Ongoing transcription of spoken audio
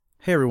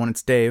Hey everyone,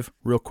 it's Dave.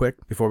 Real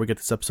quick, before we get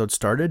this episode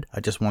started,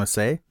 I just want to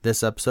say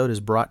this episode is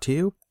brought to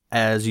you,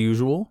 as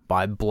usual,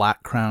 by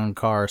Black Crown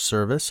Car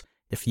Service.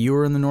 If you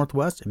are in the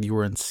Northwest, if you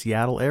are in the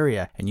Seattle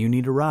area and you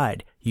need a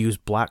ride, use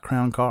Black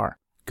Crown Car.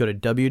 Go to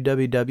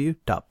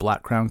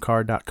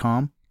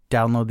www.blackcrowncar.com,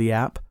 download the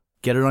app,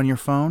 get it on your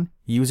phone,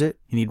 use it.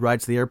 You need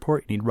rides to the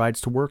airport, you need rides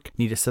to work,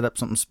 you need to set up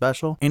something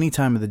special, any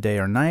time of the day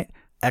or night.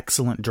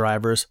 Excellent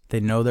drivers,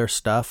 they know their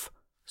stuff.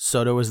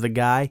 Soto is the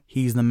guy,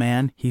 he's the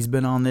man, he's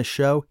been on this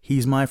show,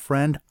 he's my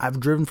friend, I've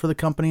driven for the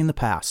company in the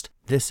past.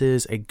 This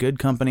is a good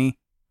company,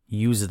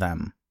 use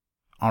them.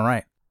 All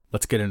right,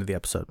 let's get into the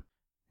episode.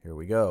 Here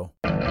we go.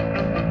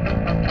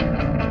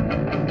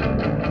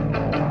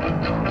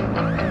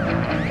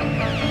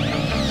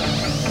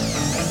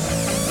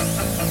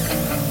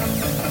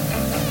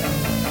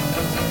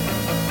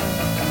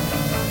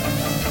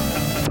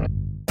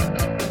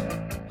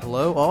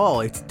 Hello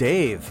all, it's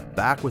Dave,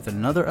 back with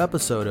another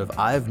episode of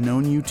I've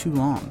Known You Too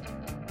Long.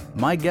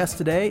 My guest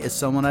today is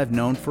someone I've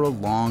known for a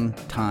long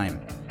time.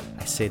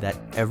 I say that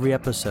every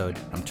episode.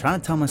 I'm trying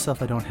to tell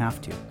myself I don't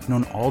have to. I've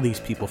known all these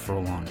people for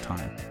a long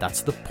time. That's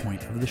the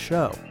point of the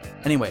show.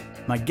 Anyway,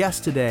 my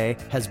guest today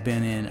has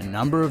been in a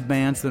number of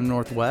bands in the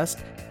Northwest.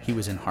 He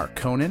was in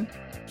Harkonnen.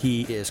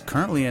 He is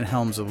currently in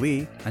Helms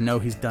Alee. I know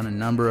he's done a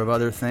number of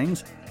other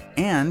things.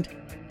 And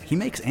he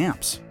makes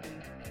amps.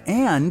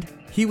 And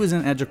he was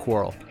in Edge of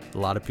Quarrel. A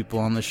lot of people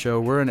on the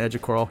show were in Edge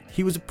of Quarrel.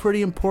 He was a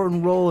pretty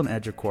important role in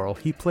Edge of Quarrel.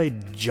 He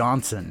played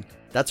Johnson.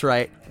 That's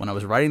right. When I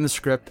was writing the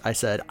script, I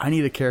said, I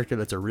need a character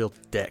that's a real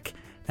dick.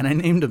 And I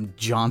named him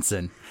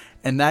Johnson.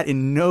 And that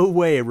in no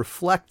way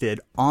reflected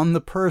on the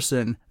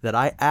person that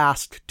I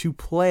asked to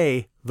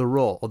play the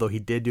role. Although he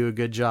did do a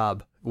good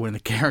job when the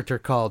character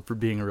called for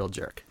being a real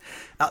jerk.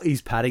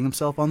 He's patting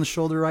himself on the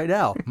shoulder right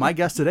now. My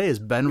guest today is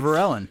Ben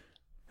Verellen.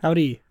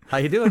 Howdy. How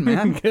you doing,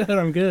 man?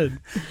 I'm good.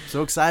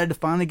 So excited to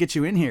finally get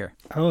you in here.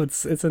 Oh,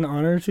 it's an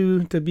honor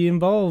to be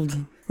involved.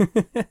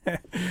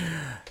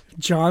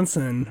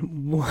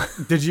 Johnson.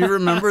 Did you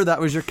remember that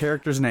was your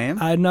character's name?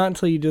 Not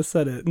until you just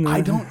said it.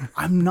 No.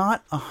 I'm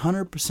not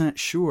 100%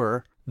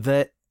 sure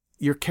that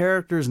your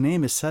character's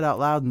name is said out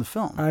loud in the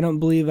film. I don't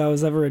believe I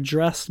was ever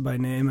addressed by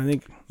name. I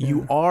think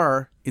you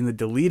are in the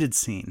deleted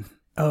scene.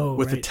 Oh,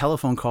 with right. the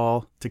telephone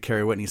call to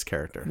Carrie Whitney's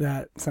character.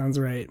 That sounds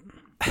right.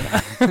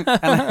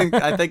 And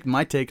I think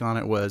my take on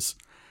it was,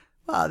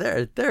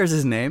 there's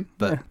his name.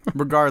 But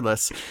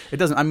regardless, it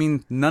doesn't. I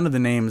mean, none of the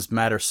names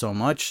matter so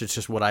much. It's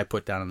just what I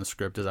put down in the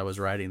script as I was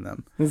writing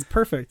them. It's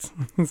perfect.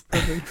 It's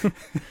perfect.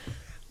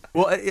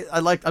 Well,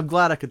 I'm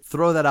glad I could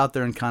throw that out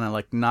there and kind of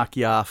like knock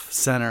you off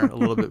center a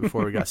little bit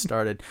before we got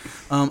started.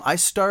 I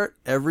start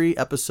every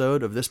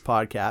episode of this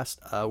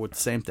podcast with the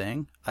same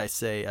thing. I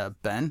say,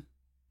 Ben,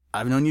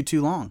 I've known you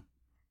too long.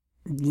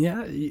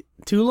 Yeah,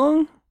 too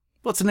long?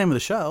 Well, it's the name of the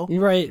show.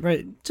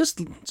 Right.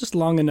 Just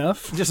long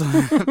enough. Just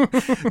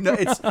no.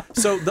 It's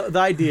so the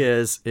idea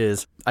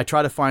is I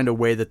try to find a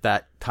way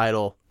that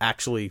title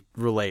actually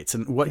relates,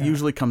 and what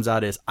usually comes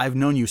out is I've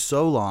known you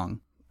so long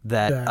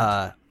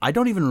that I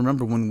don't even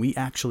remember when we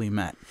actually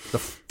met the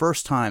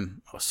first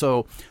time.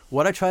 So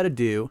what I try to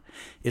do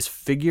is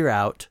figure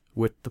out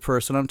with the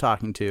person I'm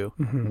talking to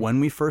when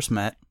we first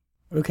met.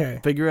 Okay.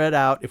 Figure it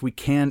out if we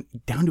can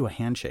down to a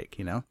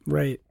handshake,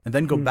 Right. And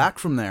then go back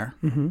from there.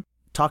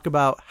 Talk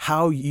about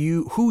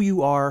who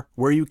you are,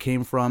 where you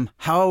came from,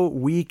 how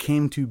we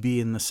came to be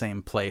in the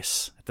same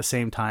place at the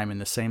same time in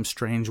the same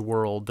strange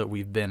world that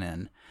we've been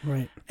in.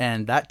 Right.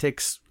 And that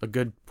takes a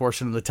good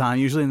portion of the time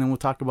usually, and then we'll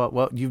talk about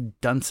what you've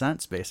done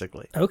since,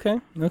 basically. Okay.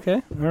 All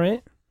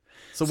right.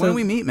 So when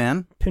we meet,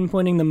 man.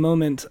 Pinpointing the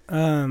moment.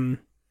 I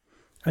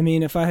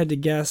mean, if I had to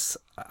guess,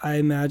 I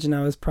imagine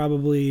I was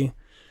probably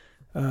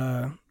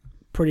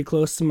pretty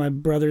close to my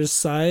brother's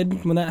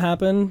side when that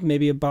happened.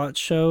 Maybe a botch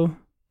show.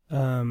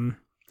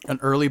 An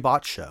early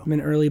botch show.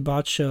 An early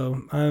botch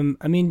show.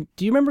 I mean,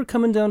 do you remember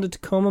coming down to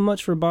Tacoma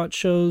much for botch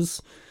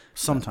shows?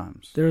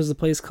 Sometimes. There was a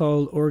place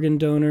called Organ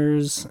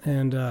Donors,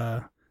 and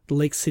the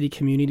Lake City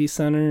Community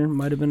Center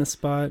might have been a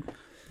spot.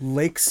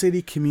 Lake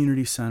City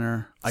Community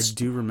Center, I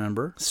do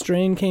remember.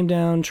 Strain came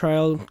down,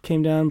 Trial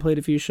came down, played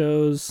a few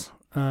shows.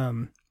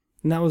 And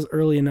that was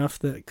early enough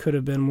that it could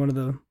have been one of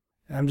the...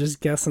 I'm just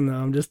guessing, though.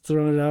 I'm just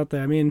throwing it out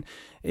there. I mean,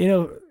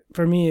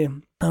 for me, I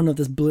don't know if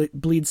this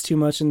bleeds too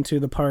much into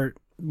the part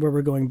where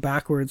we're going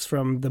backwards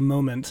from the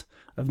moment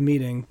of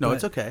meeting. No,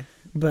 it's okay.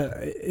 But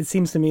it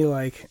seems to me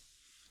like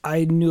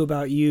I knew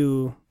about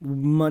you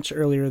much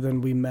earlier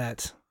than we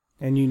met,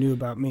 and you knew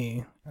about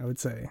me, I would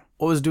say.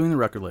 Well, I was doing the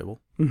record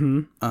label.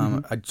 Mm-hmm.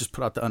 I just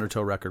put out the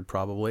Undertow record,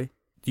 probably.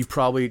 You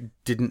probably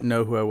didn't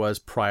know who I was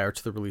prior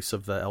to the release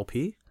of the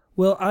LP?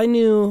 Well, I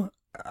knew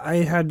I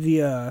had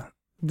the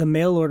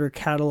mail order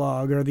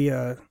catalog,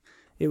 or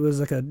it was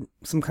like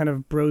some kind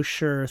of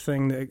brochure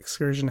thing that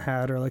Excursion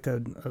had, or like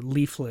a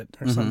leaflet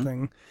or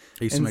something.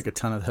 I used to make a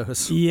ton of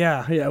those.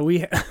 Yeah,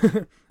 we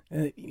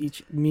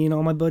me and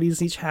all my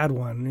buddies each had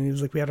one. And it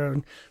was like we had our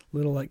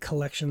little like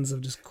collections of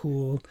just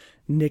cool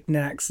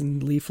knickknacks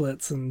and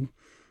leaflets and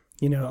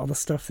all the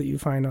stuff that you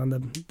find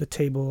on the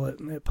table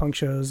at punk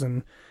shows.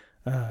 And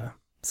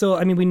So,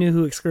 I mean, we knew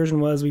who Excursion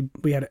was.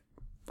 We had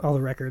all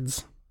the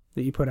records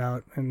that you put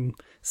out and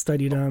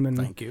studied them. And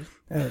Thank you.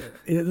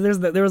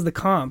 There was the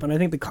comp, and I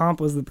think the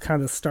comp was the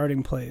kind of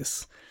starting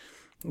place.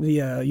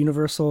 The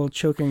Universal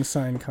Choking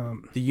Sign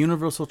comp. The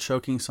Universal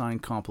Choking Sign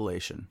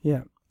compilation.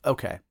 Yeah.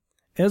 Okay.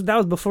 That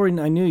was before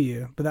I knew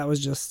you, but that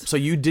was just... So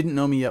you didn't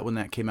know me yet when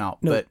that came out,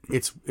 Nope. but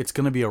it's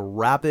going to be a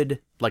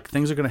rapid, like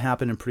things are going to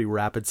happen in pretty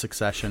rapid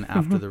succession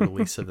after the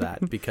release of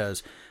that,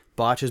 because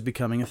Botch is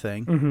becoming a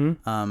thing.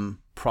 Mm-hmm.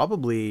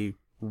 Probably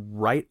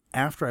right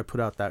after I put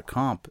out that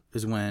comp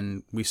is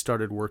when we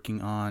started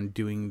working on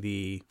doing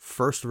the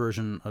first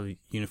version of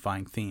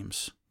Unifying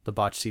Themes, the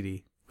Botch CD.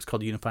 It was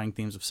called Unifying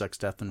Themes of Sex,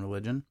 Death, and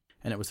Religion,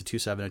 and it was the 2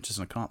 7-inches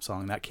and a comp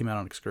song. That came out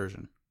on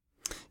Excursion.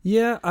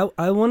 Yeah,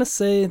 I want to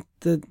say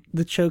that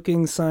the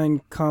Choking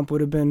Sign comp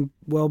would have been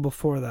well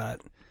before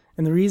that.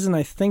 And the reason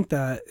I think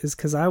that is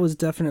because I was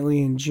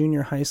definitely in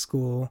junior high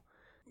school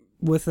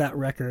with that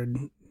record,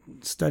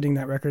 studying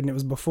that record, and it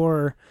was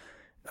before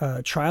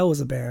Trial was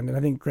a band, and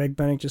I think Greg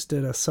Bennick just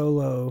did a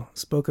solo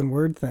spoken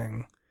word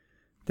thing.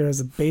 There was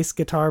a bass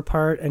guitar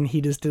part, and he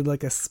just did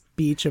like a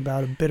speech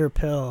about a bitter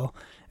pill.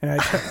 And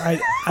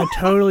I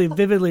totally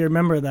vividly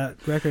remember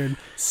that record.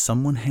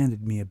 Someone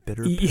handed me a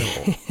bitter pill.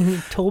 He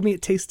told me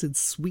it tasted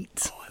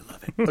sweet. Oh, I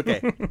love it.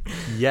 Okay.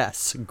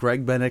 Yes,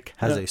 Greg Bennick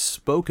has a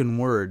spoken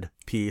word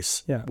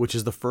piece, which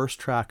is the first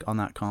track on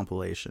that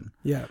compilation.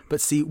 Yeah.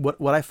 But see,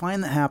 what I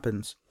find that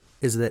happens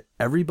is that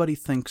everybody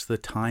thinks the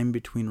time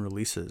between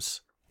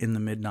releases in the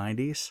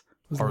mid-90s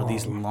are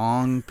these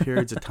long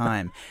periods of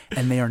time,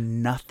 and they are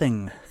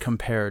nothing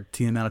compared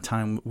to the amount of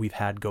time we've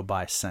had go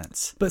by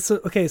since. But so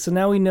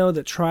now we know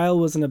that Trial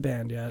wasn't a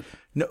band yet.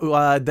 No,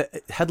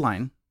 the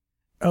headline.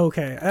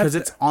 Okay. Because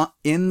it's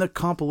in the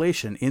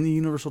compilation, in the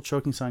Universal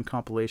Choking Sign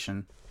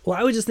compilation. Well,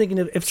 I was just thinking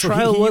if So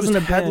Trial wasn't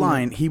a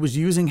headline, band. he was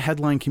using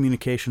Headline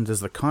Communications as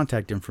the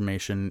contact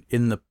information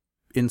in the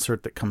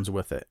insert that comes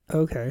with it.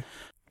 Okay.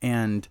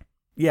 And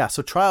yeah,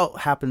 so Trial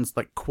happens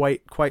like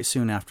quite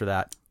soon after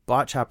that.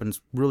 Botch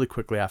happens really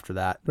quickly after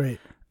that. Right.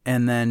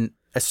 And then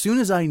as soon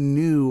as I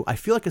knew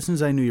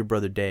your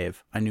brother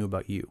Dave, I knew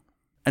about you.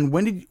 And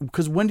when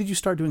did you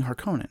start doing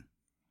Harkonnen?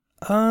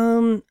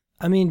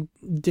 I mean,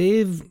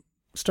 Dave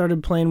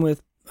started playing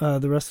with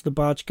the rest of the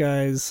Botch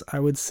guys, I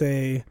would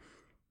say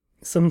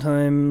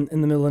sometime in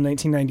the middle of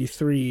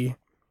 1993.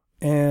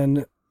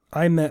 And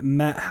I met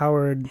Matt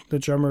Howard, the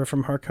drummer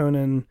from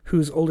Harkonnen,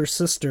 whose older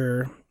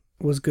sister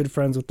was good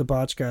friends with the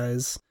Botch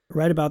guys,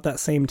 right about that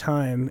same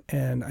time.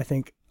 And I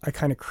think I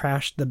kind of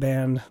crashed the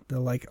band, the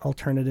like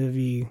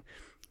alternative-y,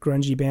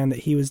 grungy band that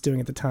he was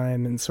doing at the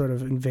time, and sort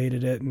of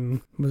invaded it,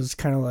 and was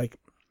kind of like,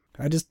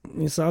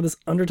 you saw this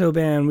Undertow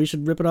band, we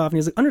should rip it off. And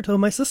he's like, Undertow,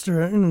 my sister.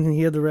 And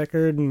he had the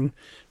record, and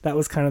that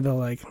was kind of the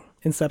like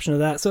inception of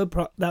that. So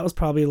that was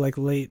probably like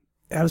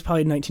that was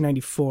probably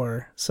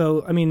 1994.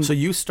 So, I mean. So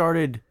you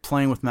started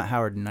playing with Matt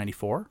Howard in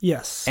 94?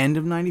 Yes. End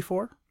of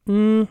 94?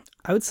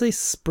 I would say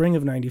spring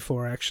of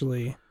 94,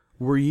 actually.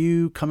 Were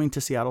you coming to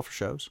Seattle for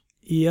shows?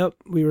 Yep,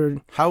 we were.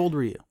 How old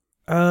were you?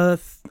 I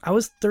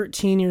was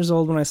 13 years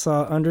old when I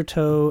saw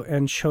Undertow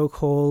and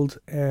Chokehold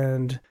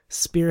and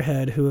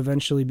Spearhead, who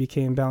eventually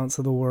became Balance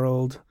of the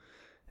World.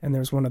 And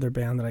there's one other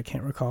band that I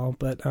can't recall.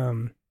 But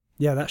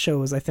yeah, that show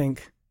was, I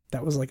think,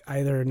 that was like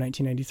either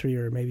 1993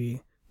 or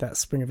maybe that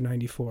spring of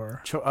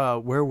 94.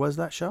 Where was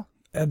that show?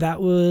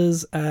 That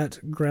was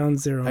at Ground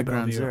Zero. At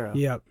Ground Zero.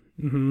 Yep.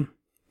 Mm-hmm.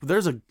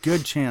 There's a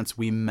good chance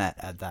we met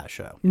at that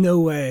show.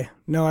 No way.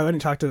 No, I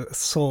wouldn't talk to a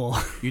soul.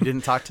 You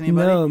didn't talk to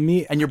anybody? No,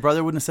 me. And your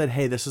brother wouldn't have said,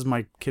 hey, this is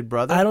my kid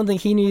brother? I don't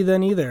think he knew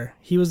then either.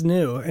 He was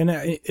new. And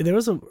there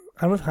was I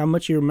don't know how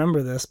much you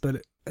remember this,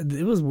 but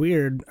it was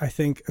weird, I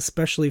think,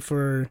 especially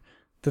for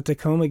the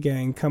Tacoma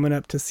gang coming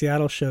up to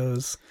Seattle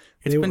shows.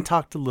 It's been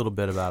talked a little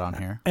bit about on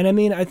here. And I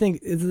mean, I think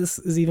this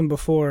is even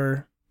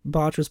before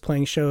Botch was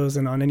playing shows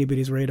and on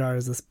anybody's radar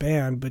as this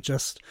band, but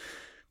just,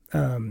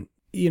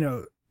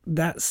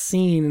 that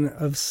scene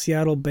of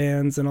Seattle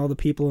bands and all the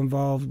people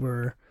involved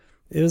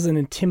it was an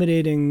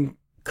intimidating,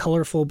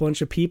 colorful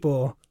bunch of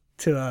people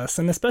to us.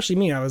 And especially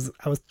me, I was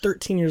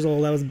 13 years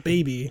old. I was a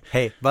baby.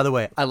 Hey, by the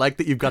way, I like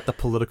that you've got the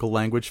political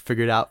language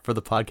figured out for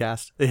the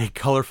podcast. A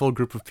colorful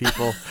group of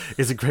people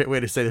is a great way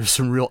to say there's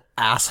some real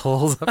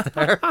assholes up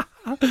there.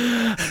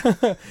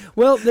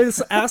 Well,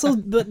 there's assholes,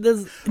 but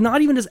there's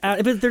not even just,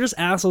 if they're just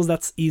assholes,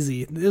 that's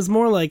easy. There's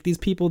more like these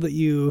people that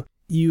you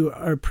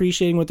are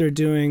appreciating what they're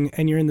doing,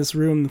 and you're in this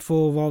room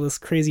full of all this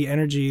crazy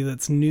energy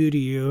that's new to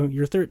you.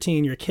 You're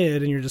 13, you're a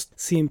kid, and you're just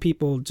seeing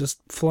people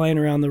just flying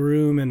around the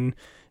room and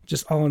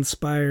just all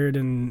inspired,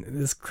 and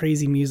this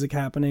crazy music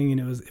happening, and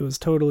it was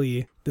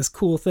totally this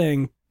cool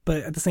thing.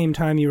 But at the same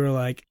time, you were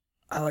like,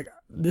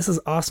 this is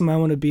awesome. I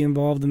want to be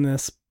involved in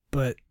this,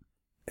 but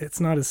it's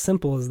not as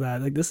simple as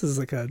that. Like, this is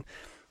like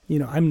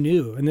I'm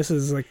new, and this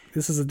is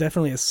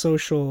definitely a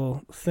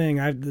social thing.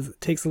 It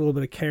takes a little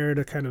bit of care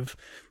to kind of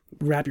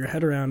wrap your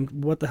head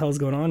around what the hell's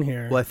going on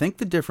here. Well, I think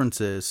the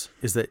difference is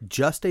that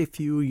just a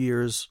few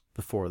years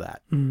before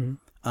that,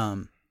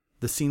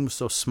 the scene was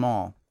so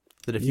small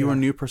that if you were a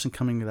new person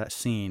coming to that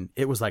scene,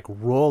 it was like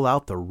roll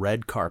out the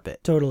red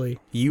carpet. Totally.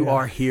 You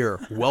are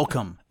here.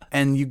 Welcome.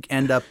 And you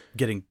end up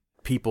getting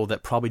people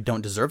that probably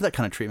don't deserve that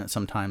kind of treatment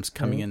sometimes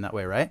coming in that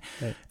way, right?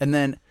 And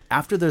then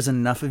after there's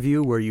enough of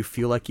you where you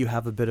feel like you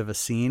have a bit of a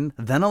scene,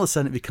 then all of a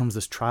sudden it becomes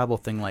this tribal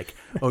thing like,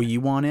 oh,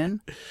 you want in?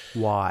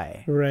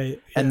 Why?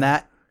 Right. And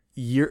that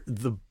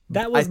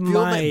was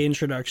my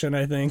introduction,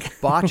 I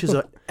think. Botch is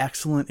an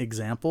excellent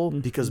example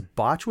because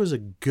Botch was a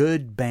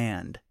good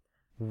band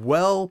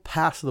well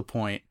past the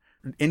point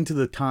into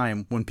the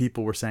time when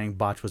people were saying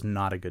Botch was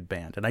not a good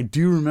band. And I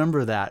do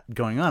remember that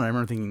going on. I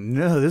remember thinking,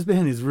 no, this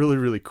band is really,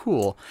 really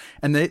cool.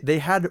 And they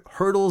had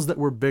hurdles that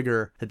were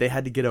bigger that they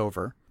had to get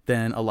over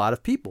than a lot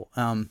of people.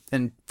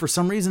 And for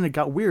some reason it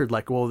got weird.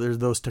 Like, well, there's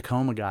those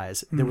Tacoma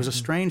guys. There was a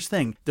strange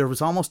thing. There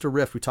was almost a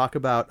rift. We talk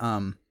about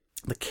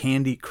the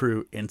Candy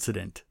Crew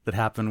incident that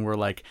happened where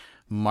like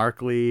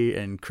Mark Lee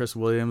and Chris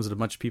Williams and a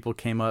bunch of people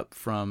came up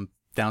from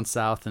down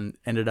south and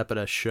ended up at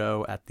a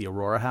show at the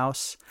Aurora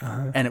House.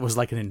 And it was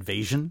like an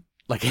invasion.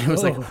 Like it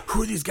was like,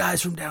 who are these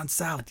guys from down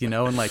south?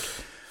 And like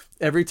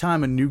every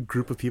time a new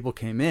group of people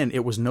came in,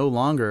 it was no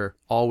longer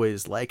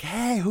always like,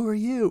 hey, who are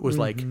you? It was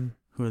like,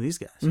 who are these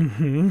guys?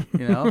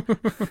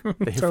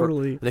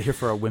 Totally. Are they here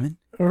for our women?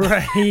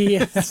 Right.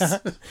 Yeah.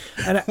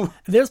 And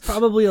there's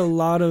probably a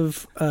lot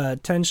of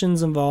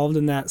tensions involved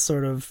in that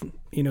sort of,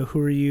 who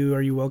are you?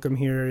 Are you welcome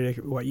here?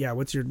 What? Yeah.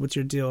 What's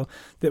your deal?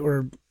 That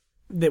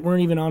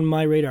weren't even on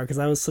my radar because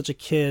I was such a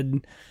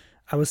kid.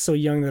 I was so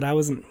young that I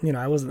wasn't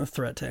a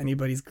threat to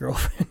anybody's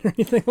girlfriend or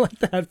anything like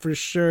that for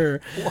sure.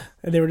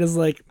 They were just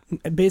like,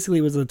 basically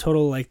it was a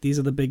total like, these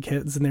are the big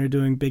kids and they're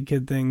doing big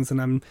kid things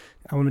and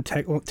I want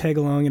to tag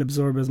along and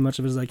absorb as much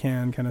of it as I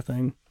can kind of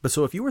thing. But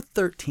so if you were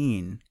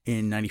 13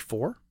 in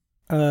 94?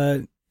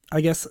 I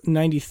guess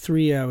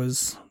 93 I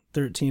was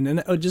 13.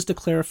 And just to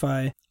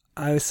clarify,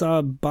 I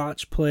saw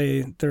Botch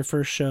play their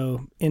first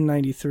show in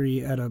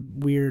 93 at a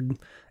weird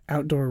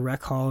outdoor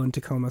rec hall in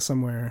Tacoma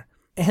somewhere.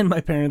 And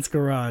my parents'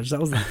 garage. That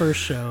was the first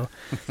show.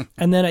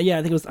 And then,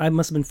 I think I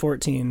must have been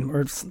 14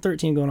 or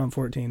 13 going on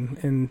 14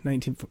 in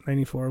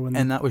 1994.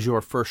 And that was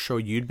your first show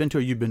you'd been to,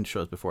 or you'd been to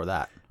shows before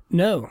that?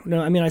 No.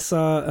 I mean, I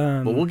saw...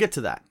 well, we'll get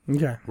to that.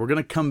 Okay. We're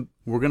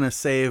going to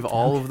save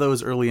all of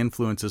those early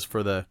influences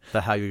for the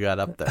how you got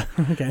up there.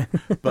 Okay.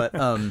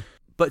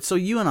 But so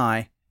you and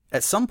I,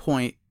 at some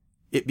point,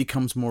 it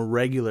becomes more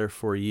regular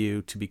for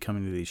you to be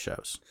coming to these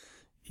shows.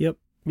 Yep.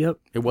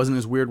 It wasn't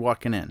as weird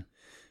walking in.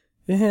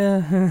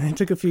 Yeah, it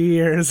took a few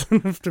years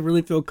to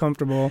really feel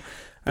comfortable.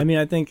 I mean,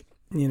 I think,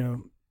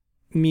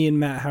 me and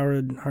Matt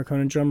Howard,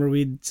 Harkonnen drummer,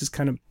 we'd just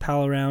kind of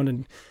pal around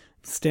and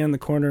stand in the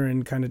corner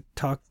and kind of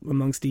talk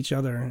amongst each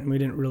other. And we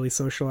didn't really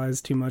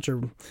socialize too much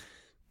or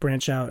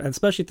branch out,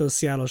 especially at those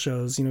Seattle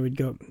shows. We'd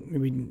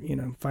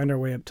find our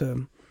way up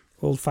to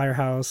Old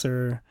Firehouse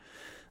or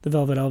the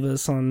Velvet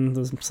Elvis on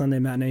those Sunday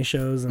matinee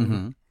shows,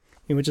 and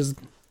which is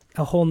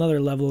a whole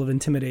nother level of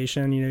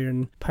intimidation. You're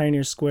in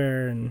Pioneer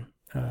Square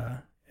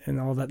and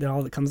all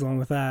that comes along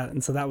with that.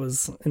 And so that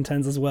was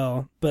intense as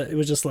well. But it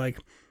was just like,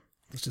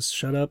 let's just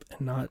shut up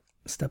and not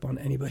step on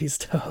anybody's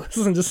toes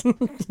and just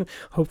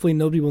hopefully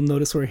nobody will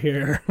notice we're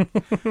here.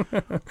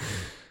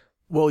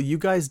 Well, you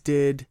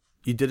did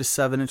a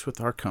 7-inch with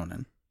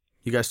Harkonnen.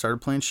 You guys started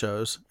playing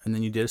shows and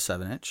then you did a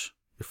 7-inch,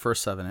 your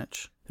first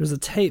 7-inch. There was a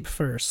tape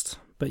first,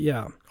 but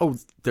yeah. Oh,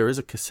 there is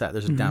a cassette.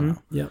 There's a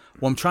demo. Yep.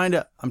 Well, I'm trying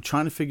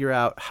to figure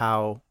out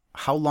how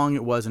long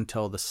it was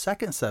until the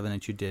second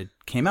 7-inch you did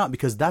came out,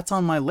 because that's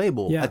on my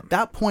label. Yeah. At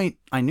that point,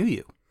 I knew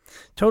you.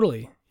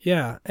 Totally.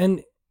 Yeah.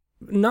 And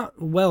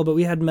not well, but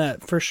we had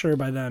met for sure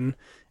by then.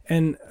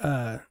 And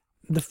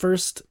the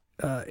first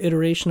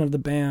iteration of the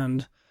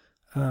band,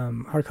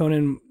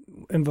 Harkonnen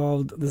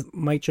involved,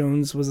 Mike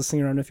Jones was a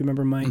singer. I don't know if you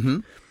remember Mike.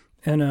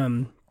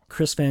 And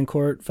Chris Van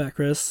Court, Fat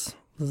Chris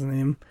was his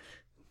name.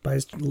 By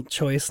his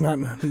choice, not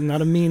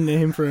a mean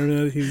name for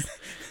him. He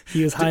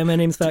was, hi, my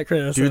name's Fat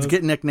Chris. Dudes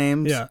get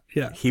nicknames.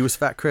 Yeah. He was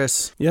Fat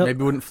Chris. Yep.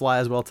 Maybe wouldn't fly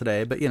as well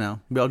today, but we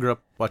all grew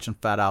up watching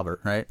Fat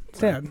Albert, right?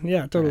 So,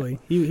 yeah, totally.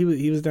 Right.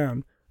 He was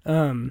down.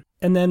 And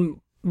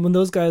then when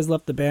those guys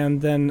left the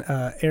band, then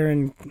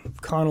Aaron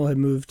Connell had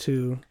moved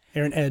to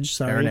Aaron Edge.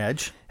 Aaron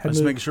Edge. I'm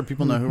just making sure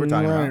people know who we're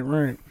talking about.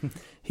 Right.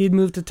 He'd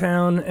moved to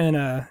town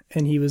and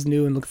he was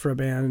new and looked for a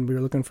band, and we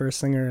were looking for a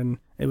singer, and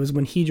it was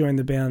when he joined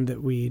the band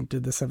that we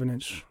did the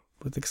 7-inch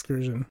with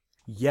Excursion.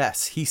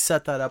 Yes, he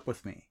set that up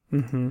with me.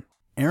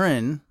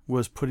 Aaron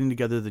was putting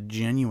together the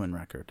Genuine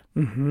record.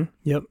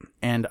 Yep.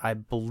 And I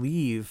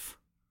believe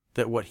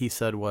that what he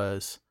said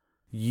was,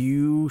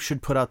 you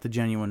should put out the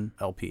Genuine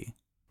LP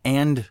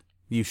and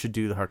you should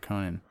do the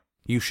Harkonnen.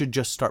 You should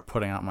just start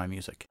putting out my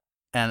music.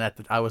 And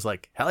I was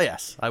like, hell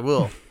yes, I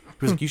will. He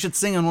was like, you should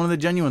sing on one of the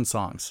Genuine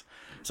songs.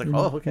 It's like,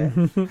 oh, okay.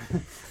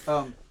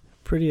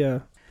 Pretty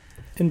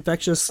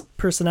infectious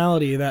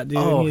personality, that dude.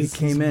 Oh, he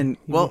came in.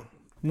 Well,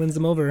 wins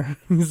them over.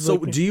 So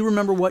do you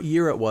remember what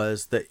year it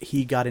was that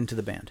he got into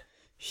the band?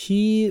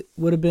 He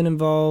would have been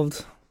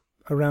involved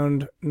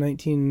around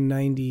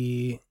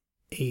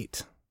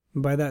 1998.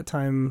 By that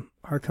time,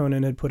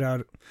 Harkonnen had put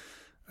out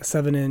a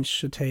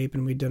 7-inch tape,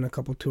 and we'd done a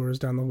couple tours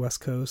down the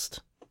West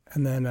Coast.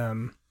 And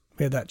then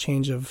we had that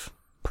change of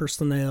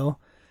personnel.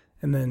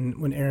 And then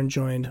when Aaron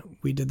joined,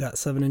 we did that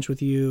 7-inch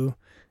with you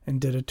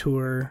and did a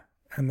tour.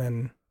 And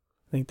then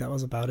I think that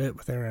was about it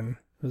with Aaron.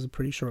 It was a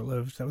pretty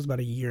short-lived. That was about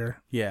a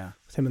year. Yeah.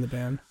 With him in the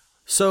band.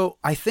 So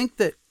I think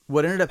that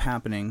what ended up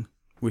happening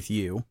with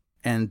you,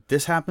 and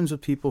this happens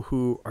with people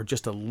who are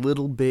just a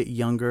little bit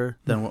younger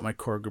than what my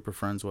core group of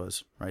friends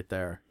was right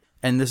there.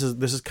 And this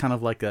is kind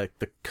of like the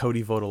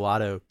Cody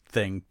Votolato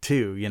thing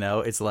too, you know?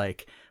 It's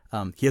like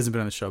he hasn't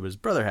been on the show, but his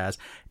brother has.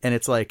 And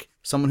it's like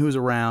someone who was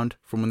around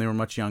from when they were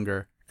much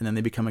younger, and then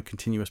they become a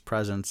continuous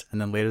presence,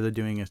 and then later they're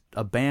doing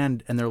a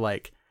band, and they're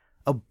like,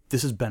 oh,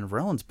 this is Ben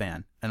Verellen's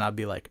band. And I'd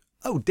be like,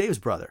 oh, Dave's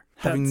brother,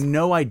 having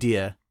no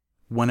idea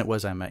when it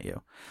was I met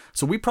you.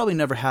 So we probably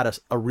never had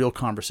a real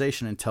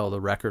conversation until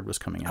the record was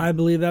coming out. I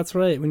believe that's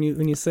right. When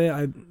you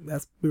say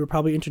we were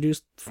probably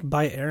introduced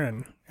by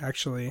Aaron,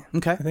 actually.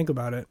 Okay. I think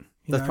about it.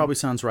 That probably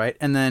sounds right.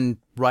 And then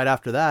right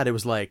after that, it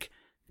was like,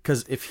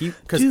 because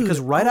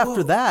right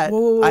after that,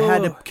 whoa. I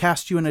had to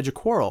cast you in Edge of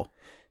Quarrel.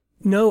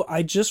 No,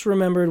 I just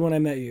remembered when I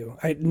met you.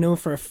 I know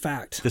for a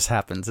fact. This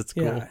happens. It's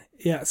cool.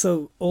 Yeah.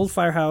 So Old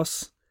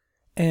Firehouse,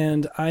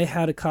 and I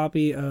had a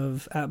copy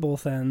of At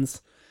Both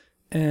Ends,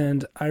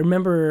 and I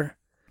remember,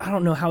 I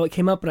don't know how it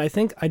came up, but I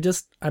think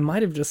I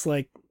might have just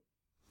like,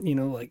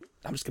 I'm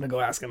just gonna go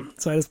ask him.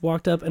 So I just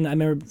walked up, and I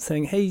remember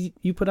saying, "Hey,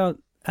 you put out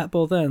At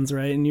Both Ends,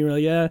 right?" And you were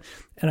like, "Yeah."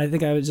 And I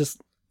think I was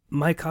just,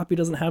 my copy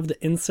doesn't have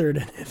the insert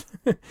in it.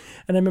 And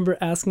I remember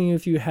asking you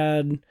if you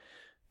had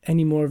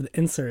any more of the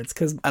inserts,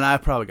 and I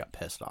probably got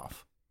pissed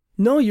off.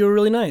 No, you were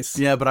really nice.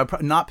 Yeah, but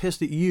I'm not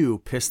pissed at you,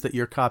 pissed that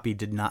your copy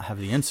did not have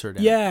the insert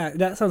in it. Yeah,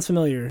 that sounds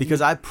familiar.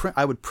 Because I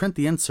would print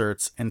the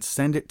inserts and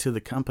send it to the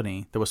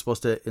company that was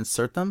supposed to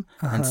insert them,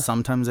 and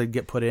sometimes they'd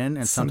get put in,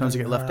 and sometimes they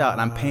get left out,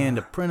 and I'm paying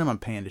to print them, I'm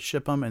paying to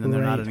ship them, and then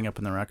they're not ending up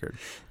in the record.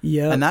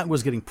 Yeah. And that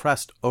was getting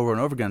pressed over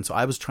and over again, so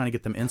I was trying to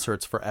get them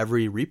inserts for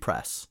every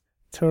repress.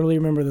 Totally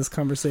remember this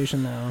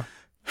conversation now.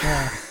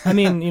 Yeah. I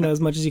mean, as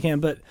much as you can,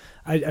 but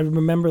I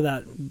remember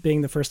that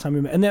being the first time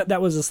we met. And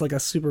that was just like a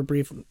super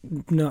brief,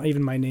 not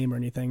even my name or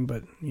anything,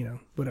 but,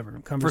 whatever,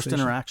 conversation.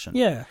 First interaction.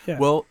 Yeah.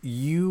 Well,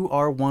 you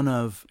are one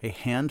of a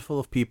handful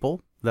of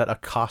people that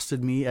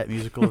accosted me at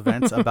musical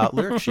events about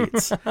lyric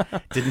sheets.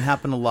 Didn't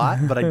happen a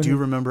lot, but I do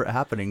remember it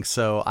happening,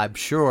 so I'm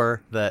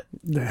sure that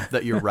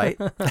you're right.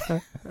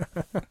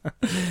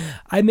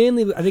 I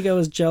think I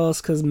was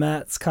jealous because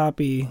Matt's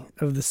copy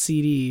of the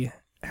CD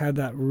had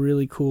that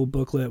really cool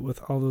booklet with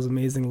all those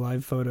amazing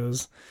live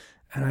photos,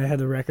 and I had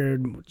the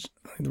record.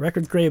 The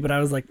record's great, but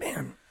I was like,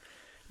 man,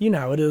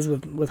 it is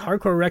with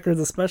hardcore records,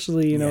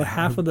 especially.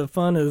 Half of the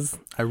fun is.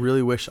 I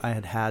really wish I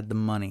had the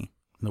money,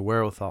 and the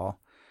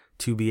wherewithal,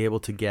 to be able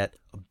to get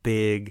a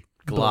big,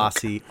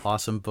 glossy,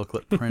 awesome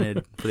booklet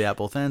printed for the At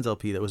Both Ends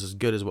LP that was as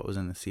good as what was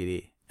in the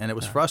CD. And it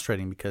was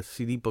frustrating because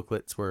CD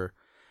booklets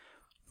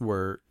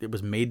it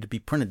was made to be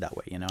printed that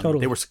way.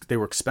 Totally. They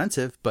were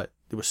expensive, but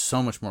it was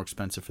so much more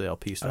expensive for the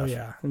LP stuff. Oh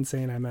yeah,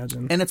 insane, I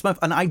imagine. And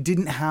and I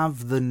didn't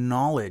have the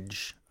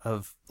knowledge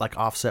of like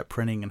offset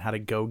printing and how to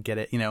go get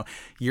it.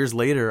 Years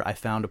later, I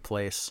found a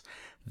place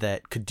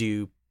that could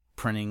do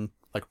printing,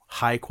 like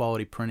high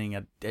quality printing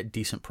at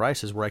decent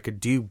prices, where I could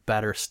do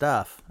better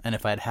stuff. And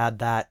if I'd had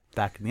that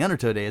back in the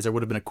Undertow days, there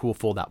would have been a cool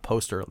fold out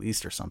poster at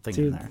least or something.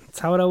 Dude, in there. That's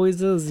how it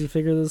always is. You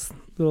figure those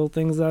little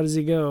things out as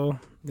you go.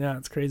 Yeah,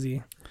 it's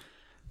crazy.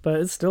 But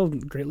it's still a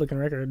great looking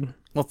record.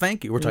 Well,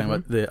 thank you. We're talking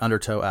about the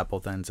Undertow At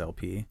Both Ends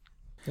LP.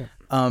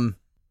 Yeah.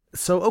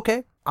 So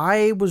okay,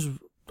 I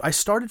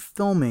started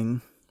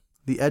filming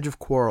The Edge of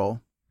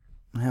Quarrel.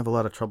 I have a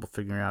lot of trouble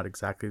figuring out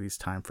exactly these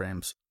time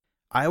frames.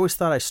 I always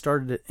thought I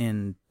started it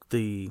in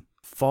the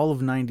fall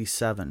of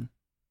 97,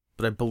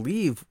 but I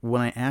believe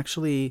when I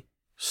actually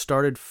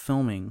started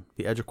filming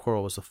The Edge of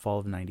Quarrel was the fall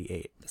of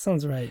 98. That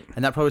sounds right.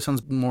 And that probably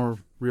sounds more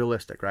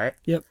realistic, right?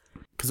 Yep.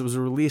 Because it was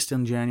released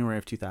in January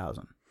of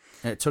 2000.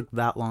 And it took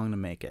that long to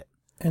make it.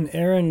 And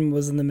Aaron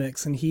was in the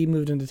mix, and he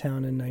moved into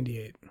town in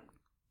 98.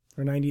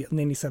 Or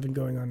 97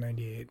 going on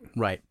 98.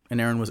 Right.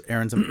 And Aaron's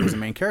was a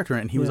main character,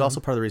 and he was also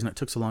part of the reason it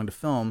took so long to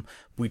film.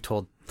 We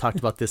talked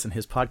about this in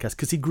his podcast,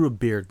 because he grew a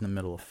beard in the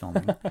middle of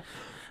filming.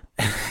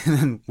 And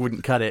then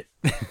wouldn't cut it.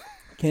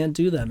 Can't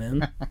do that,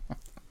 man.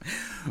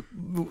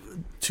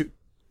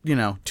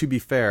 To be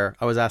fair,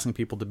 I was asking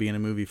people to be in a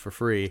movie for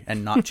free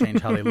and not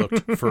change how they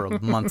looked for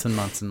months and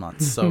months and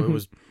months. So it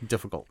was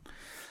difficult.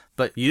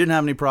 But you didn't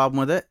have any problem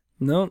with it?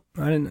 No,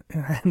 I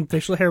didn't.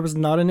 Facial hair was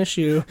not an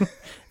issue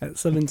at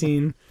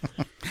 17.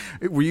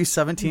 Were you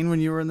 17 when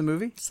you were in the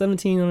movie?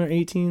 17 or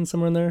 18,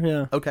 somewhere in there,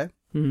 yeah. Okay.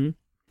 Mm-hmm.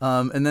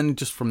 And then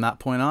just from that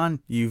point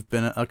on, you've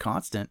been a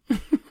constant.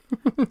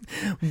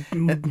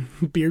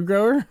 Beard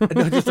grower?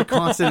 No, just a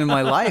constant in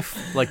my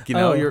life. Like,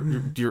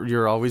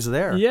 you're always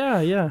there.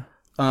 Yeah.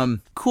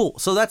 Cool.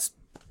 So that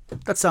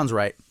sounds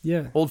right.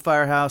 Yeah. Old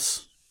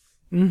Firehouse.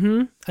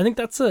 Mm-hmm. I think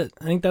that's it.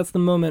 I think that's the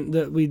moment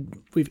that we've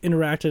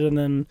interacted, and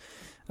then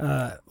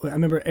I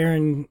remember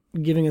Aaron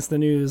giving us the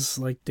news,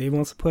 like, Dave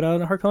wants to put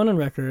out a Harkonnen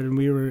record, and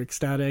we were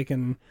ecstatic,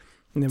 and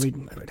And then we'd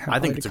have I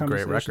think like it's a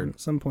great conversation record.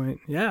 at some point.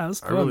 Yeah, it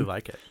was I fun. really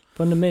like it.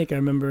 Fun to make. I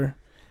remember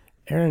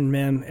Aaron,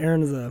 man.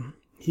 Aaron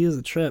he was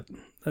a trip.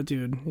 That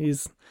dude.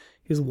 He's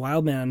a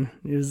wild man.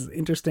 He was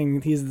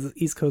interesting. He's the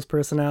East Coast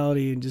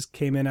personality and just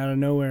came in out of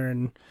nowhere,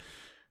 and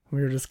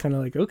we were just kind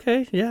of like,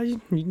 okay, yeah, you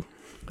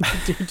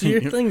do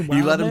your thing.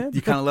 Wild man.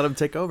 You kind of let him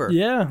take over.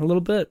 Yeah, a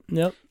little bit.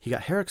 Yep. He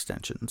got hair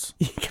extensions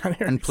He got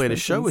hair and played a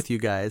show extensions. with you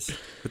guys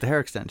with the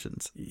hair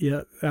extensions.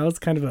 Yeah, that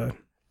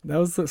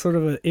was sort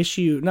of an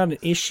issue, not an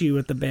issue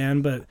with the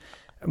band, but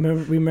we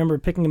remember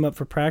picking him up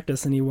for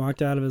practice, and he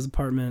walked out of his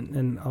apartment,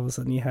 and all of a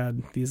sudden he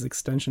had these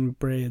extension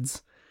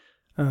braids.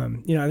 I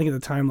think at the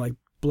time, like,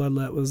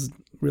 Bloodlet was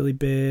really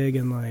big,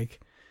 and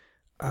like,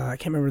 I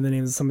can't remember the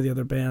names of some of the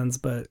other bands,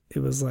 but it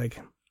was like,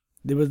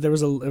 there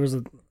was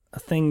a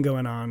thing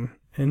going on,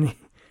 and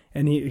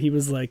he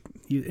was like,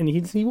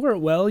 he wore it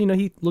well,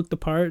 he looked the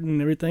part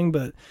and everything,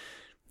 but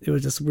it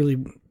was just really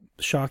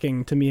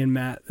shocking to me and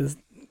Matt, this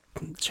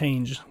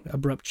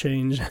abrupt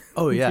change.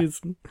 Oh yeah.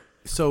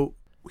 So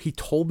he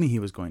told me he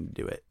was going to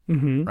do it,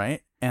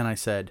 right? And I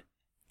said,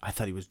 I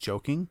thought he was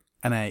joking,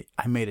 and I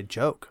made a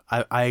joke.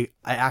 I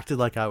acted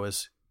like I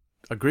was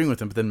agreeing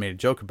with him, but then made a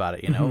joke about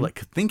it, like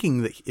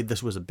thinking that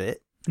this was a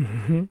bit,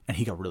 and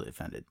he got really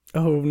offended.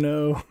 Oh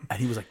no. And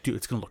he was like, dude,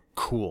 it's going to look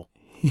cool.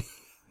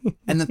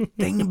 And the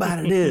thing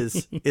about it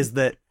is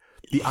that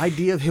the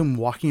idea of him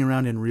walking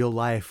around in real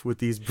life with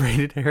these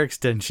braided hair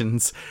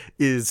extensions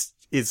is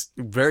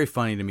very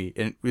funny to me.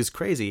 And it was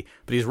crazy,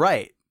 but he's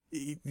right.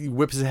 He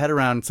whips his head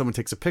around, someone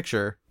takes a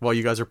picture while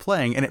you guys are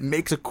playing, and it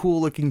makes a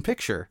cool looking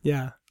picture.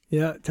 Yeah,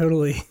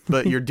 totally.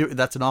 But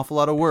that's an awful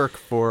lot of work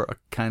for a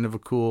kind of a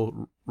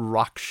cool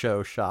rock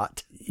show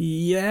shot.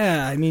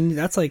 Yeah, I mean,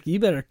 that's like, you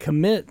better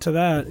commit to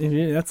that.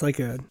 That's like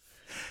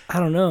I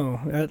don't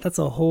know. That's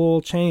a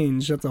whole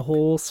change. That's a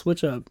whole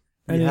switch up.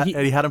 And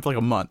he had him for like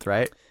a month,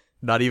 right?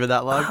 Not even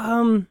that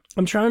long?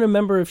 I'm trying to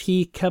remember if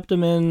he kept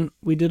him in.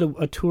 We did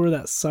a tour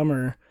that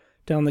summer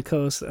down the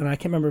coast, and I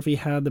can't remember if he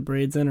had the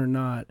braids in or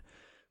not.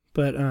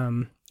 But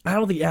I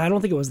don't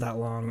think it was that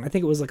long. I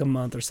think it was like a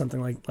month or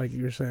something, like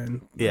you were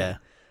saying. Yeah.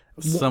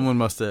 Someone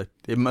must have.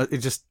 It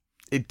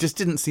just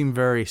didn't seem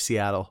very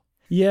Seattle.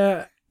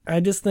 Yeah, I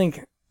just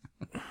think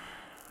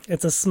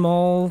it's a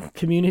small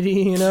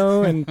community,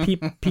 and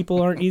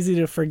people aren't easy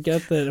to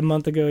forget that a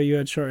month ago you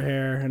had short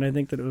hair, and I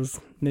think that it was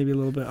maybe a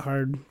little bit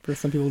hard for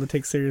some people to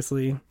take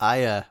seriously.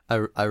 I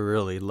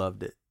really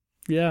loved it.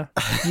 Yeah.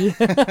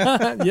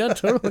 Yeah,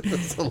 totally.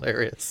 It's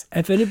hilarious.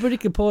 If anybody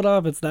could pull it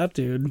off, it's that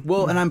dude.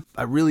 Well, and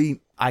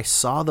I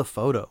saw the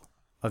photo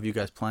of you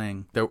guys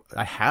playing.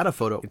 I had a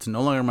photo. It's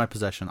no longer in my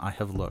possession. I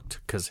have looked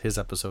because his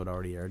episode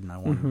already aired, and I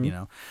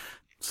wanted,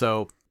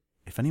 So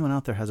if anyone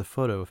out there has a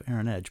photo of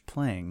Aaron Edge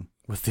playing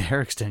with the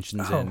hair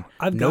extensions in,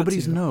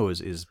 Nobody's Nose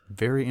is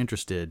very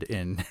interested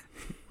in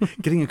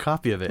getting a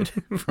copy of it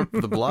from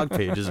the blog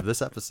pages of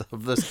this episode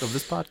of this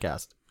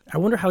podcast. I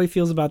wonder how he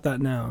feels about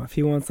that now. If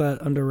he wants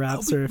that under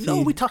wraps,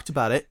 we talked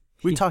about it.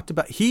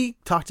 He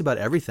talked about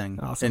everything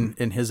awesome.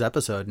 in his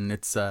episode, and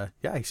it's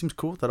he seems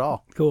cool with it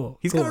all. Cool.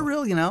 He's got a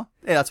real, hey,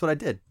 that's what I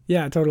did.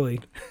 Yeah, totally.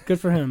 Good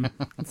for him.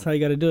 That's how you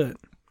got to do it.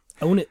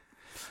 Own it.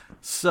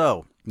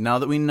 So now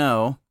that we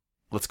know,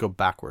 let's go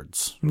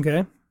backwards.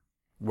 Okay.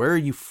 Where are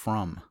you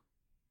from?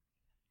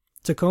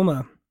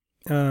 Tacoma.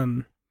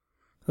 I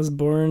was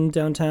born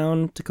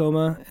downtown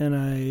Tacoma, and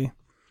I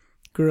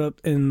grew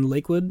up in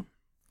Lakewood,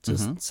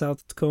 just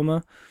south of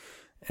Tacoma.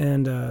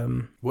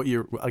 And what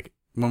year? Like,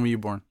 when were you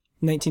born?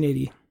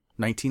 1980.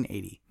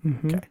 1980.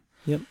 Okay.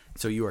 Yep.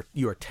 So you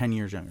are 10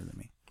 years younger than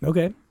me.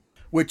 Okay.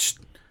 Which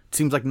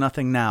seems like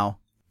nothing now.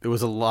 It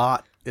was a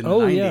lot in the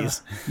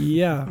 90s.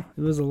 Yeah,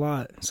 it was a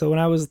lot. So when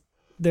I was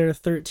there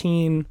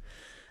 13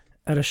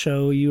 at a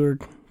show, you were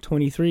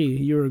 23.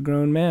 You were a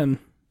grown man.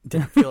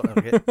 Didn't feel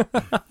okay.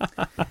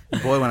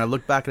 Boy, when I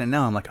look back at it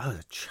now, I'm like, I was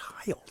a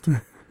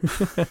child.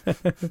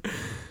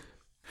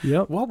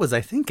 Yep. What was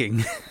I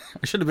thinking?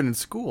 I should have been in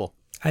school.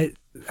 I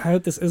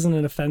hope this isn't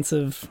an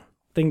offensive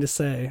thing to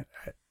say.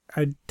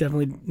 I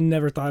definitely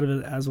never thought of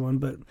it as one,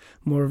 but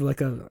more of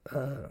like a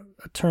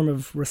term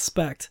of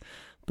respect.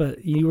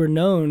 But you were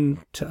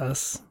known to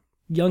us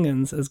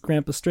youngins as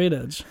Grandpa Straight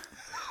Edge.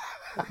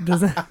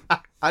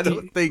 I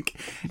don't think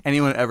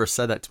anyone ever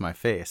said that to my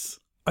face.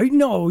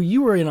 No,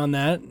 you were in on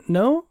that.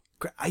 No?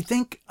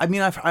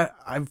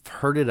 I've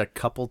heard it a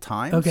couple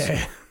times.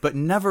 Okay. But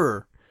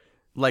never,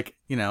 like,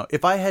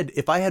 if I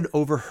had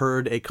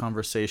overheard a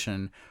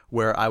conversation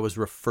where I was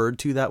referred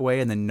to that way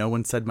and then no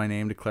one said my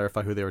name to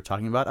clarify who they were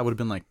talking about, I would have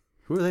been like,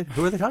 who are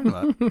they talking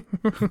about?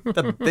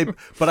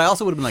 But I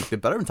also would have been like, they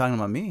better be talking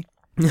about me.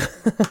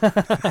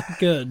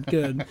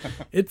 Good.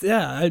 It's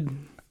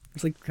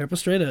like Grandpa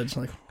Straight Edge.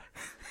 Like,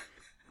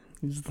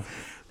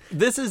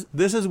 this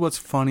is what's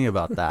funny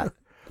about that.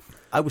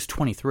 I was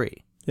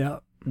 23. Yeah.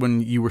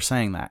 When you were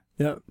saying that.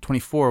 Yeah.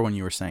 24 when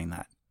you were saying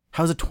that.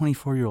 How's a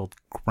 24-year-old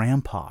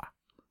grandpa?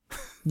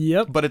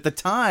 Yep. But at the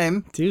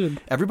time, dude,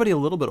 everybody a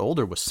little bit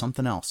older was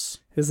something else.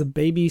 It's a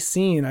baby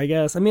scene, I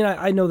guess. I mean,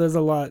 I know there's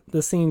a lot.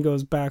 The scene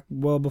goes back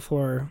well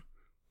before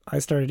I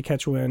started to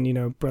catch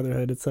wind,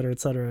 brotherhood, et cetera,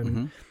 and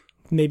Mm-hmm.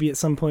 maybe at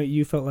some point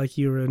you felt like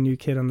you were a new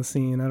kid on the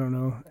scene. I don't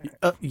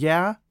know.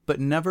 Yeah, but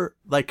never,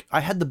 like,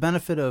 I had the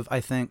benefit of, I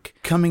think,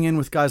 coming in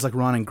with guys like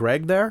Ron and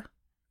Greg there,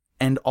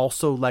 and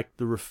also like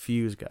the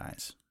Refuse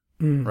guys,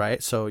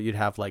 right? So you'd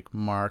have like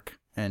Mark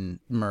and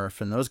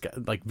Murph and those guys,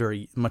 like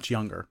very much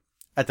younger.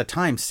 At the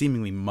time,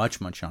 seemingly much,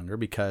 much younger,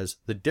 because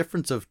the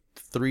difference of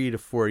 3 to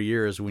 4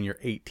 years when you're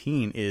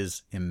 18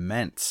 is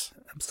immense.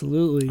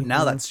 Absolutely.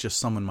 Now that's just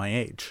someone my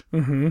age,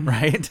 Mm-hmm.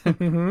 right?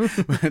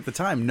 Mm-hmm. But at the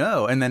time,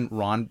 no. And then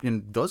Ron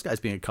and those guys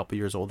being a couple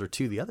years older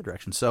too, the other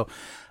direction. So it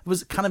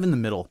was kind of in the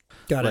middle.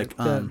 Got like, it.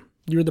 Yeah.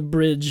 You were the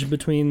bridge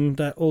between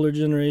that older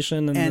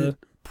generation and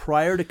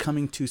prior to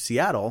coming to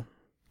Seattle,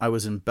 I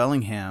was in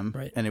Bellingham,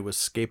 Right. and it was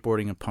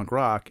skateboarding and punk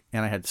rock,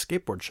 and I had a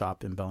skateboard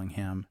shop in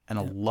Bellingham, and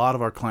a lot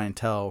of our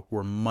clientele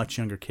were much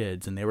younger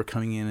kids, and they were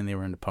coming in and they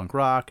were into punk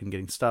rock and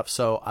getting stuff.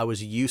 So I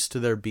was used to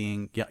there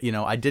being,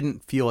 I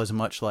didn't feel as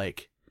much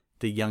like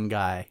the young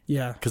guy,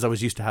 yeah, because I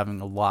was used to having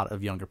a lot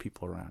of younger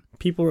people around.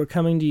 people were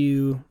coming to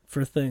you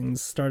for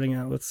things, starting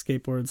out with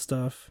skateboard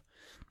stuff,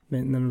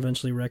 and then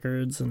eventually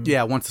records. And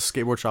Yeah, once the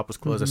skateboard shop was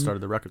closed, I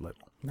started the record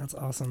label. that's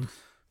awesome.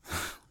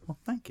 Well,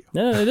 thank you.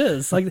 No, it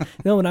is like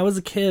when I was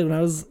a kid, when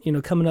I was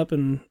coming up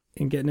and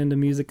getting into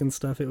music and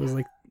stuff, it was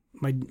like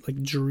my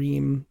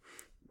dream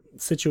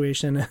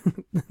situation.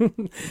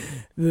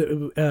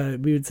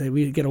 We would say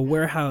we'd get a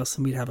warehouse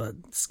and we'd have a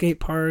skate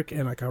park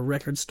and like a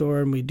record store,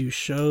 and we'd do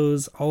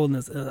shows all in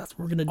this. That's what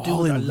we're gonna do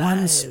All with in our one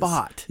lives.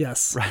 spot.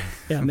 Yes, Right.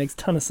 yeah, it makes a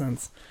ton of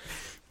sense.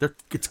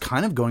 It's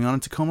kind of going on in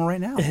Tacoma right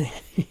now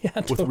Yeah,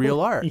 with totally.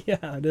 Real Art.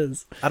 Yeah, it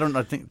is. I don't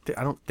think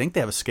they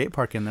have a skate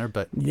park in there,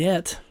 but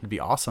Yet, it'd be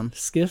awesome.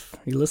 Skiff,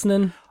 are you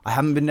listening? I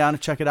haven't been down to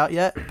check it out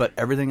yet, but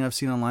everything I've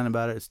seen online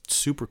about it is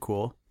super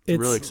cool. It's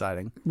really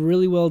exciting.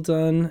 Really well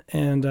done,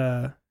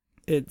 and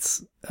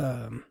it's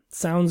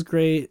sounds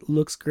great,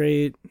 looks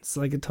great. It's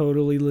like a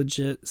totally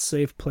legit,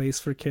 safe place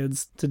for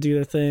kids to do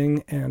their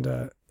thing, and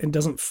it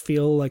doesn't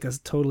feel like a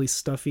totally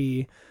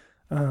stuffy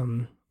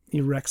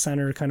rec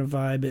center kind of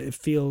vibe. It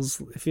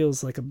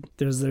feels like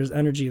there's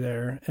energy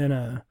there,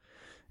 and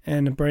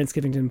Brian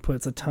Skiffington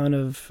puts a ton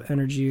of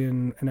energy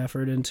and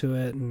effort into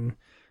it, and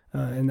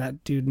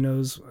that dude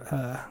knows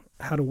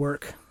how to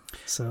work.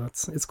 So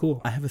it's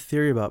cool. I have a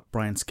theory about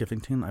Brian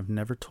Skiffington I've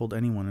never told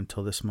anyone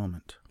until this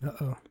moment.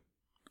 Uh-oh.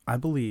 I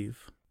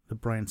believe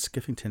that Brian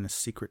Skiffington is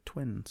secret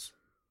twins.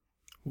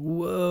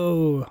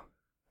 Whoa.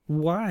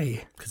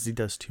 Why? Because he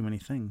does too many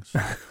things.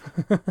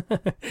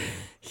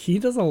 He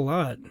does a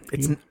lot.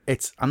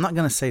 I'm not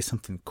going to say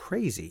something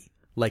crazy,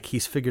 like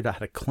he's figured out how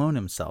to clone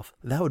himself.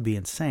 That would be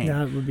insane.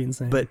 That would be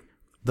insane. But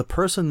the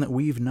person that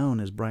we've known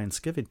as Brian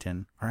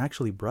Skiffington are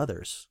actually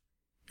brothers.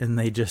 And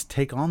they just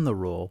take on the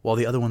role while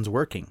the other one's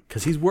working,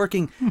 because he's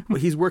working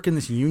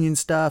this union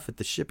stuff at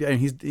the shipyard,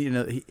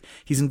 and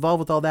he's involved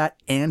with all that,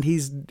 and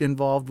he's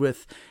involved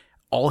with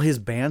all his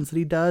bands that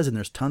he does, and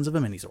there's tons of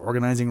them, and he's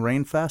organizing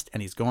Rainfest,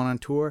 and he's going on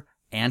tour,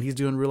 and he's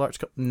doing Real Art.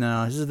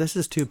 No, this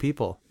is two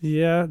people.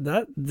 yeah,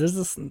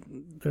 this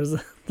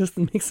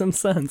makes some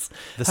sense.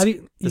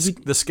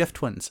 The Skiff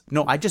twins.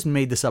 No, I just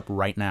made this up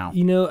right now.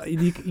 I know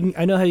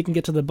how you can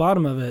get to the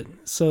bottom of it.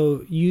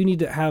 So you need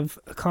to have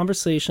a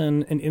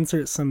conversation and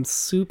insert some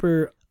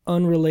super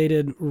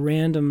unrelated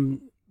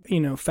random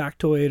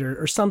factoid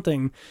or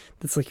something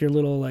that's like your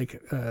little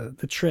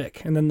the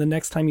trick, and then the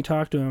next time you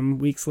talk to him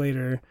weeks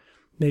later,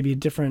 maybe a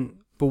different.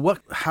 But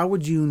how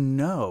would you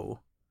know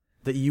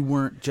that you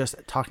weren't just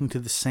talking to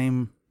the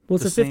same? Well,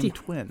 it's the a same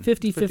twin.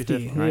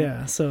 50-50, right?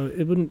 yeah. So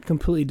it wouldn't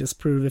completely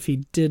disprove if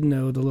he did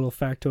know the little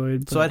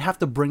factoid. So I'd have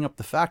to bring up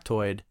the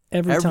factoid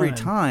every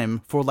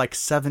time for like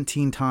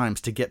 17 times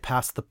to get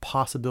past the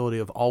possibility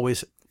of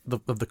always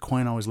of the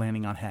coin always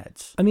landing on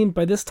heads. I mean,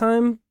 by this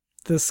time,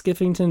 the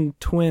Skiffington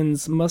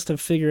twins must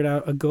have figured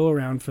out a go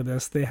around for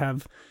this. They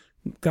have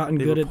gotten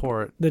good at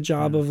the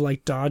job of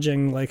like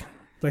dodging, like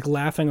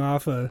laughing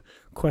off a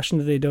question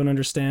that they don't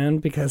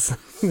understand because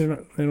they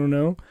don't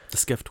know. The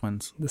Skiff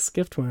twins. The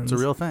Skiff twins.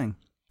 It's a real thing.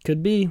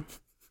 Could be.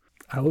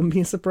 I wouldn't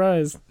be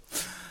surprised.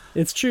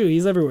 It's true.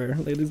 He's everywhere.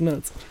 Ladies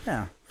nuts.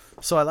 Yeah.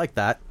 So I like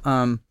that.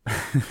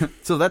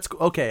 So that's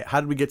okay.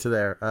 How did we get to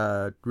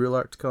there? Real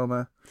Art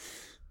Tacoma.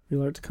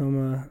 Real Art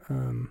Tacoma.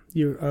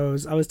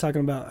 I was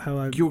talking about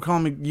how you were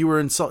calling me. You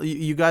were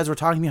you guys were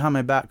talking to me behind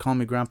my back, calling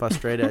me Grandpa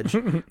Straight Edge,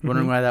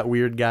 wondering why that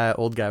weird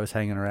old guy was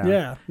hanging around.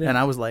 Yeah. And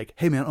I was like,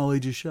 "Hey man, all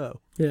ages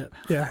show." Yeah,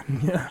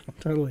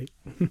 totally,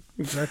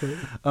 exactly.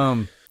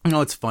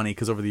 It's funny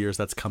because over the years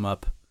that's come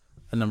up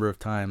a number of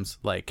times.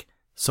 Like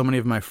so many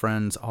of my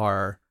friends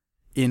are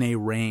in a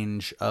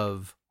range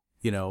of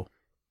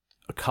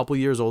a couple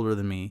years older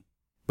than me,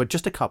 but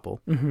just a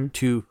couple,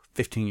 to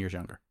 15 years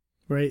younger.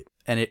 Right.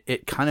 And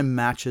it kind of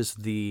matches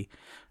the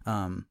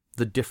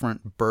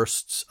different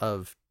bursts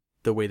of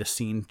the way the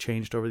scene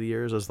changed over the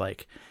years, as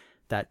like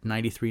that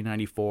 93,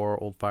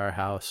 94 Old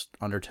Firehouse,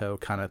 Undertow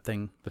kind of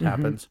thing that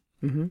happens.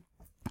 Mm-hmm.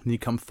 And you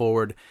come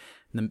forward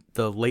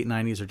The late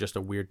 90s are just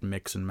a weird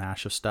mix and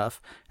mash of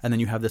stuff. And then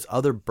you have this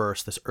other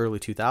burst, this early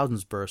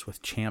 2000s burst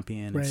with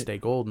Champion and Stay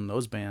Golden,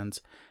 those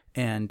bands.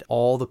 And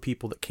all the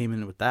people that came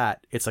in with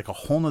that, it's like a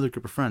whole nother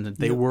group of friends. And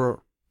they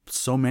were,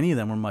 so many of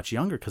them were much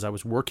younger because I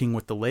was working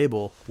with the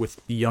label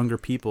with the younger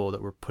people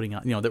that were putting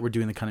out, that were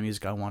doing the kind of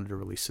music I wanted to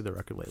release to the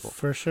record label.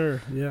 For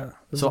sure, yeah.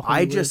 So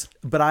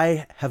but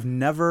I have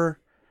never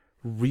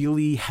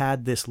really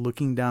had this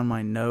looking down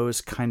my nose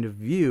kind of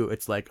view.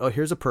 It's like, oh,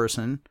 here's a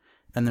person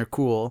and they're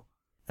cool.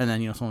 And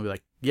then, someone will be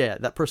like, yeah,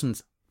 that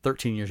person's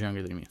 13 years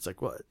younger than me. It's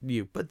like, what?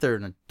 But they're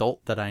an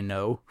adult that I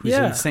know who's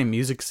in the same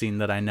music scene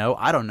that I know.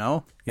 I don't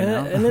know.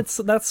 And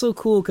that's so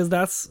cool because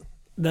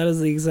that is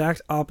the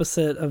exact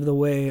opposite of the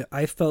way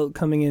I felt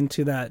coming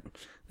into that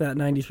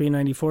 93,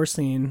 94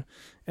 scene.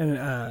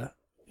 And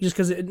just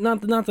because,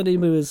 not that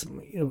anybody was,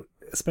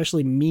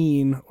 especially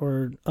mean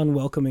or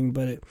unwelcoming,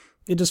 but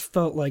it just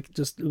felt like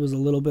it was a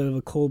little bit of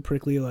a cold,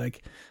 prickly,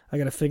 like, I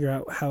got to figure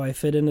out how I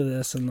fit into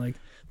this and, like,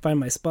 find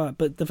my spot.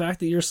 But the fact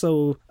that you're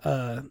so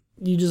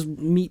you just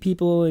meet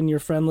people and you're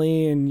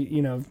friendly and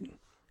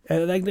I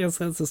think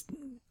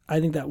I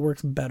think that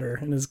works better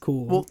and is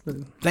cool. Well,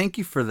 thank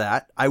you for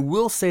that. I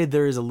will say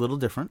there is a little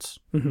difference.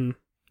 Mm-hmm.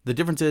 The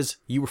difference is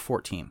you were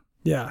 14.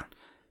 Yeah.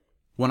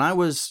 When I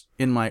was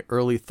in my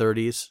early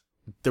 30s,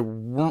 there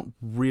weren't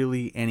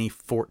really any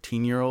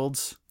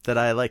 14-year-olds that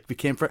I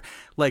became friends.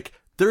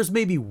 There's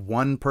maybe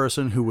one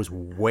person who was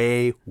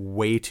way,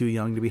 way too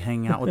young to be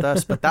hanging out with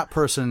us, but that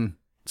person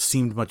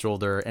seemed much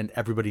older and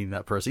everybody knew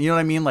that person. You know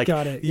what I mean?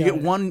 Got it. You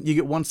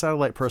get one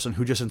satellite person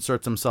who just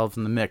inserts themselves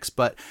in the mix,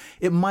 but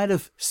it might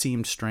have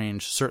seemed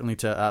strange, certainly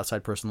to an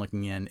outside person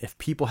looking in, if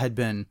people had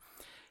been,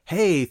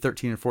 hey,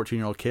 13 and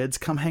 14-year-old kids,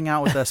 come hang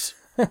out with us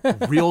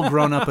real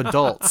grown-up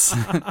adults.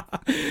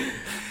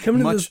 Come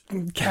to this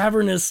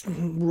cavernous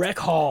rec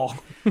hall.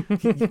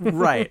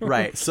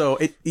 Right. So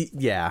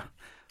yeah.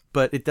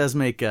 But it does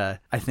make, I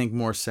think,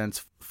 more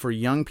sense for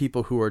young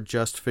people who are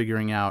just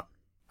figuring out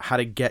how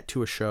to get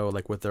to a show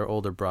with their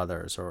older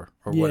brothers or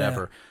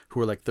whatever,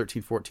 who are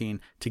 13,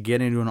 14, to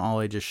get into an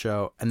all-ages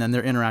show, and then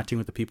they're interacting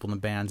with the people in the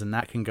bands, and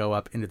that can go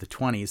up into the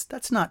 20s.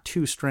 That's not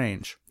too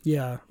strange.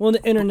 Yeah. Well,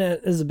 the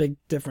internet is a big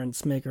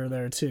difference maker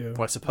there, too.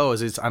 Well, I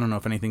suppose. I don't know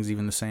if anything's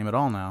even the same at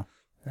all now.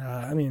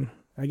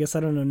 I guess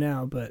I don't know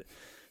now, but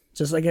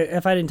just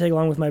if I didn't take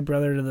along with my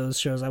brother to those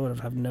shows, I would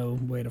have had no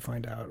way to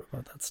find out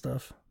about that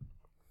stuff.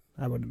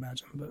 I would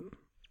imagine, but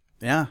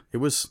yeah, it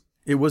was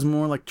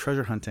more like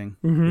treasure hunting.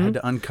 Mm-hmm. You had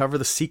to uncover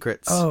the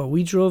secrets. Oh,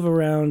 we drove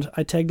around.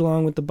 I tagged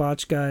along with the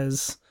Botch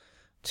guys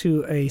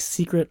to a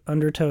secret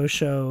Undertow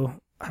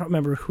show. I don't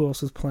remember who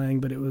else was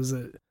playing, but it was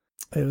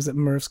at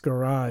Murph's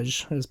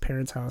garage, at his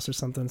parents' house or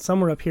something,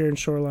 somewhere up here in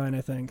Shoreline,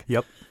 I think.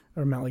 Yep.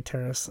 Or Mount Lake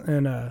Terrace,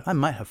 and I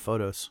might have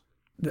photos.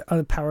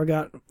 The power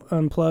got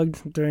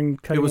unplugged during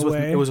cutting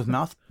away. It was with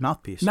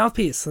Mouthpiece.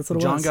 Mouthpiece. That's what it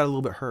was. John got a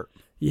little bit hurt.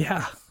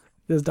 Yeah.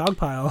 There's dog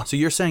pile. So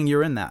you're saying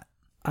you're in that?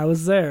 I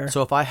was there.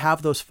 So if I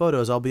have those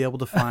photos, I'll be able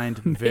to find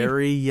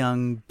very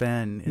young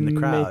Ben in the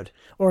crowd.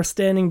 Or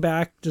standing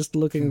back, just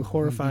looking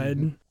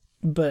horrified.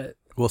 But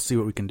we'll see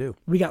what we can do.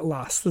 We got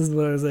lost. This is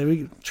what I was like.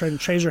 We tried to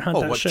treasure hunt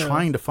that show.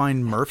 Trying to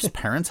find Murph's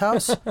parents'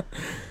 house?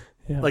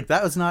 Yeah.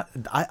 That was not...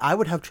 I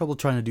would have trouble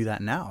trying to do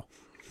that now.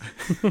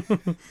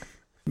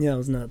 Yeah, it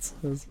was nuts.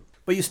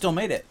 But you still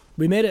made it.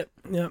 We made it,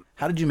 yeah.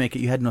 How did you make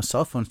it? You had no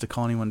cell phones to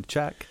call anyone to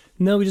check.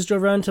 No, we just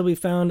drove around until we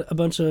found a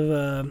bunch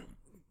of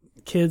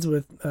kids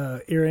with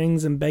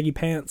earrings and baggy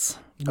pants.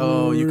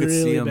 Oh, you could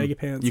see them. Baggy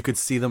pants. You could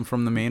see them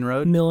from the main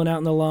road? Milling out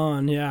in the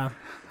lawn, yeah.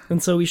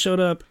 And so we showed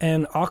up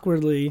and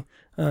awkwardly,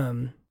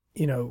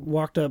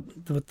 walked up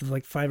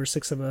with 5 or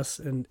 6 of us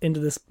and into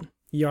this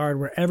yard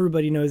where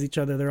everybody knows each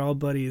other. They're all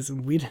buddies,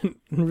 and we didn't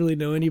really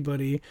know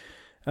anybody.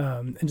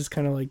 And just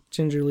kind of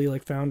gingerly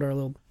found our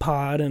little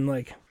pod and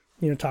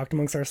talked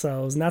amongst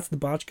ourselves. And that's the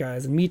Botch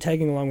guys and me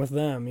tagging along with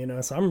them,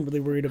 So I'm really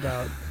worried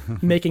about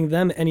making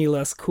them any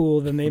less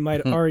cool than they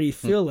might already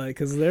feel like,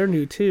 because they're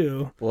new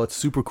too. Well, it's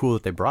super cool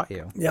that they brought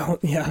you. Yeah,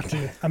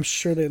 dude, I'm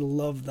sure they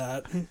love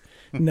that.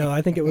 No,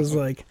 I think it was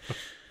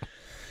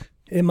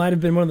it might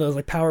have been one of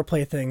those power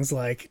play things,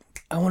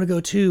 I want to go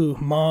too,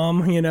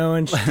 Mom,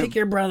 and take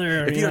your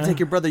brother. If you don't take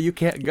your brother, you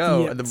can't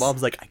go. Yes. And the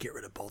mom's like, I get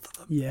rid of both of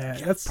them. Yeah,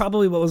 that's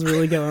probably what was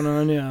really going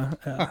on, yeah.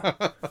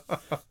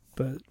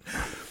 But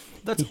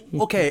that's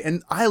okay.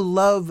 And I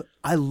love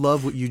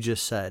what you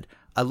just said.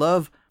 I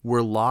love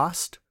we're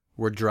lost.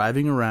 We're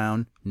driving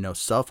around. No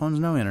cell phones,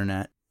 no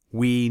internet.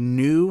 We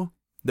knew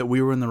that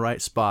we were in the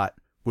right spot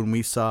when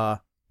we saw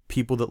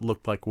people that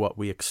looked like what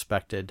we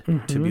expected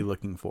to be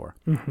looking for.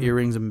 Mm-hmm.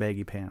 Earrings and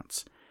baggy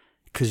pants.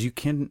 Because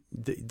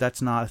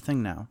that's not a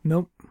thing now.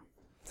 Nope.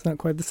 It's not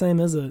quite the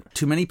same, is it?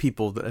 Too many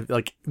people,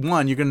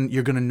 one,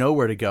 you're gonna know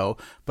where to go.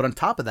 But on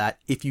top of that,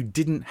 if you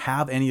didn't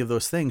have any of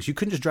those things, you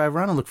couldn't just drive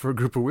around and look for a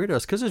group of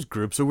weirdos, because there's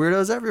groups of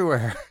weirdos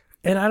everywhere.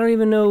 And I don't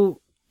even know,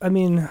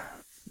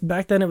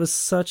 back then it was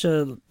such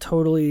a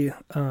totally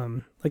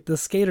like the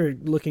skater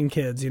looking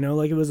kids,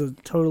 like it was a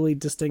totally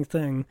distinct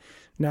thing.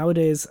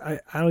 Nowadays I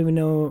don't even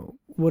know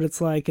what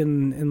it's like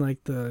in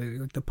like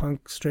the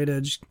punk straight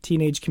edge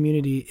teenage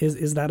community.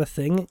 Is that a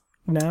thing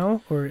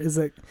now, or is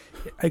it,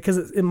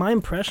 because in my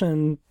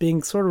impression,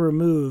 being sort of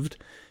removed,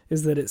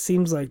 is that it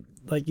seems like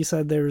you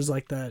said, there was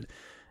like that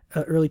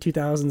early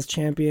 2000s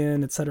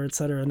Champion, et cetera,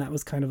 and that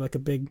was kind of like a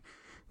big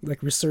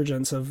like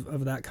resurgence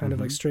of that kind of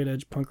like straight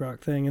edge punk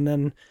rock thing. And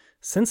then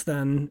since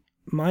then,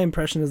 my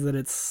impression is that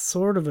it's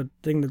sort of a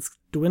thing that's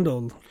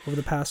dwindled over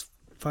the past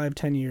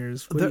 5-10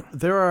 years.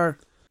 There are,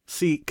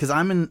 see, because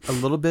I'm in a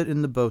little bit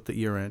in the boat that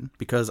you're in,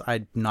 because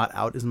I'm not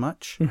out as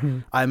much.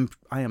 I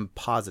am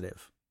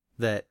positive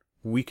that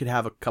we could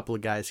have a couple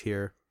of guys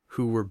here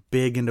who were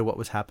big into what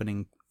was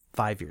happening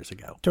 5 years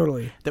ago.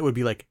 Totally. That would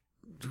be like,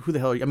 who the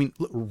hell are you? I mean,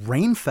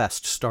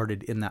 Rainfest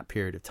started in that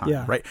period of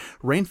time, right?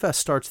 Rainfest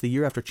starts the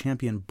year after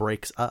Champion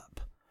breaks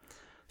up.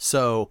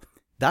 So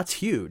that's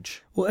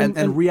huge. Well,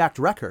 and React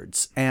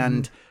Records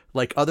and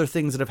like other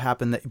things that have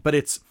happened but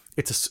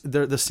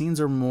the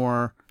scenes are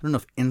more, I don't know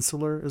if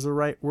insular is the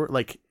right word.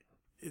 Like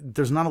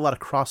there's not a lot of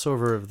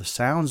crossover of the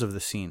sounds of the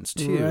scenes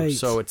too. Right.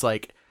 So it's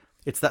like,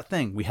 it's that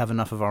thing. We have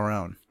enough of our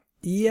own.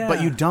 Yeah.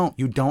 But you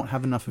don't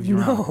have enough of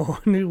your own.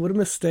 No, what a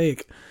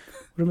mistake.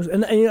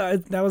 And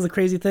that was a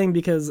crazy thing,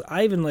 because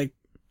I even like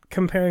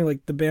comparing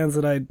like the bands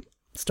that I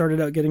started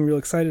out getting real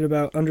excited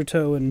about,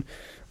 Undertow and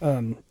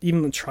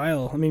even the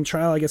Trial. I mean,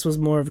 Trial I guess was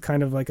more of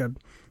kind of like a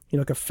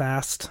like a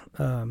fast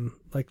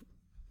like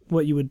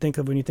what you would think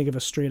of when you think of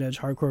a straight edge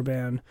hardcore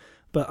band.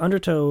 But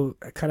Undertow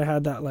kind of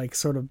had that like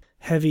sort of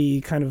heavy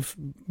kind of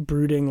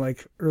brooding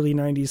like early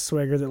 90s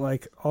swagger that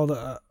like all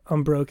the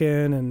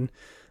Unbroken and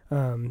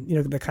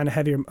the kind of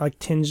heavier like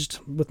tinged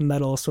with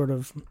metal sort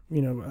of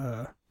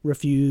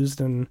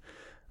Refused and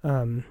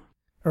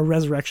or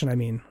Resurrection, I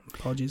mean.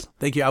 Apologies.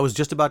 Thank you. I was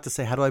just about to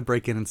say, how do I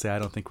break in and say I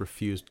don't think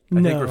Refused?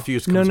 I think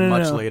Refused comes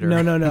much later.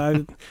 No.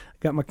 I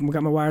got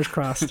my wires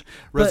crossed.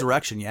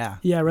 Resurrection, yeah.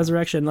 Yeah,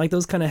 Resurrection. Like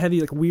those kind of heavy,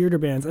 like weirder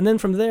bands. And then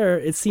from there,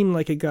 it seemed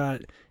like it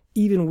got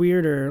even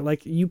weirder.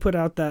 Like you put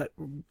out that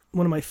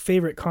one of my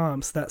favorite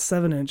comps, that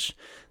 7-inch,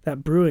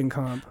 that Brewing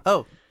comp.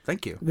 Oh,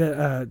 thank you.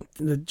 The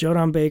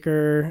Jodan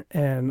Baker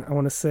and I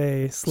want to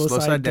say Slow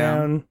Side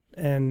Down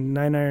and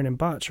 9 Iron and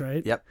Botch,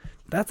 right? Yep.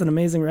 That's an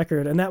amazing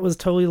record. And that was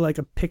totally like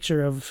a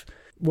picture of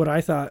what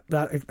I thought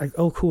that, like,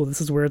 oh, cool, this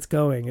is where it's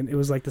going. And it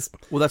was like this.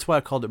 Well, that's why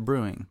I called it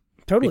Brewing.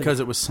 Totally. Because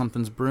it was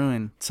something's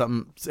brewing.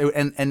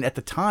 And at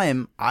the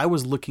time, I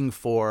was looking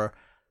for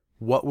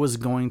what was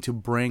going to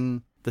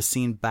bring the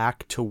scene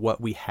back to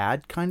what we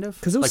had, kind of.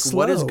 Because it was slow.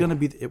 What is going to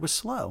be, it was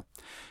slow.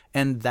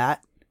 And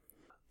that,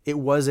 it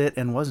was it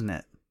and wasn't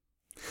it.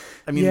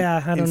 I mean, I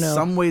don't know. In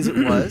some ways it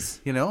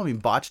was, I mean,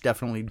 Botch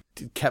definitely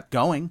kept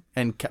going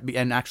and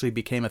actually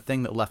became a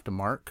thing that left a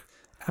mark.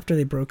 After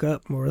they broke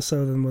up, more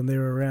so than when they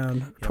were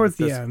around. Towards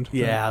the end.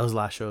 Yeah, those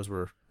last shows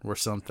were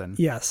something.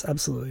 Yes,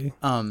 absolutely.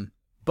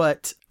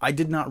 But I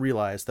did not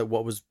realize that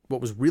what was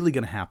really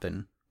going to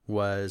happen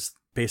was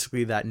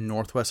basically that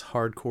Northwest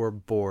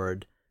Hardcore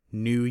board,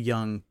 new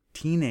young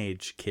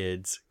teenage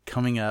kids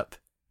coming up.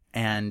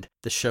 And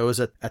the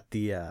shows at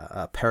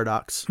the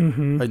Paradox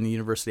in the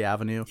University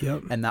Avenue,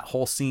 and that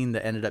whole scene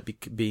that ended up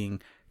being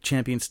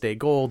Champion Stay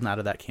Gold, and out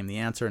of that came The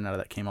Answer, and out of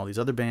that came all these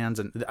other bands,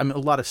 and I mean a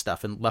lot of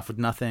stuff, and Left with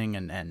Nothing,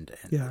 and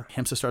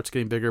Himsa starts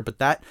getting bigger, but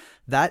that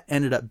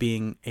ended up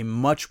being a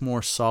much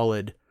more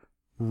solid,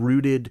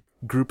 rooted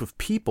group of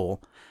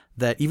people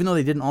that, even though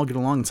they didn't all get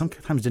along, and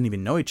sometimes didn't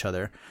even know each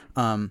other,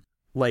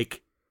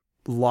 like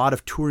a lot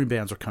of touring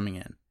bands were coming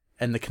in.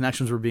 And the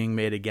connections were being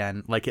made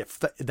again. Like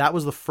that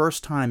was the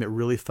first time it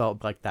really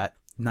felt like that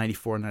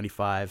 94,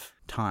 95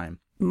 time.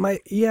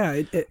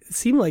 It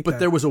seemed like that. But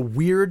there was a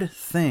weird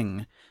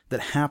thing that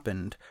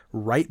happened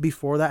right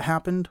before that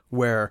happened,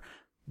 where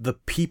the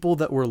people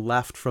that were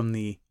left from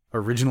the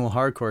original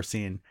hardcore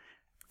scene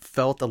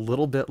felt a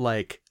little bit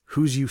like,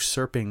 who's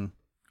usurping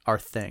our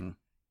thing?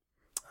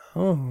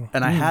 Oh.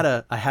 And I had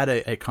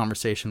a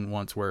conversation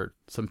once where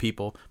some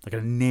people, like I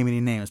didn't name any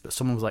names, but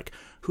someone was like,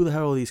 who the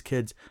hell are all these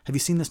kids? Have you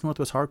seen this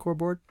Northwest Hardcore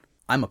board?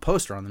 I'm a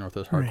poster on the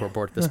Northwest Hardcore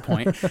board at this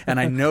point, and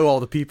I know all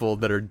the people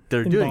that are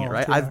doing it,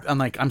 right? Yeah.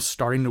 I'm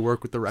starting to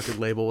work with the record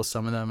label with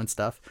some of them and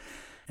stuff.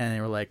 And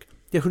they were like,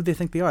 yeah, who do they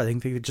think they are? They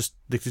think they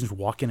just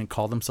walk in and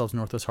call themselves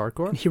Northwest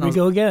Hardcore? And here we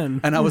go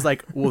again. And I was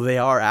like, well, they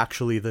are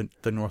actually the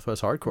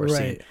Northwest Hardcore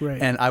scene.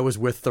 Right. And I was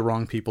with the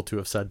wrong people to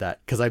have said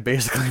that, because I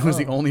basically was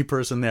the only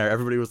person there.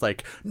 Everybody was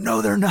like,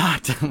 no, they're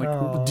not. I'm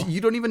like,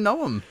 you don't even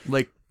know them.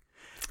 Like,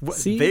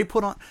 See? They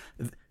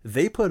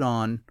put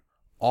on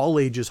all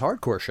ages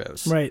hardcore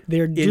shows. Right.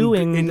 They're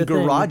doing in the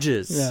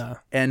garages. Thing. Yeah.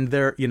 And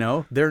they're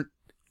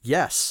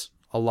yes,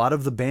 a lot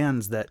of the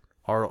bands that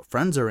our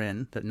friends are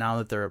in, that now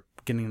that they're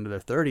getting into their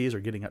 30s or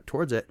getting up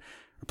towards it,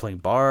 are playing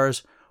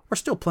bars or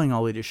still playing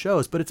all ages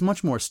shows, but it's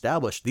much more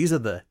established. These are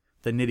the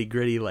nitty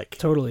gritty, like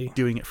totally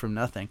doing it from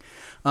nothing.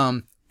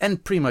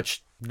 And pretty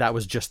much that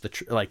was just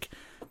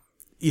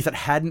if it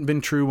hadn't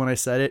been true when I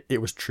said it, it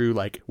was true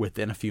like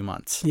within a few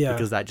months. Yeah.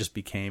 Because that just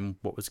became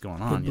what was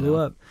going on. It blew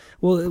up.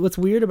 Well, what's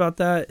weird about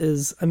that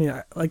is, I mean,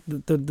 like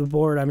the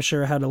board, I'm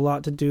sure had a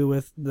lot to do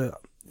with the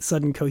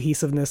sudden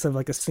cohesiveness of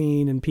like a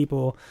scene and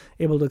people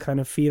able to kind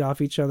of feed off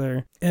each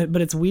other.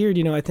 But it's weird,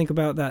 you know, I think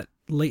about that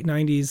late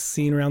 90s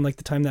scene around like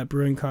the time that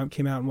Brewing Comp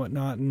came out and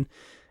whatnot. And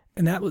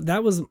that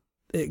was,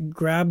 it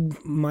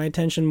grabbed my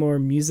attention more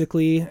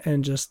musically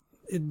and just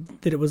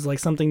that it was like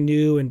something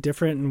new and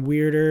different and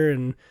weirder.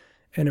 And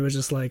it was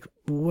just like,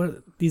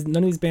 none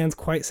of these bands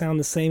quite sound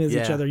the same as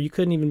each other. You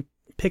couldn't even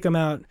pick them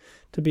out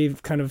to be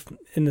kind of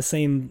in the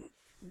same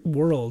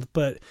world,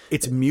 but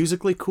it's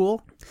musically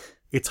cool.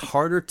 It's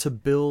harder to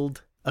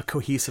build a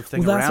cohesive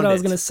thing around it. That's what I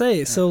was going to say.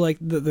 Yeah. So like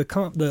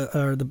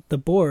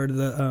the board,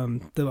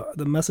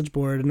 the message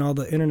board and all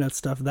the internet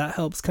stuff, that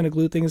helps kind of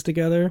glue things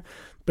together.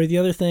 But the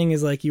other thing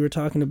is, like you were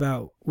talking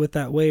about with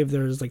that wave,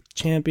 there's like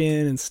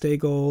Champion and Stay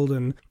Gold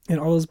and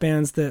all those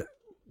bands that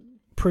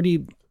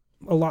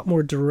a lot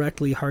more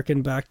directly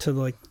harken back to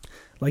like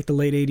the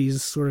late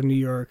 80s sort of New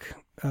York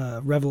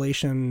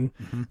Revelation,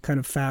 kind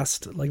of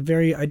fast, like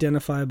very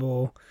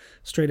identifiable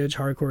straight edge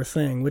hardcore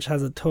thing, which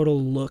has a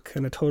total look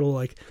and a total,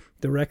 like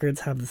the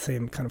records have the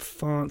same kind of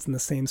fonts and the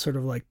same sort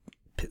of like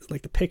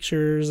the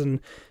pictures, and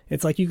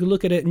it's like you could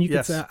look at it and you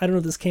could say, I don't know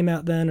if this came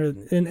out then, or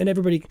and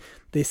everybody,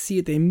 they see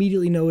it, they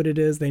immediately know what it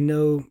is, they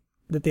know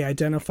that they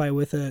identify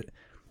with it,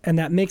 and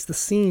that makes the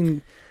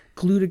scene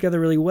glue together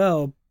really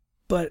well.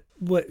 But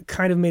what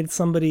kind of made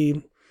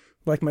somebody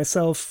like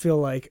myself feel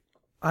like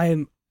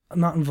I'm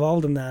not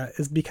involved in that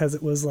is because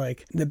it was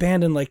like the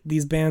abandoned, like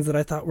these bands that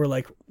I thought were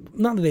like,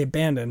 not that they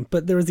abandoned,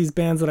 but there was these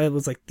bands that I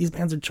was like, these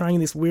bands are trying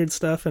this weird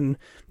stuff and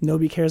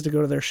nobody cares to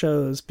go to their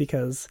shows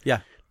because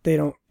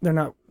they're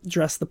not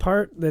dressed the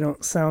part, they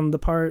don't sound the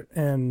part,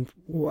 and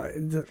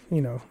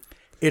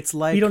it's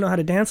like, we don't know how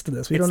to dance to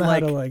this. We don't know how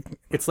to like.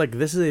 It's like,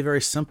 this is a very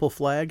simple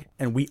flag,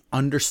 and we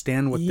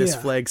understand what this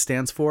flag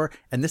stands for,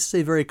 and this is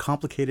a very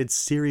complicated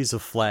series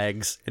of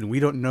flags, and we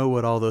don't know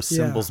what all those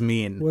symbols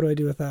mean. What do I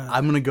do with that?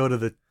 I'm gonna go to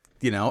the,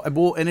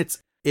 and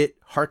it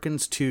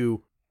harkens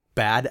to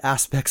bad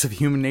aspects of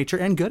human nature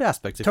and good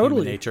aspects of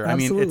human nature.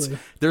 Absolutely. I mean,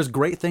 there's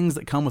great things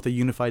that come with a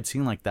unified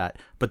scene like that,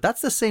 but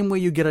that's the same way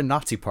you get a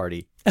Nazi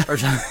party.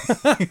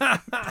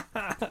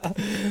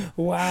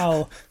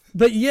 Wow.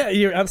 But yeah,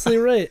 you're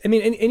absolutely right. I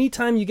mean,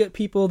 anytime you get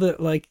people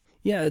that like,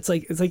 it's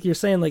like you're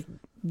saying, like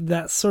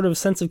that sort of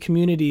sense of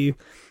community,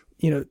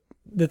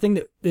 the thing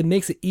that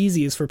makes it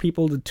easy is for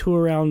people to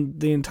tour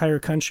around the entire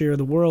country or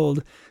the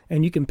world,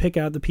 and you can pick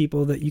out the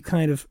people that you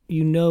kind of,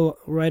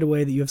 right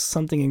away that you have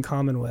something in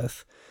common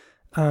with.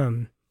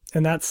 And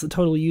that's a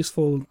totally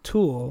useful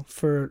tool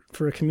for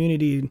a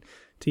community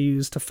to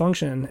use to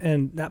function.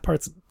 And that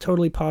part's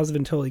totally positive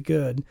and totally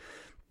good.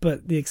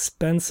 But the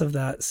expense of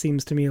that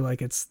seems to me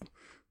like it's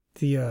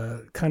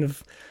the kind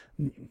of,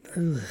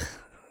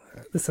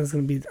 this is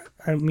going to be,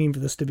 I don't mean for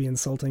this to be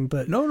insulting,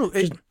 but no,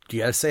 you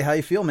gotta say how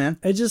you feel, man.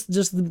 It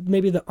just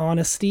maybe the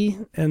honesty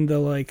and the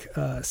like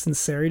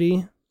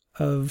sincerity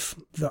of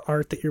the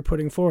art that you're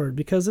putting forward,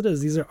 because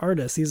these are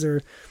artists, these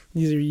are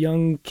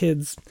young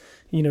kids,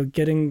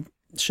 getting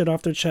shit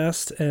off their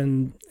chest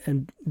and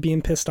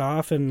being pissed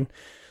off and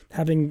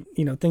having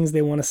things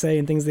they want to say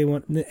and things they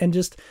want, and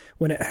just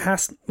when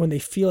they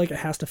feel like it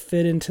has to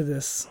fit into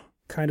this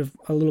kind of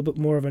a little bit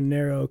more of a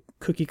narrow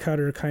cookie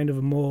cutter kind of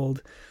a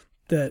mold,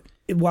 that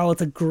while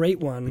it's a great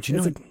one,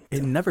 but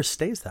it never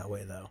stays that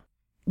way though.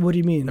 What do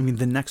you mean? I mean,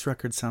 the next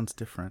record sounds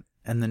different,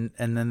 and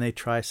then they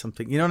try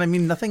something. You know what I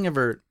mean?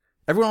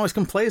 Everyone always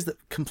complains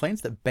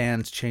that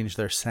bands change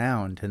their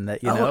sound, and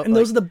that and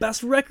those are the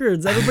best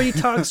records. Everybody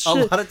talks shit.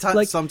 A lot of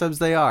times, sometimes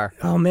they are.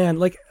 Oh man,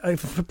 like a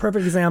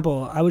perfect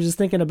example. I was just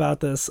thinking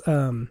about this.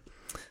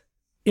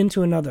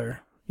 Into Another.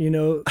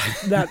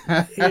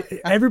 That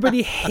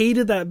everybody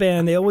hated that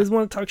band. They always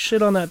want to talk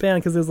shit on that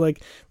band because there's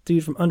like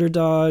dude from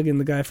Underdog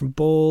and the guy from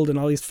Bold and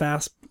all these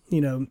fast,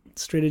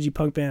 straight edgy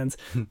punk bands.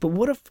 But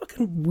what a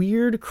fucking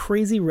weird,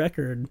 crazy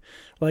record.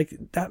 Like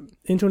that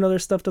Into Another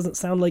stuff doesn't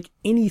sound like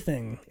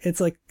anything.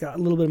 It's like got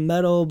a little bit of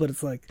metal, but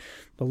it's like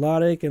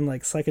melodic and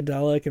like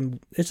psychedelic,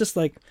 and it's just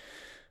like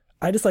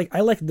I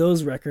like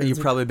those records. Are you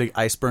probably a big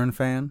Iceburn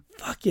fan?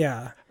 Fuck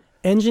yeah.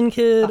 Engine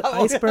Kid,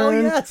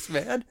 Iceburn, yes,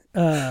 man.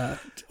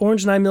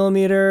 Orange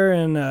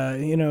 9mm,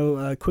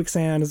 and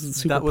Quicksand is a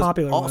super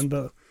popular one.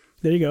 But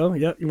there you go.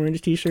 Yep, you're wearing a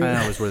t-shirt.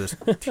 I always wear this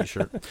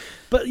t-shirt.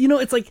 But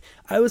it's like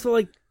I always felt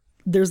like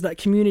there's that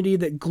community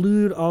that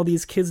glued all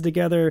these kids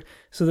together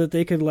so that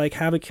they could like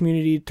have a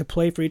community to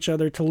play for each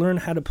other, to learn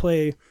how to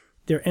play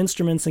their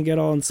instruments and get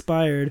all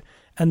inspired.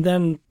 And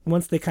then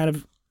once they kind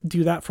of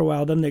do that for a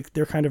while, then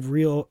their kind of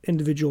real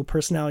individual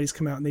personalities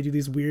come out and they do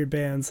these weird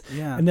bands.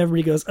 Yeah. And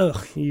everybody goes,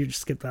 oh, you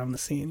just get down the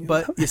scene.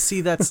 But you see,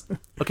 that's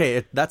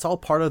okay. That's all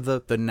part of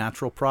the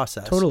natural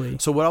process. Totally.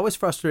 So what always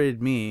frustrated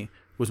me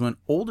was when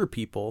older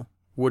people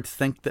would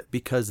think that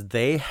because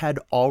they had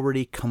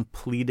already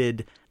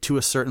completed to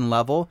a certain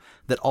level,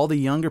 that all the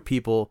younger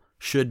people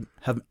should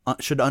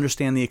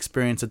understand the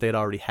experience that they'd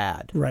already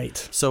had. Right.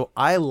 So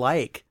I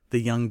like the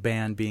young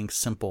band being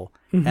simple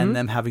Mm-hmm. and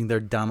them having their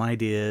dumb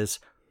ideas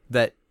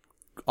that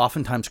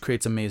oftentimes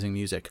creates amazing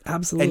music.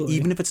 Absolutely. And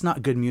even if it's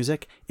not good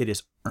music, it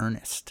is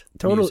earnest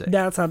Totally. music.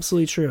 That's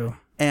absolutely true.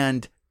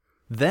 And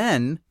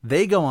then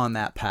they go on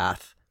that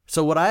path.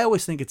 So what I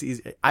always think it's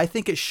easy, I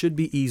think it should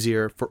be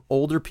easier for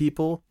older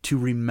people to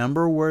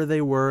remember where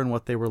they were and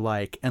what they were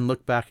like and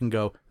look back and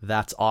go,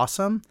 that's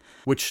awesome,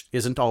 which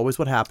isn't always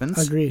what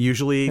happens. Agreed.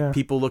 Usually Yeah.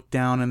 people look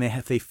down and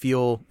they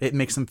feel, it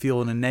makes them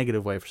feel in a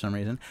negative way for some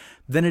reason.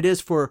 Then it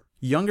is for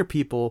younger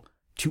people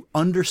to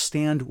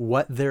understand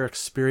what their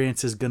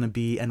experience is going to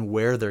be and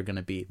where they're going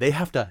to be. They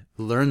have to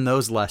learn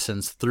those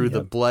lessons through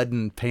the blood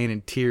and pain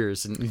and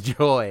tears and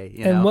joy.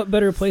 You And know? what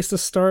better place to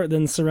start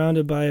than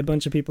surrounded by a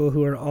bunch of people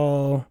who are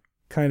all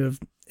kind of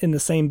in the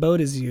same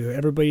boat as you.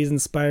 Everybody's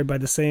inspired by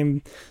the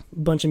same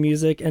bunch of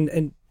music.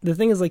 And the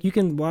thing is, like, you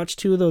can watch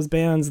two of those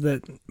bands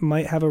that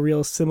might have a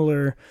real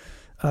similar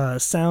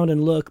sound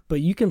and look,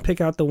 but you can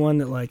pick out the one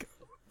that, like,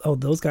 oh,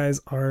 those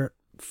guys are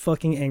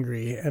fucking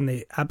angry and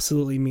they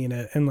absolutely mean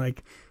it. And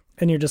like,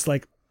 and you're just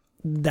like,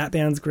 that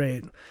band's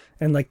great.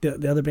 And like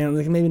the other band,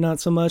 like maybe not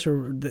so much,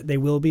 or they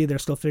will be, they're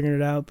still figuring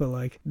it out. But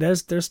like,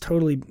 there's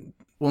totally.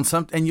 Well,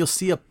 and you'll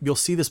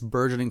see this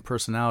burgeoning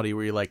personality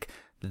where you're like,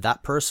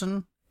 that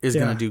person is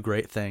going to do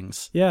great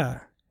things.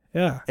 Yeah.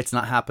 Yeah. It's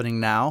not happening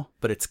now,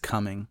 but it's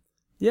coming.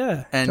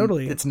 Yeah. And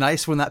totally. it's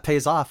nice when that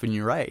pays off and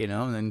you're right, you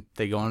know, and then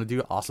they go on to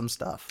do awesome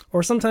stuff.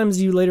 Or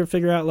sometimes you later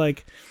figure out,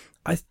 like,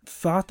 I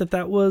thought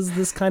that was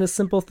this kind of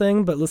simple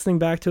thing, but listening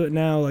back to it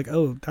now, like,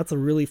 oh, that's a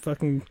really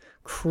fucking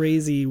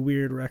crazy,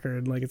 weird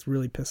record. Like, it's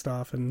really pissed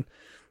off and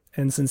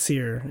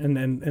sincere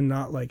and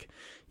not like,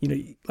 you know,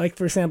 like,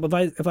 for example,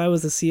 if I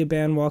was to see a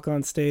band walk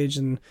on stage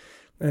and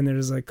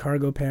there's like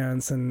cargo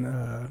pants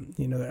and,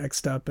 you know, they're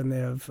X'd up and they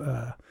have,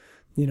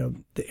 you know,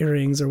 the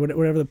earrings or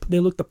whatever,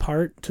 they look the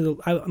part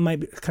I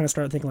might kind of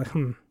start thinking like,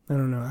 I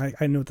don't know.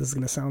 I know what this is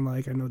going to sound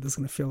like. I know what this is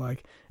going to feel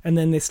like. And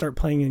then they start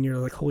playing and you're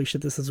like, holy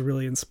shit, this is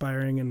really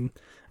inspiring and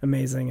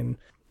amazing. And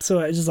so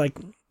it's just like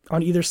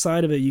on either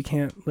side of it, you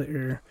can't let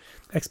your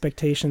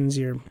expectations,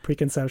 your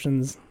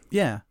preconceptions.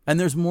 Yeah. And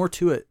there's more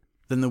to it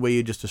than the way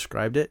you just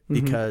described it,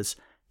 because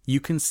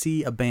you can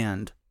see a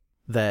band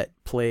that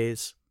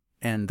plays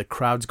and the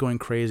crowd's going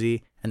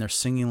crazy and they're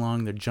singing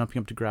along, they're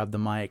jumping up to grab the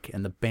mic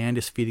and the band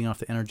is feeding off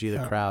the energy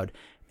of the crowd.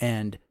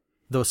 And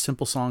those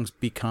simple songs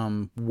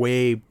become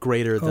way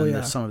greater than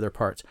the sum of their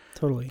parts.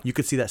 Totally. You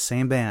could see that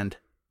same band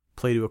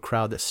play to a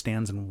crowd that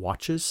stands and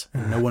watches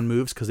and no one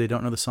moves because they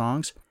don't know the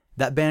songs.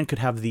 That band could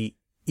have the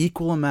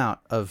equal amount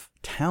of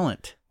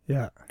talent.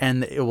 Yeah.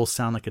 And it will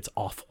sound like it's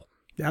awful.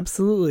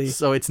 Absolutely.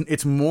 So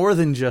it's more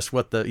than just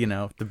what the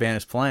band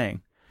is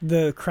playing.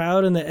 The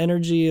crowd and the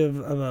energy of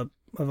a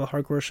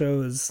hardcore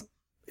show is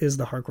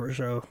the hardcore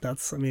show.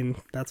 That's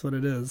what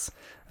it is.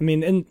 I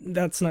mean, and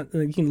that's not,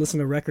 you can listen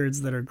to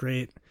records that are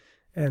great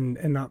and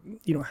not,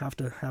 you don't have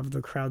to have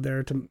the crowd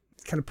there to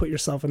kind of put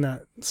yourself in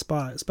that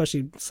spot,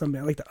 especially some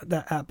band like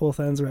that At Both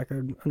Ends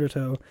record,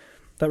 Undertow.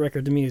 That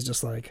record to me is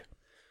just like,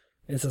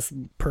 it's just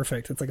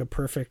perfect. It's like a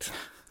perfect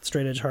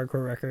straight edge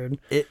hardcore record.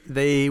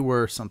 They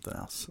were something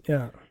else.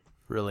 Yeah.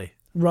 Really.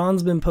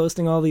 Ron's been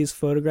posting all these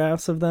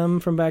photographs of them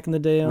from back in the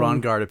day.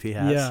 Ron Gardapi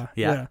has.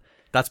 Yeah.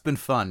 That's been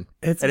fun.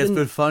 It's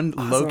been fun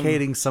awesome.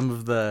 Locating some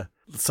of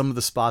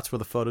the spots where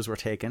the photos were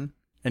taken.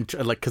 And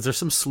like, because there's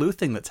some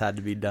sleuthing that's had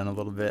to be done a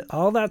little bit.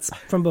 All that's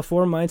from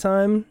before my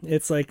time.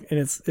 It's like, and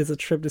it's a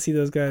trip to see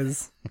those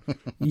guys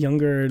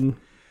younger, and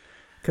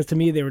because to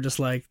me they were just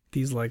like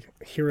these like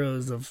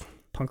heroes of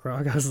punk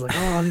rock. I was like,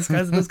 oh,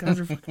 those guys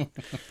are.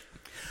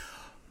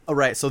 All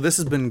right, so this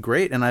has been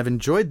great, and I've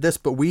enjoyed this,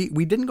 but we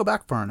didn't go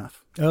back far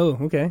enough. Oh,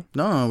 okay.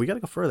 No, we got to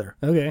go further.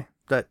 Okay.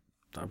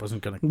 I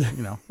wasn't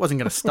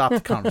gonna stop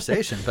the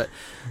conversation, but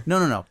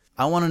no.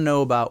 I want to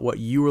know about what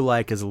you were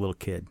like as a little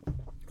kid.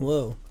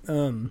 Whoa.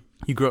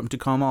 You grew up in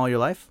Tacoma all your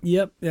life?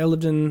 Yep. I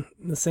lived in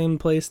the same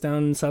place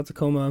down in South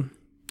Tacoma.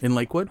 In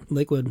Lakewood?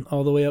 Lakewood,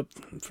 all the way up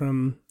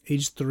from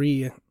age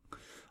 3,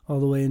 all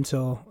the way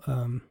until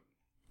I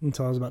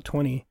was about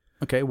 20.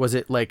 Okay. Was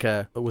it like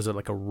a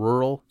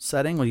rural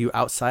setting? Were you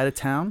outside of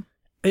town?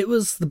 It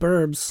was the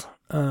burbs.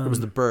 It was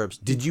the burbs.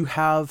 Did you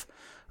have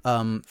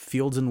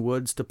fields and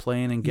woods to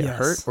play in and get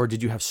hurt, or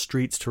did you have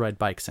streets to ride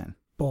bikes in?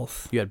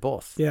 Both. You had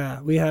both.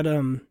 Yeah, we had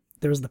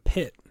there was the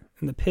pit,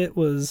 and the pit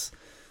was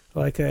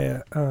like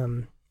a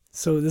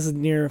so this is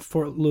near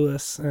Fort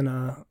Lewis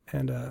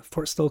and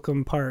Fort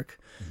Slocum Park,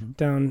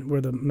 down where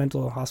the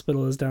mental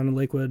hospital is down in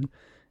Lakewood.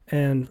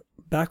 And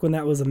back when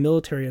that was a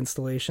military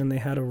installation, they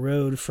had a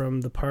road from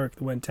the park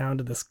that went down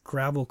to this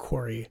gravel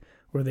quarry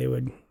where they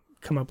would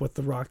come up with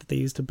the rock that they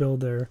used to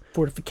build their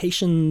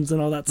fortifications and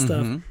all that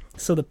stuff.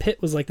 So the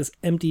pit was like this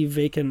empty,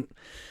 vacant,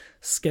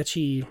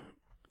 sketchy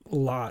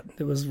lot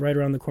that was right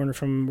around the corner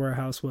from where our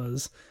house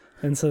was.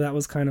 And so that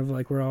was kind of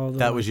like where all the...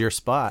 That was your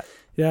spot.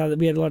 Yeah,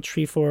 we had a lot of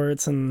tree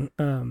forts and...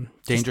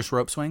 dangerous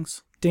rope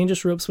swings?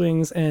 Dangerous rope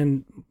swings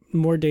and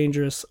more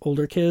dangerous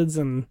older kids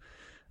and...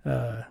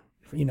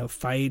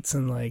 fights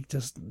and like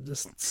just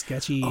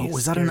sketchy. Oh,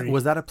 was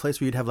that a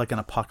place where you'd have like an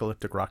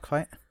apocalyptic rock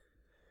fight?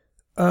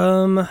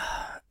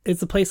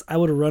 It's a place I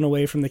would have run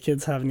away from the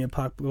kids having a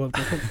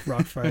apocalyptic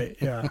rock fight.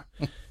 Yeah.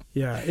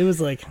 Yeah. It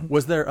was like...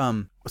 Was there,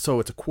 so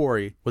it's a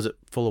quarry. Was it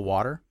full of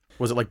water?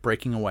 Was it like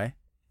breaking away?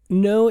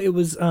 No, it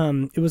was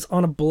on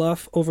a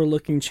bluff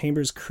overlooking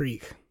Chambers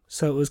Creek.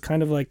 So it was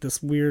kind of like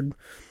this weird,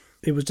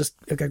 it was just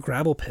like a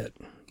gravel pit.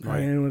 Right.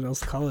 I don't know what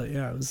else to call it.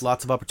 Yeah. It was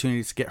Lots of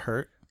opportunities to get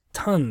hurt.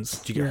 tons.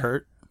 Did you get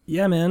hurt?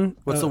 Yeah, man.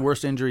 What's the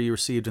worst injury you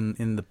received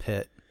in the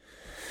pit?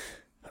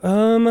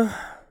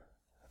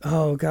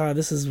 Oh God,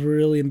 this is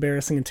really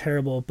embarrassing and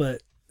terrible.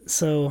 But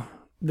so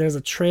there's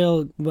a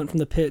trail went from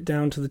the pit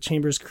down to the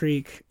Chambers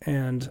Creek,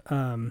 and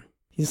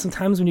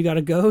sometimes when you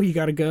gotta go, you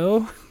gotta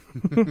go.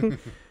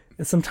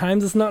 And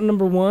sometimes it's not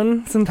number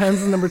one,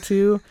 sometimes it's number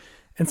two,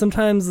 and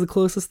sometimes the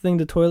closest thing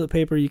to toilet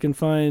paper you can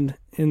find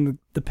in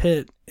the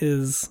pit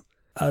is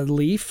a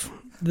leaf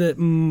that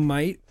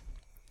might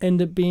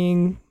end up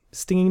being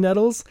stinging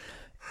nettles.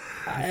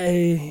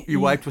 You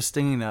wiped with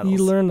stinging nettles.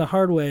 You learn the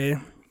hard way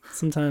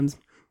sometimes.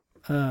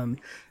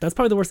 That's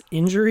probably the worst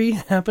injury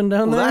happened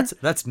down there.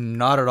 That's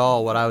not at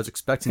all what I was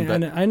expecting. Yeah,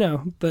 but I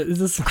know, but is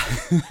this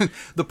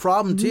the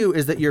problem too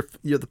is that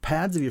the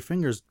pads of your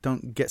fingers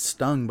don't get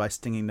stung by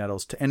stinging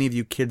nettles. To any of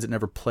you kids that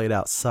never played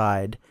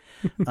outside,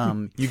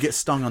 you get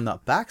stung on the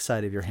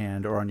backside of your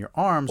hand or on your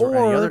arms or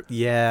any other.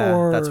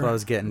 Yeah, that's what I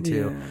was getting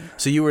to. Yeah.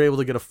 So you were able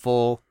to get a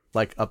full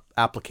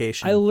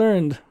application. I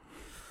learned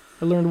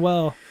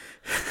well.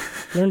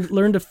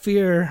 Learned to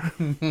fear.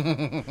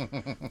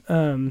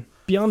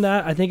 Beyond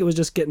that, I think it was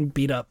just getting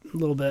beat up a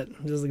little bit,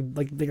 just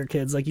like bigger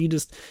kids. Like you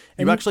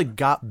actually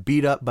got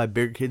beat up by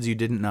bigger kids you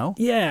didn't know.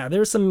 Yeah, there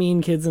were some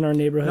mean kids in our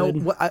neighborhood.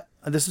 No,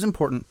 this is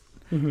important.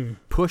 Mm-hmm.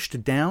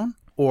 Pushed down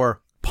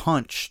or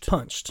punched?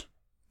 Punched.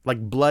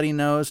 Like bloody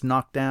nose,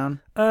 knocked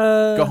down.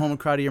 Go home and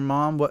cry to your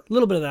mom. What? A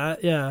little bit of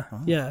that. Yeah,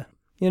 yeah.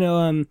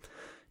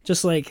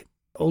 Just like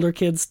older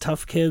kids,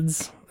 tough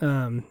kids.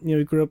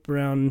 We grew up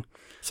around.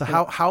 So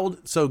how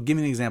old? So give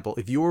me an example.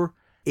 If you're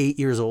 8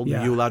 years old,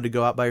 are you allowed to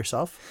go out by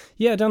yourself?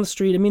 Yeah, down the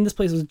street. I mean, this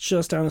place was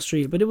just down the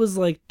street, but it was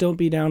like, don't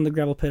be down the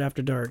gravel pit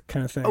after dark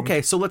kind of thing.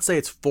 Okay, so let's say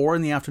it's 4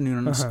 p.m.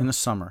 in the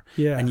summer.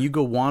 Yeah. And you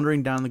go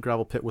wandering down the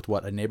gravel pit with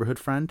what, a neighborhood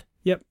friend?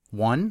 Yep.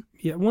 One?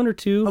 Yeah, 1 or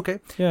 2. Okay.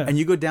 Yeah. And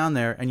you go down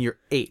there and you're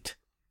 8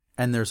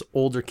 and there's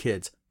older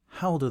kids.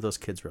 How old are those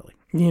kids really?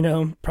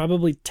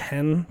 Probably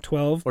 10,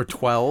 12. Or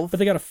 12. But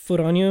they got a foot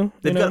on you.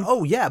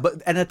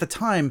 And at the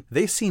time,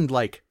 they seemed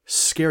like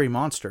scary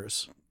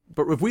monsters.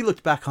 But if we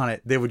looked back on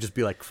it, they would just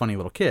be like funny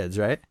little kids,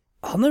 right?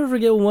 I'll never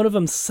forget what one of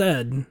them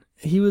said.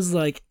 He was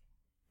like,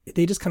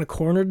 they just kind of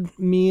cornered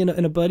me and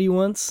a buddy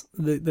once.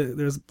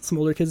 There's some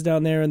older kids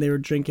down there, and they were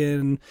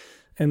drinking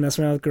and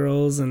messing around with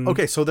girls. And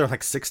okay, so they're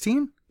like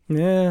 16?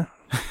 Yeah.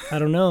 I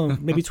don't know.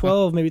 Maybe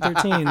 12, maybe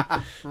 13.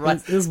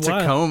 Right. It was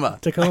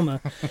wild.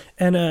 Tacoma.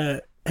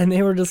 And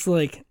they were just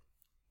like,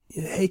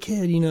 hey,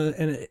 kid,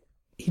 and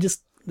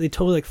they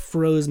totally like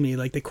froze me.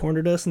 Like they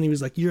cornered us, and he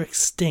was like, you're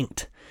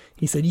extinct.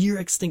 He said, you're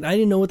extinct. I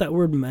didn't know what that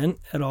word meant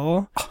at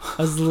all. I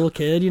was a little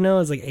kid, I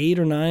was like 8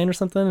 or 9 or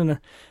something. And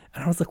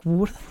I was like,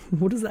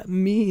 what does that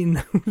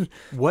mean?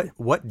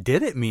 What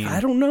did it mean? I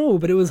don't know,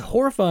 but it was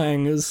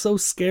horrifying. It was so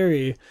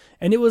scary.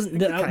 And it wasn't,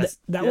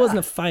 that wasn't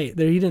a fight.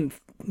 He didn't,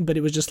 but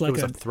it was just like it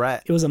was a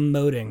threat. It was a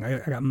moting. I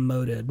got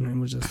moted, and it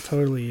was just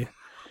totally.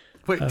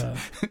 Wait,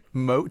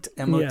 mote?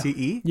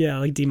 M-O-T-E? Yeah,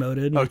 like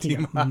demoted. Oh,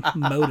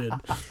 moted.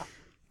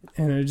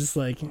 And it was just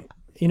like,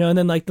 and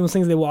then like those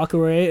things, they walk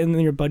away, and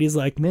then your buddy's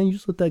like, man, you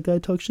just let that guy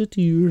talk shit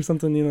to you or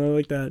something,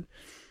 like that.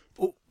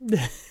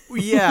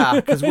 Yeah,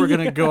 because we're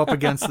going to go up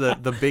against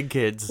the big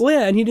kids. Well,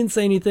 yeah, and he didn't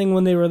say anything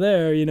when they were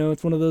there,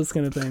 it's one of those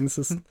kind of things.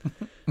 Just,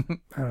 I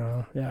don't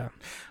know, yeah.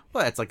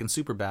 Well, it's like in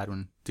Superbad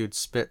when dude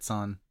spits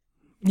on...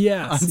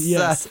 Yes,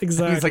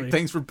 exactly. He's like,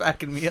 thanks for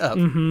backing me up.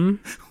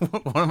 Mm-hmm.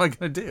 What am I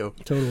going to do?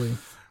 Totally.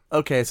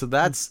 Okay, so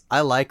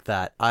I like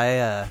that.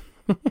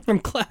 I'm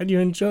glad you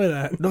enjoy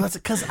that. No, that's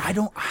because I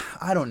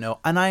don't know.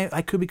 And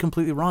I could be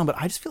completely wrong, but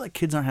I just feel like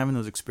kids aren't having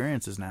those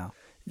experiences now.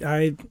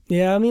 I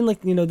mean,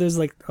 like, there's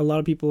like a lot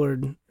of people are,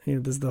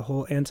 there's the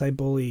whole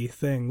anti-bully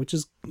thing, which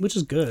is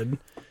good.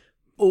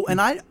 Oh,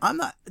 and I'm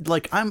not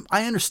like,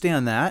 I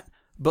understand that.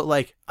 But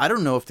like, I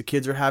don't know if the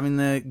kids are having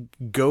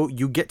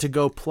you get to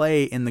go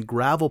play in the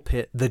gravel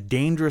pit, the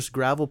dangerous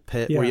gravel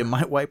pit where you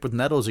might wipe with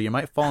nettles, or you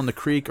might fall in the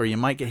creek, or you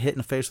might get hit in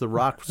the face with a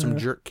rock with some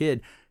jerk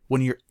kid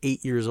when you're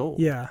 8 years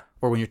old. Yeah.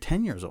 Or when you're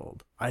 10 years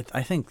old. I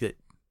think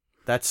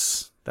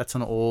that's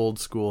an old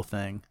school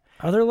thing.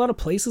 Are there a lot of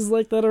places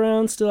like that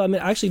around still? I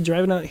mean, actually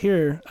driving out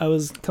here, I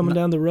was coming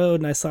down the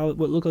road and I saw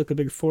what looked like a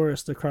big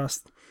forest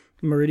across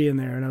Meridian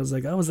there, and I was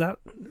like, oh, is that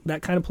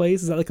kind of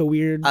place? Is that like a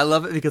weird... I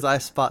love it because I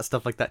spot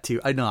stuff like that too.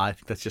 I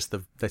think that's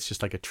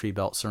just like a tree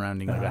belt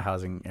surrounding like a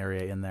housing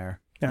area in there.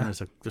 Yeah.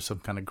 And there's some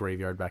kind of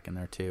graveyard back in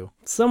there too.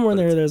 Somewhere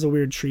there's a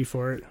weird tree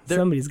fort.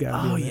 Somebody's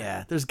got to be. Oh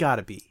yeah, there's got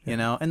to be,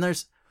 and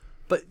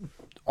but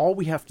all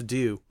we have to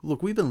do,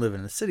 look, we've been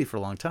living in the city for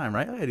a long time,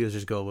 right? All I gotta do is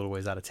just go a little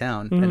ways out of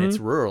town, and it's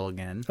rural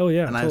again. Oh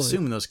yeah, and I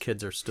assume those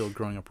kids are still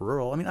growing up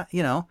rural. I mean,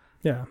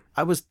 Yeah.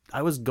 I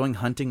was going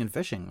hunting and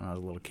fishing when I was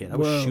a little kid. I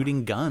was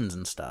shooting guns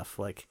and stuff.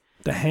 Like,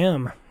 The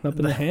Ham, up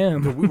in the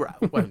Ham.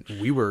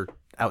 we were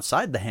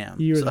outside the Ham.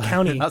 You were in the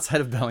county.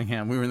 Outside of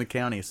Bellingham. We were in the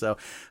county. So,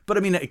 but I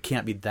mean, it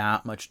can't be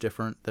that much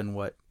different than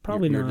what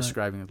you're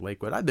describing with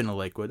Lakewood. I've been to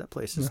Lakewood. That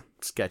place is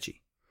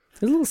sketchy.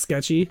 It's a little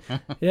sketchy.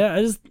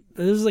 Yeah,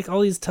 there's like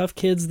all these tough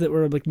kids that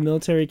were like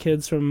military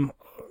kids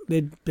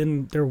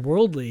they're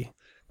worldly.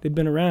 They'd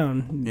been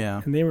around.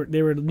 Yeah. And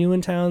they were new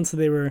in town, so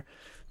they weren't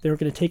going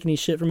to take any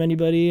shit from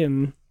anybody,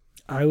 and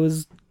I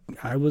was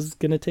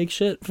going to take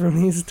shit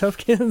from these tough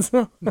kids.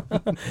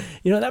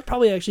 That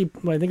probably actually,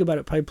 when I think about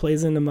it, probably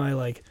plays into my,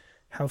 like,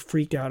 how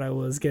freaked out I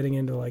was getting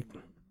into, like,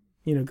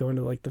 going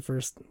to, like, the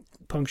first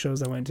punk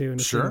shows I went to. And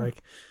just sure.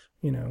 Like,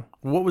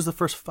 What was the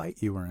first fight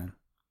you were in?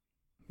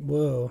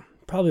 Whoa.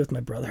 Probably with my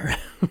brother.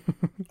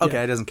 Okay,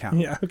 yeah. It doesn't count.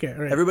 Yeah, okay,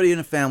 all right. Everybody in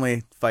a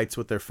family fights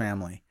with their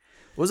family.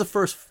 What was the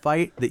first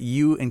fight that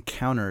you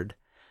encountered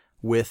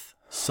with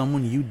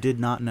someone you did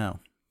not know?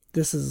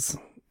 This is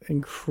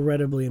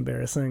incredibly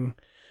embarrassing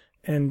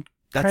and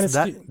kind of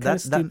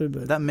stupid.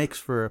 But that makes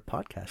for a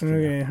podcast.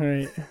 Okay, all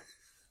right.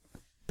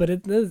 But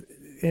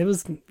it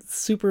was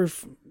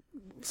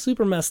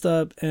super messed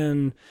up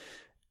and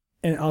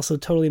also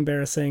totally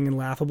embarrassing and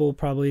laughable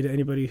probably to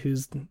anybody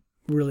who's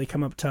really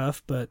come up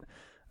tough. But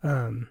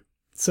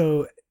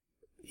so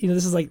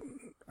this is like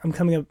I'm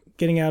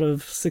getting out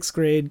of 6th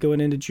grade,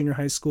 going into junior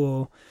high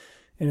school,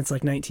 and it's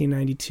like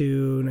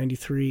 1992,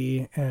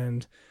 93,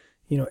 and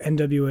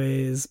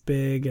NWA is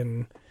big,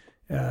 and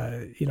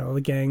all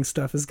the gang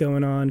stuff is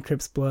going on,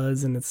 Crips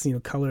Bloods, and it's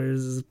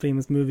Colors is a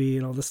famous movie,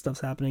 and all this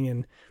stuff's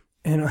happening,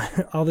 and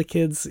all the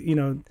kids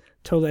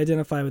totally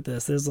identify with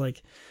this. There's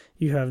like,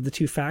 you have the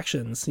two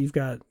factions. You've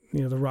got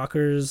the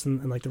rockers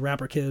and like the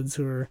rapper kids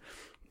who are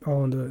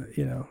all into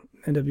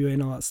NWA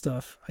and all that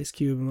stuff, Ice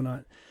Cube and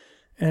whatnot,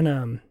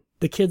 and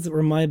the kids that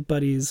were my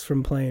buddies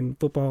from playing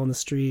football in the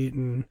street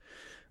and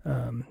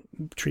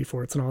tree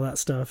forts and all that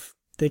stuff,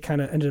 they kind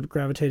of ended up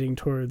gravitating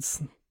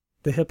towards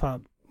the hip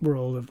hop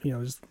world of,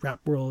 just rap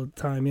world at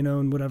the time,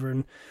 and whatever.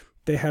 And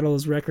they had all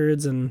those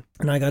records and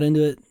I got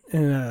into it.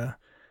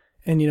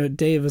 And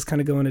Dave was kind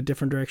of going a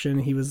different direction.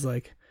 He was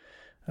like,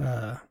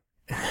 I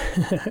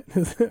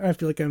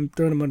feel like I'm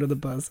throwing him under the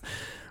bus,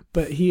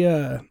 but he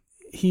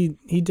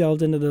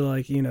delved into the,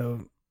 like,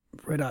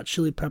 Red Hot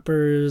Chili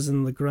Peppers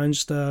and the grunge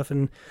stuff.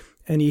 And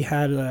he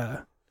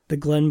had, the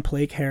Glenn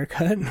Plake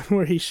haircut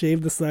where he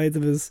shaved the sides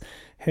of his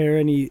hair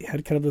and he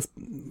had kind of this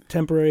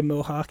temporary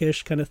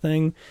mohawkish kind of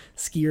thing,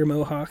 skier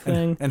mohawk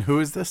thing. And who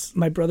is this?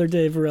 My brother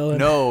Dave Varela.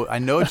 No, I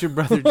know it's your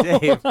brother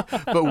Dave,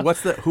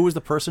 but who was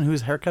the person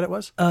whose haircut it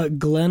was?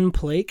 Glenn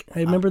Plake. I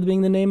remember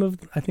being the name of,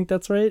 I think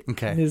that's right.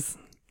 Okay.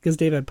 Because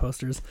Dave had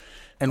posters.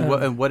 And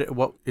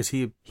what is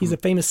he? He's a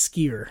famous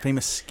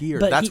skier.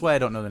 That's why I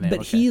don't know the name.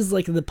 But he's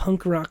like the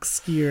punk rock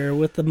skier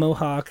with the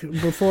mohawk.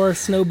 Before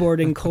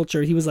snowboarding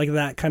culture, he was like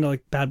that kind of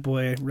like bad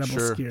boy rebel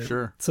skier.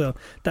 Sure. So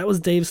that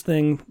was Dave's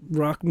thing,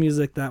 rock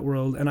music, that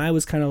world. And I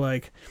was kind of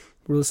like,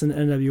 we're listening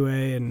to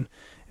NWA and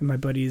in my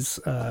buddy's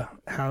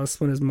house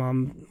when his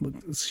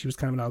mom, she was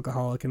kind of an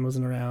alcoholic and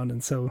wasn't around.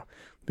 And so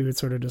we would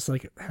sort of just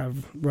like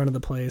have run of the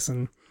place.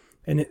 And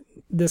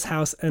this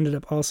house ended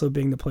up also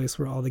being the place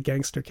where all the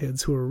gangster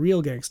kids who were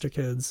real gangster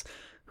kids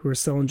who were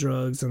selling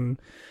drugs and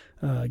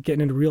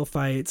getting into real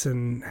fights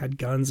and had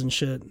guns and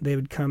shit, they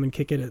would come and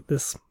kick it at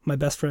my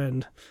best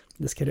friend,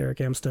 this kid Eric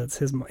Amstutz,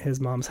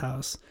 his mom's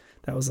house.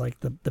 That was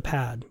like the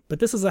pad. But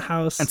this is a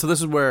house. And so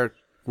this is where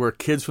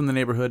kids from the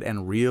neighborhood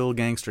and real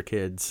gangster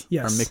kids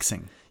are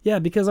mixing. Yeah,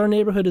 because our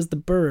neighborhood is the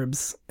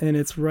Burbs, and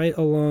it's right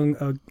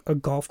along a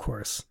golf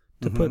course.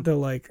 To put the,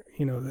 like,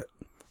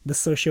 the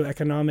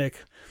socioeconomic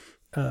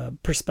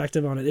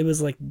perspective on it, it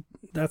was like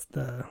that's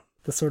the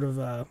sort of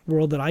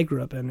world that I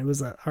grew up in. It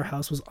was our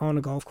house was on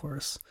a golf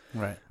course,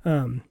 right?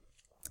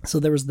 So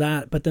there was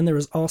that, but then there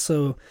was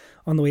also,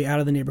 on the way out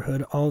of the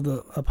neighborhood, all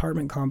the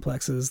apartment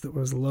complexes that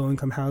was low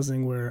income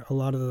housing, where a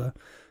lot of the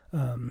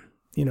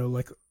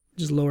like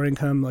just lower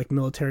income, like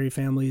military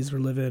families were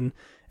living,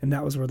 and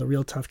that was where the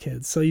real tough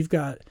kids. So you've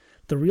got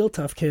the real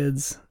tough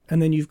kids,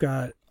 and then you've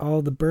got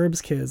all the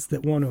Burbs kids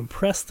that want to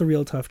impress the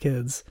real tough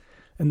kids.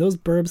 And those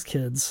Burbs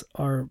kids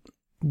are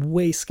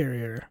way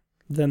scarier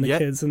than the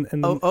kids.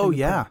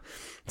 Yeah.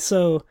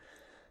 So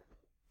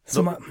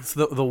the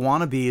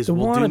wannabes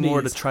will do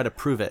more to try to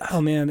prove it.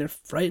 Oh man, they're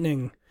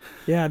frightening.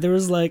 Yeah,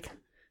 there's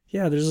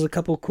a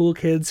couple cool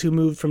kids who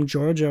moved from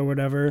Georgia or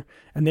whatever,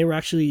 and they were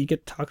actually, you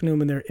get talking to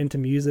them and they're into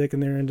music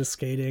and they're into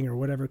skating or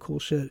whatever cool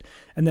shit.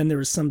 And then there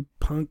was some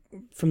punk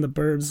from the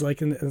Burbs, like,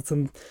 and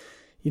some,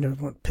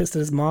 pissed at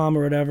his mom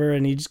or whatever,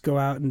 and he'd just go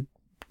out and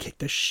kick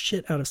the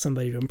shit out of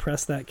somebody to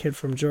impress that kid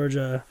from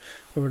Georgia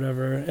or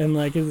whatever. And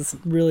like, it's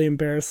really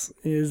embarrass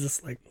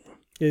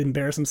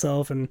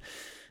himself, and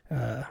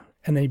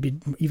then he'd be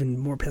even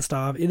more pissed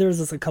off. There was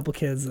just a couple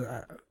kids,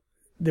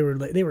 they were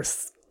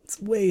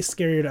way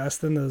scarier to us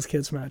than those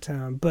kids from out of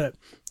town. But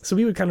so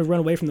we would kind of run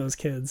away from those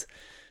kids.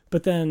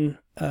 But then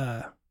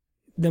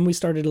we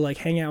started to like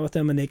hang out with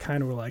them, and they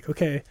kind of were like,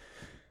 okay,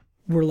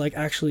 we're like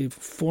actually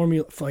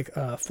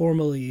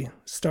formally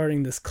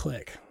starting this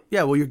clique.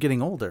 Yeah, well, you're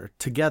getting older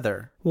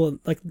together. Well,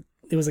 like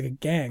it was like a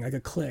gang, like a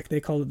clique. They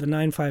called it the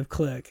 9-5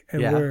 clique.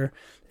 And Yeah.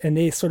 and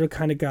they sort of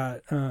kind of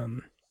got,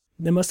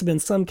 there must have been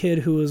some kid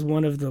who was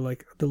one of the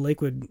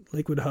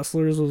Lakewood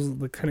Hustlers, was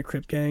the kind of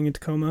Crip gang in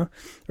Tacoma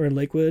or in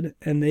Lakewood.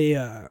 And they,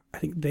 I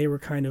think they were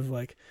kind of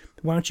like,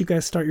 why don't you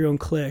guys start your own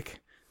clique?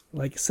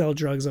 Like sell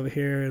drugs over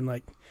here. And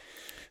like,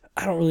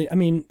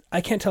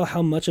 I can't tell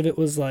how much of it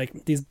was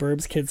like these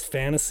Burbs kids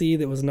fantasy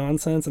that was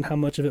nonsense and how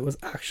much of it was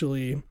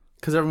actually.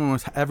 Because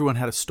everyone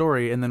had a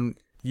story, and then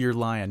you're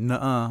lying.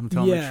 Nuh-uh, I'm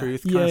telling the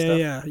truth. Kind of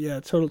stuff. Yeah.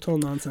 Total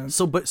nonsense.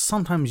 So, but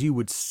sometimes you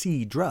would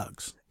see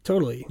drugs.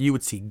 Totally. You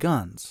would see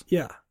guns.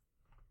 Yeah.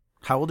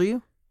 How old are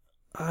you?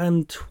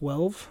 I'm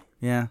 12.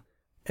 Yeah.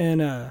 And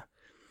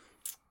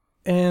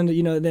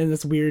you know, then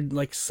this weird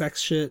like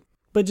sex shit,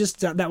 but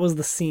just that was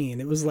the scene.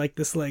 It was like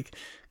this like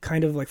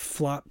kind of like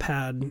flop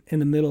pad in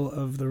the middle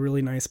of the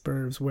really nice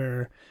burbs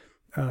where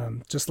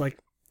just like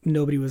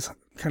nobody was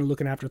kind of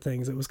looking after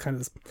things. It was kind of,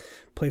 this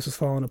place was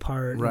falling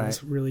apart. Right. It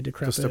was really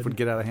decrepit. So stuff would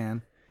get out of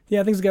hand.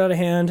 Yeah, things got out of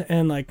hand.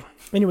 And like,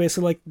 anyway, so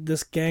like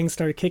this gang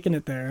started kicking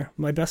it there,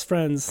 my best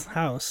friend's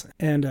house.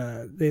 And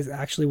they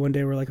actually one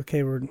day were like,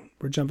 okay, we're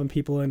jumping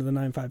people into the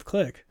 9-5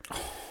 clique.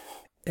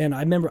 And I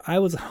remember I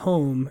was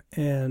home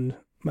and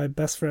my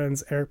best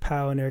friends, Eric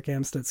Powell and Eric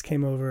Amstutz,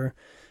 came over,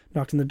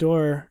 knocked on the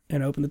door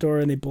and opened the door,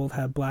 and they both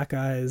had black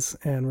eyes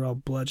and were all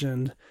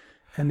bludgeoned.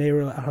 And they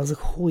were, I was like,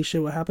 holy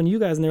shit, what happened to you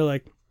guys? And they're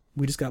like,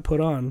 we just got put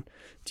on.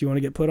 Do you want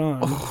to get put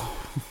on?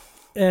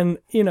 And,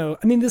 you know,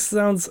 I mean, this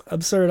sounds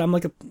absurd. I'm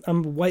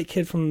a white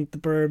kid from the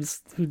burbs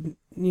who,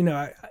 you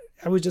know,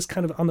 I was just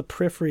kind of on the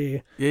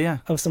periphery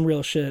of some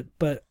real shit.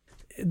 But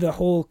the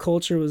whole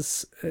culture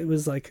was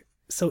like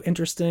so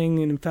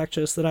interesting and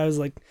infectious that I was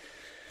like,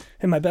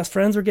 and my best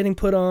friends were getting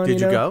put on.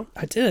 Did you go?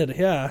 I did,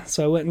 yeah.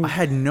 So I went and... I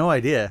had no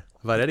idea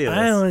about any of this.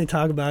 I don't really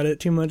talk about it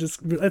too much.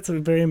 That's a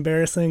very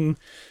embarrassing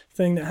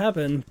thing that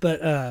happened.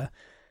 But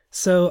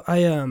so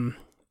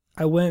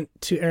I went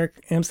to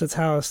Eric Amstut's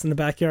house in the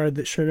backyard.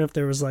 That sure enough,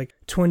 there was like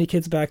 20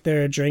 kids back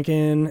there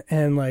drinking,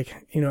 and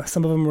like, you know,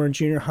 some of them were in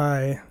junior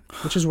high,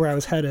 which is where I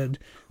was headed.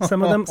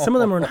 Some of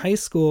them were in high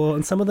school,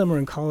 and some of them were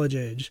in college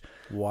age.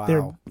 Wow.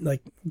 They're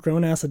like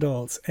grown ass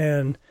adults,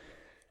 and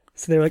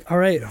so they're like, all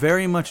right.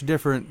 Very much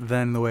different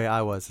than the way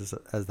I was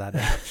as that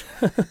age.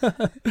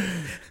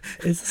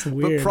 It's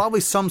weird. But probably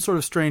some sort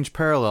of strange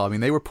parallel. I mean,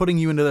 they were putting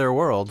you into their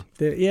world.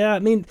 Yeah, I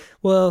mean,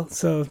 well,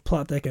 so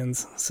plot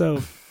thickens.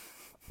 So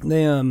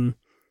they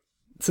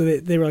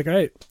they were like, all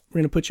right, we're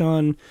going to put you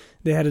on.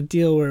 They had a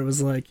deal where it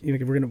was like, you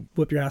know, we're going to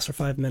whip your ass for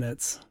 5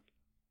 minutes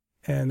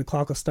and the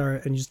clock will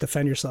start and you just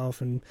defend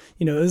yourself. And,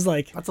 you know, it was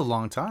like, that's a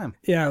long time.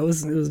 Yeah, it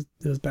was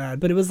bad,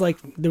 but it was like,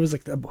 there was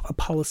like a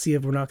policy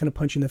of, we're not going to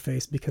punch you in the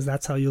face because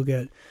that's how you'll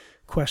get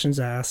questions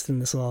asked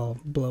and this will all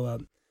blow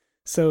up.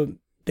 So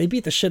they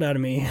beat the shit out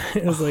of me.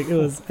 It was like,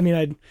 I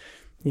mean,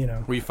 you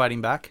know. Were you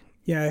fighting back?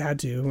 Yeah, I had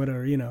to,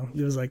 whatever, you know,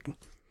 it was like,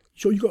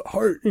 so you got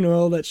heart, you know,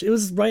 all that shit. It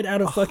was right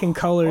out of fucking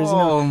colors, you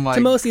know. My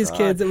to most of these God.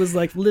 kids, it was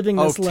like living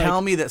this like...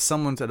 tell me that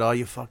someone said, oh,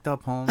 you fucked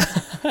up, Holmes.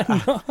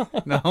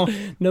 No?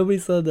 Nobody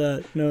said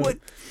that. No. What?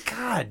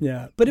 God.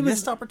 Yeah. But it was...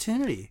 Missed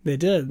opportunity. They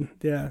did.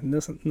 Yeah. No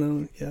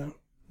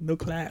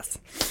class.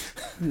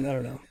 I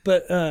don't know.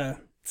 But,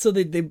 so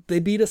they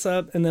beat us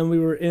up, and then we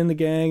were in the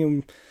gang,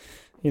 and,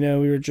 you know,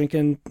 we were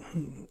drinking,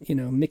 you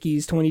know,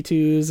 Mickey's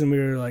 22s, and we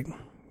were like...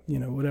 you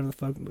know, whatever the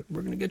fuck,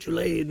 we're going to get you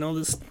laid and all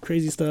this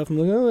crazy stuff. I'm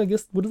like, oh, I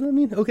guess, what does that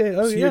mean? Okay.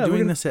 Oh, so yeah, you're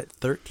doing this at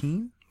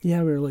 13?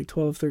 Yeah, we were like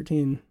 12,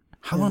 13.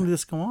 How long did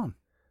this go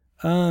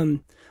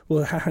on?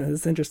 Well,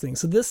 it's interesting.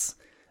 So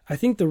I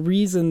think the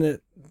reason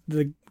that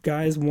the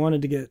guys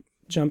wanted to get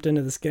jumped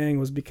into this gang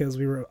was because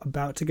we were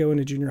about to go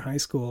into junior high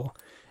school,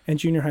 and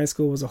junior high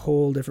school was a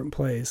whole different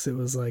place. It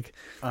was like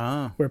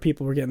where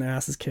people were getting their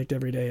asses kicked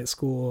every day at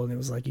school, and it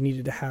was like you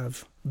needed to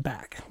have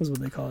back, was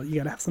what they call it. You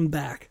got to have some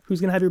back.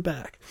 Who's going to have your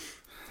back?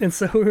 And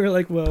so we were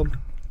like, well,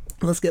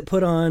 let's get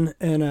put on,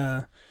 and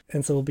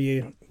so we'll be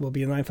a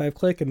 9-5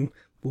 clique, and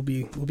we'll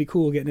be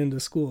cool getting into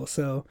school.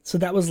 So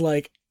that was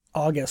like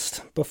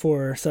August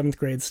before 7th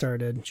grade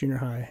started, junior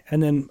high.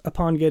 And then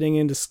upon getting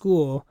into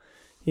school,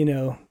 you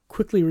know,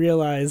 quickly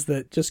realized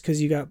that just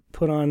because you got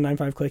put on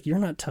 9-5 clique, you're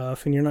not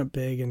tough and you're not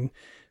big, and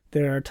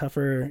there are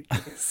tougher,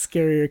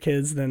 scarier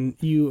kids than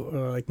you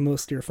or like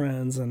most of your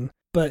friends.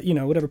 But you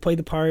know, whatever, played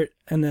the part.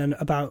 And then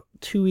about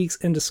 2 weeks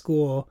into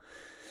school,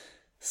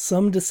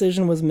 some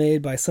decision was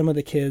made by some of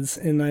the kids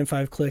in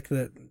 9-5 clique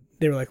that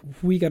they were like,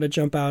 we got to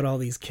jump out all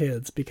these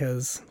kids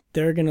because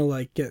they're going to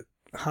like get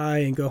high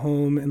and go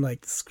home and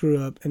like screw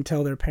up and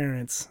tell their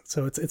parents.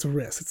 So it's a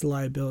risk. It's a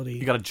liability.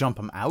 You got to jump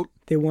them out?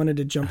 They wanted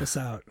to jump us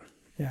out.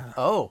 Yeah.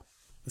 Oh.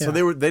 So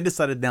yeah. they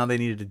decided now they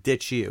needed to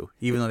ditch you,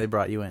 even though they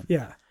brought you in.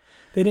 Yeah.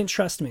 They didn't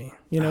trust me,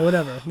 you know,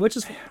 whatever, which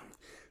is,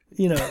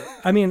 you know,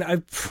 I mean,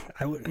 I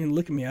mean,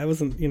 look at me. I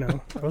wasn't, you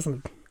know, I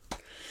wasn't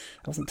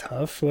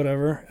tough,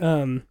 whatever.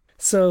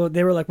 So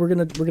they were like, we're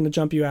gonna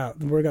jump you out.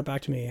 The word got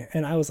back to me,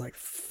 and I was like,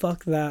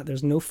 fuck that.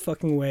 There's no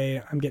fucking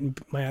way I'm getting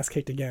my ass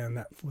kicked again.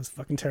 That was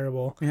fucking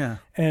terrible. Yeah.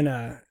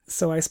 And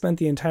so I spent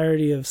the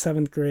entirety of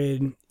 7th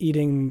grade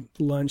eating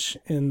lunch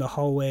in the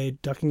hallway,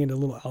 ducking into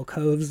little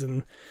alcoves,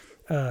 and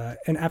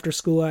after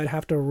school I'd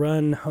have to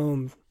run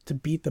home to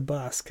beat the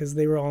bus because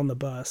they were all on the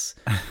bus.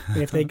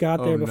 And if they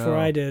got there before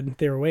I did,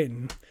 they were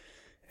waiting.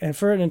 And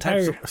for an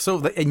entire...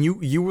 And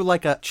you were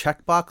like a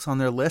checkbox on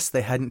their list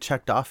they hadn't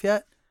checked off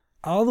yet?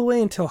 All the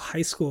way until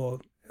high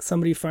school,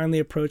 somebody finally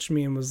approached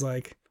me and was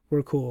like,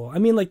 we're cool. I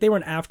mean, like, they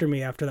weren't after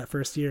me after that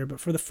first year, but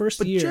for the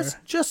first year...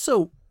 Just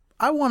so...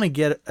 I want to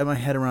get my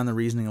head around the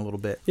reasoning a little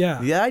bit. Yeah.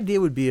 The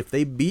idea would be if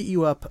they beat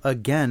you up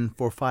again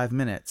for 5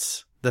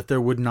 minutes, that there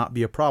would not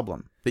be a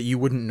problem. That you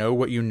wouldn't know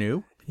what you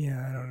knew?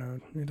 Yeah, I don't know.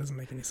 It doesn't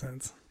make any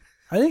sense.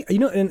 I think,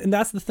 and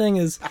that's the thing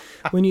is,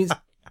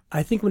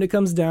 I think when it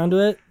comes down to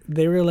it,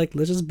 they were like,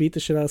 let's just beat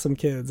the shit out of some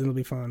kids and it'll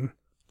be fun.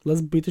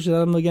 Let's beat the shit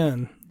out of them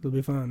again. It'll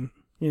be fun.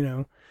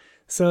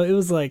 So it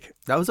was like...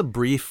 That was a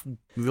brief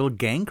little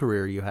gang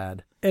career you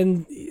had.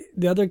 And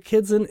the other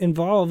kids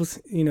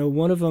involved,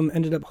 one of them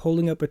ended up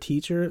holding up a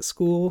teacher at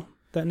school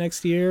that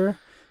next year,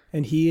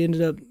 and he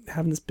ended up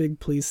having this big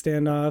police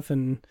standoff,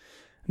 and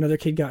another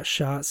kid got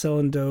shot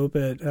selling dope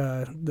at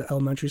the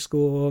elementary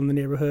school in the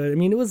neighborhood. I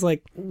mean, it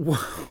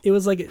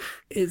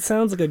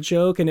sounds like a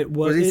joke, and it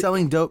was... Was he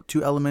selling dope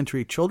to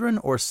elementary children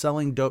or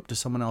selling dope to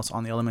someone else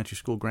on the elementary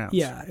school grounds?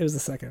 Yeah, it was the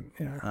second.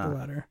 Yeah, the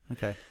latter.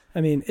 Okay. I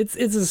mean,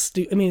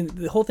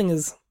 the whole thing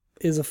is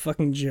a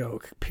fucking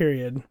joke,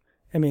 period.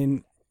 I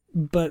mean,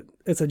 but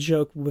it's a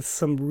joke with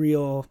some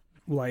real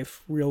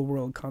life, real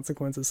world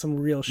consequences, some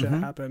real shit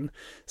happened.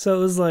 So it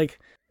was like,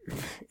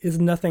 it's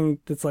nothing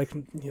that's like,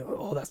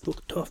 oh, that's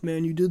tough,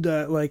 man, you did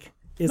that. Like,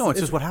 it's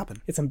just what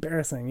happened. It's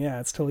embarrassing. Yeah,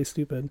 it's totally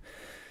stupid.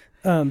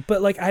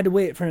 But like, I had to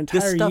wait for an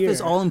entire year. This stuff is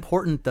all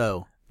important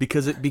though,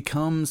 because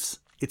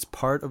it's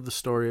part of the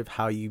story of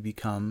how you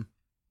become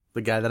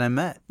the guy that I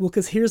met. Well,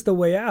 because here's the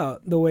way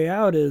out. The way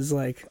out is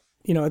like,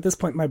 at this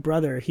point, my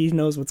brother, he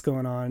knows what's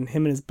going on.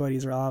 Him and his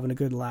buddies are all having a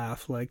good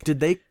laugh. Like, did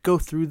they go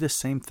through this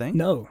same thing?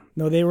 No,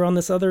 they were on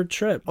this other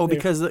trip. Oh,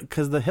 because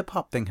the hip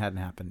hop thing hadn't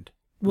happened.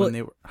 Well, when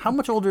they were. How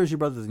much older is your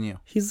brother than you?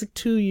 He's like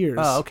 2 years.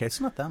 Oh, okay,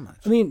 it's not that much.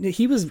 I mean,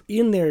 he was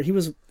in there.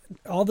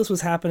 All this was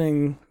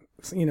happening,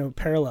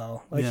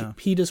 parallel. Like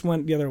he just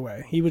went the other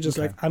way. He was just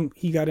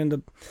he got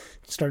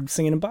started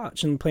singing in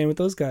botch and playing with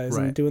those guys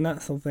and doing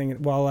that whole thing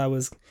while I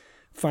was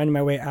finding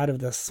my way out of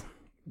this,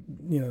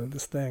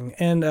 this thing.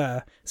 And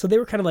so they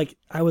were kind of like,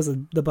 I was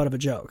the butt of a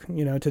joke,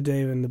 to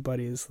Dave and the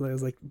buddies. It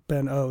was like,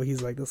 Ben O,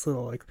 he's like this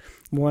little like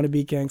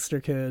wannabe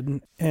gangster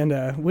kid.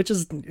 And which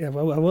is, I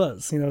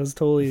was, it was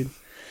totally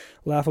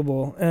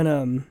laughable.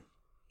 So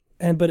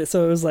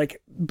it was like,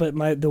 but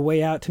the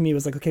way out to me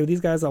was like, okay, well, these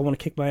guys all want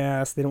to kick my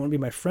ass. They don't want to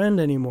be my friend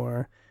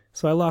anymore.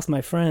 So I lost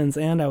my friends,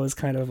 and I was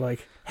kind of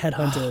like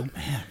headhunted. Oh,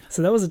 man.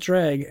 So that was a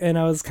drag, and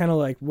I was kind of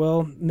like,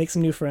 well, make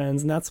some new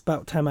friends. And that's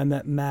about the time I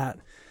met Matt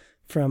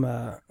from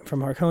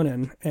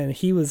Harkonnen, and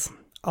he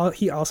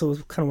also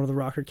was kind of one of the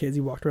rocker kids.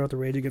 He walked around with the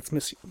Rage Against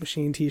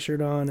Machine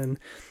t-shirt on, and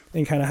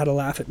kind of had to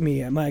laugh at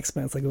me at my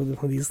expense, like, oh,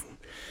 these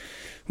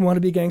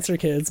wannabe gangster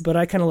kids. But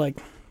I kind of like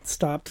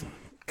stopped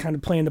kind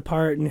of playing the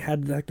part and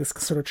had like this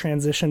sort of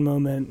transition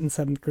moment in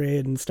 7th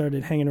grade and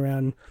started hanging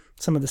around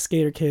some of the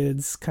skater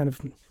kids, kind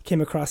of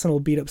came across an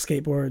old beat up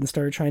skateboard and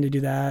started trying to do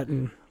that.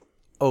 And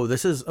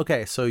this is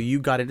okay. So you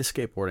got into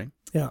skateboarding.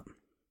 Yeah.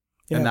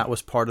 And that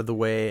was part of the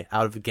way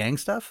out of the gang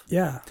stuff?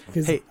 Yeah.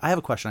 Hey, I have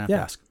a question I have to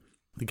ask.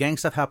 The gang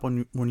stuff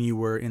happened when you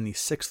were in the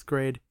 6th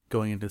grade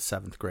going into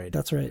 7th grade.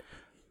 That's right.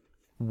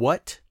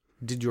 What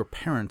did your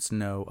parents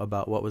know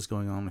about what was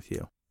going on with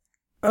you?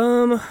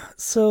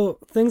 So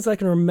things I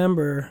can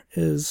remember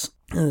is,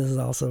 and this is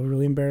also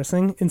really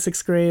embarrassing. In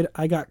 6th grade,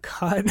 I got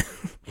caught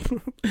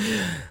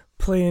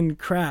playing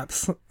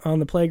craps on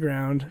the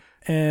playground.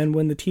 And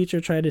when the teacher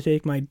tried to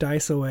take my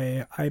dice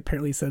away, I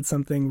apparently said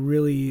something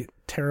really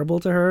terrible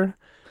to her.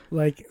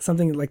 Like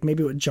something like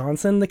maybe what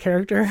Johnson, the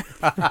character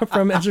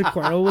from Edge of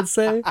Quarrel, would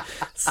say.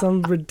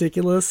 Some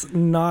ridiculous,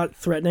 not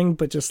threatening,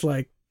 but just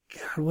like,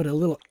 God, what a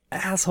little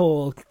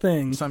asshole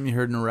thing. Something you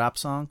heard in a rap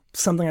song?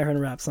 Something I heard in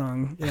a rap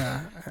song,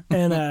 yeah.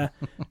 And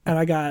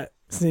I got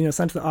sent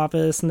to the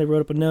office, and they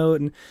wrote up a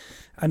note, and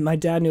my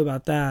dad knew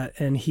about that,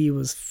 and he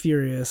was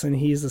furious, and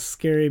he's a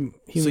scary human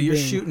being. So you're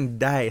shooting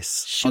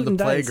dice on the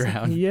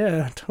playground.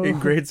 Yeah, totally. In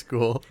grade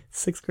school.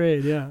 6th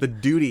grade, yeah. The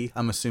duty,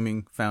 I'm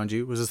assuming, found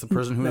you. Was this the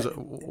person who was... It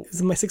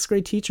was my 6th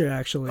grade teacher,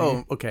 actually.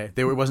 Oh, okay.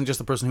 It wasn't just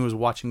the person who was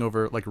watching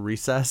over, like,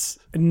 recess?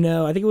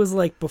 No, I think it was,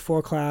 like,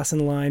 before class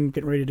in line,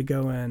 getting ready to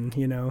go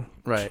in,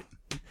 Right.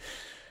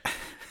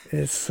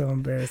 It's so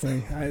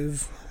embarrassing.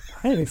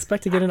 I didn't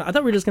expect to get in. I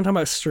thought we were just going to talk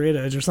about straight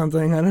edge or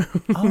something. I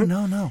don't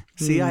know. Oh, no.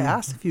 See, I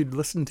asked if you'd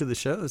listen to the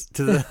shows,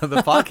 to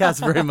the podcast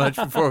very much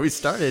before we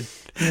started.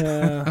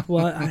 Yeah.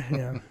 Well,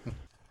 yeah.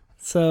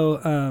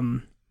 So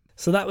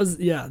that was,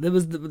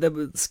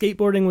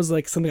 skateboarding was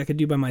like something I could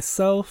do by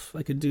myself.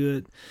 I could do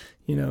it,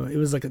 it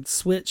was like a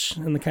switch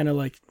and the kind of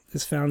like,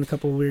 just found a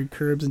couple of weird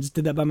curbs and just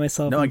did that by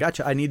myself. No, I got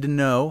you. I need to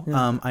know.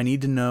 Yeah. I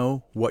need to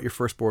know what your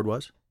first board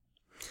was.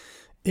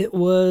 It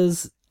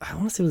was, I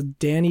want to say it was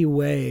Danny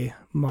Way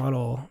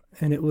model,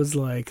 and it was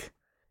like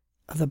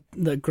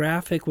the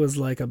graphic was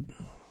like a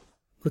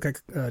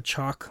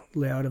chalk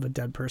layout of a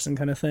dead person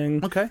kind of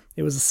thing. Okay.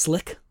 It was a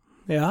slick.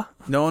 Yeah.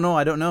 No,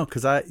 I don't know,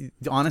 because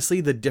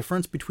honestly, the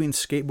difference between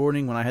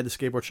skateboarding when I had the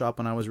skateboard shop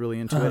when I was really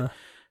into it,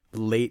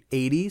 late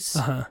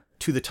 80s,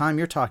 to the time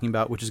you're talking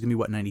about, which is gonna be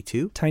what,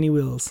 92? Tiny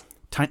wheels.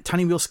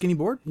 Tiny wheel skinny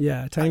board?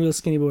 Yeah, tiny wheel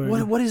skinny board.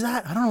 What is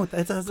that? I don't know what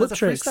that's a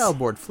freestyle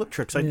board. Flip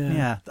tricks.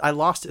 I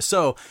lost it.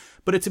 So,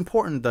 but it's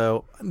important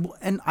though,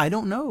 and I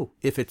don't know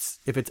if it's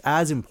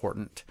as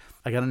important.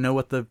 I got to know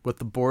what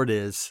the board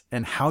is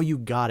and how you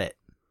got it.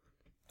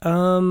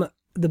 The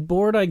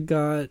board I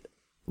got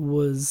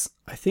was,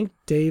 I think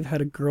Dave had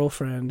a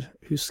girlfriend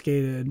who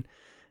skated,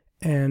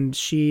 and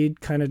she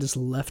kind of just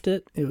left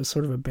it. It was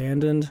sort of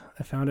abandoned.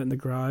 I found it in the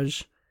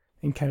garage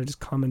and kind of just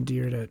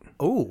commandeered it.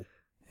 Oh.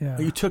 Yeah.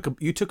 You took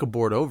a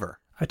board over.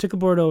 I took a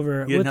board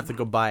over. You didn't have to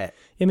go buy it.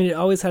 I mean, it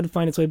always had to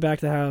find its way back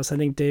to the house. I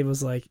think Dave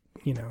was like,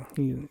 you know,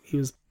 he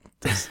was,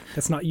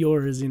 that's not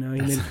yours, you know.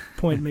 He made a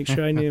point to make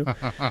sure I knew.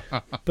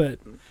 But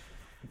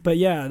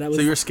yeah, that was.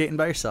 So you were skating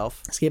by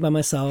yourself. Skate by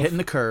myself. Hitting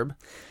the curb.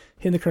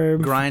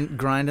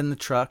 Grinding the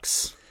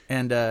trucks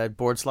and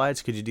board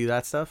slides. Could you do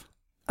that stuff?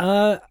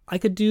 I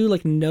could do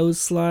like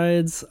nose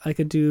slides. I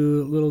could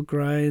do little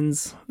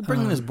grinds.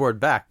 Bringing this board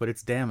back, but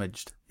it's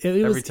damaged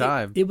every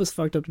time. It was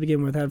fucked up to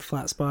begin with. It had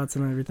flat spots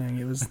and everything.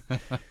 It was,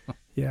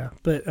 yeah.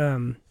 But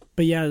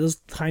yeah, those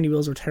tiny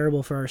wheels were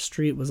terrible for our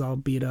street. It was all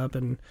beat up,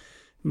 and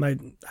I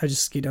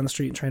just skate down the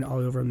street and trying to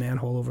ollie over a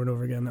manhole over and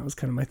over again. That was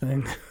kind of my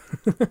thing.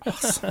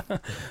 Awesome.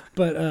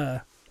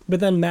 But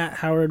then Matt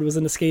Howard was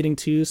into skating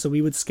too, so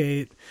we would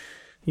skate,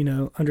 you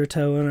know,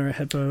 undertow in our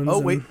headphones. Oh,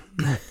 wait.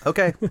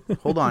 Okay.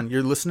 Hold on.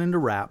 You're listening to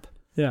rap.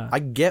 Yeah. I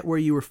get where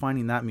you were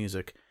finding that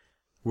music.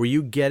 Were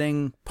you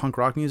getting punk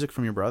rock music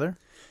from your brother?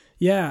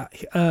 Yeah.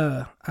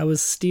 I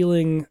was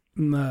stealing,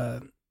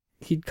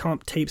 he'd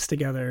comp tapes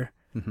together,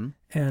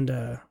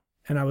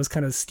 and I was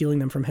kind of stealing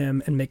them from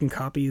him and making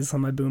copies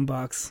on my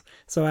boombox.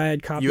 So I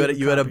had copies.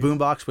 You had a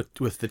boombox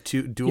with the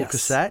two dual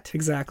cassette?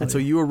 Exactly. And so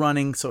you were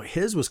running, so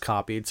his was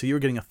copied, so you were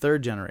getting a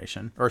third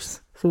generation.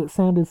 So it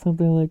sounded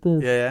something like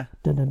this. Yeah.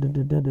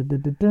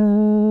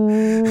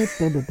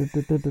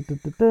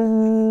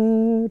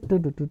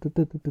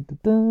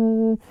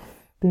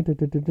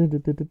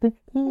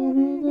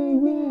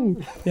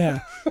 Yeah,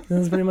 it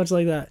was pretty much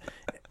like that.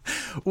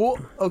 Well,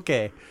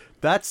 okay.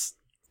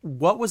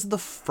 What was the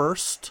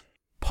first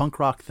punk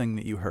rock thing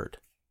that you heard?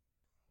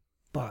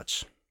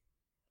 Botch.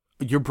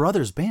 Your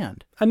brother's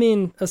band. I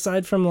mean,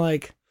 aside from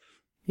like,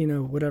 you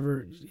know,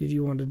 whatever, if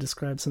you want to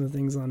describe some of the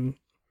things on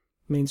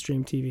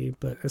mainstream TV,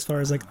 but as far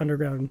as like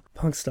underground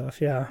punk stuff,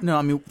 yeah. No,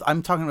 I mean,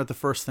 I'm talking about the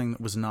first thing that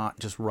was not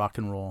just rock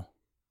and roll,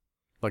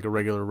 like a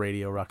regular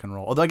radio rock and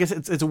roll. Although I guess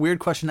it's a weird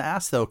question to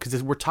ask though,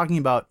 because we're talking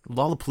about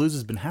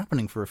Lollapalooza's been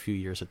happening for a few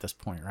years at this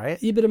point, right?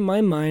 Yeah, but in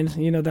my mind,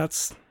 you know,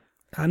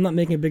 I'm not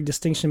making a big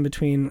distinction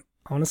between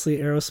honestly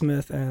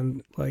Aerosmith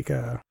and like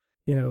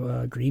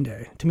Green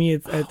Day. To me,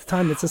 at the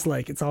time, it's just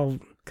like it's all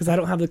because I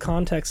don't have the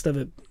context of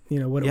it, you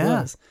know, what it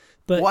was.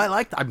 But well,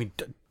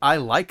 I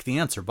like the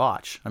answer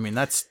botch. I mean,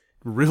 that's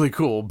really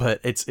cool, but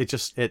it's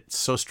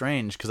so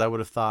strange because I would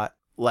have thought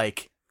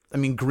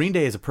Green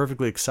Day is a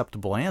perfectly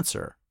acceptable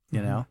answer,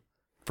 you know,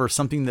 for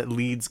something that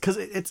leads, because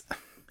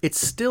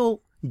it's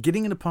still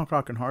getting into punk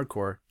rock and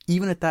hardcore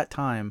even at that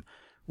time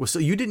was, so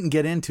you didn't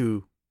get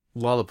into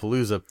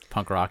Lollapalooza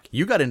punk rock,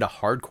 you got into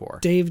hardcore.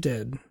 Dave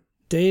did.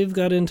 Dave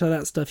got into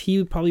that stuff.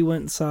 He probably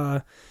went and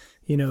saw,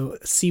 you know,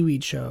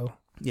 Seaweed Show.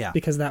 Yeah.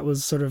 Because that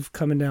was sort of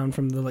coming down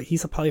from the, like,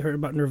 he's probably heard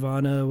about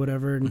Nirvana or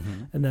whatever,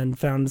 and then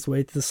found his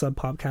way to the Sub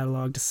Pop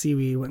catalog to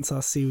Seaweed, went and saw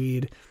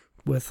Seaweed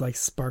with, like,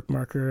 Spark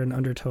Marker and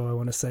Undertow, I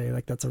want to say.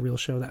 Like, that's a real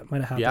show that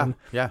might have happened.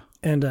 Yeah.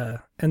 And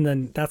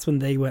then that's when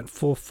they went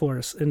full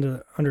force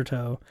into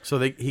Undertow. So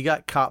he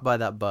got caught by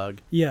that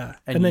bug. Yeah.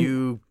 And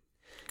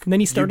then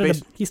he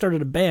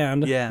started a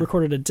band, Yeah.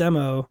 recorded a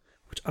demo,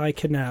 which I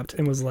kidnapped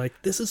and was like,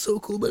 this is so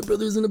cool, my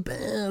brother's in a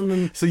band.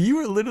 And so you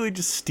were literally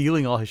just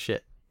stealing all his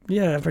shit.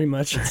 yeah, pretty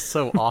much. That's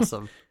so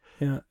awesome.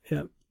 Yeah.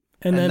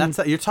 And then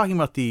that's you're talking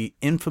about the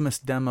infamous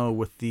demo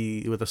with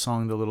the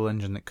song "The Little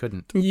Engine That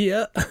Couldn't."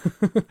 Yeah.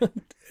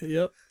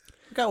 Yep.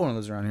 I got one of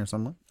those around here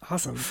somewhere.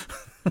 Awesome.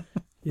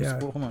 Yeah.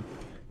 Hold on.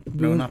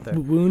 No, not there.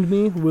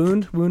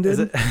 Wounded. Is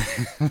it?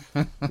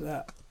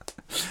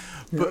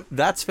 But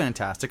that's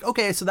fantastic.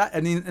 Okay, so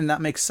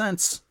that makes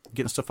sense.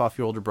 Getting stuff off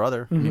your older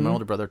brother. I mean, my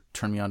older brother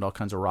turned me on to all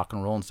kinds of rock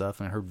and roll and stuff,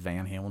 and I heard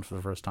Van Halen for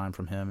the first time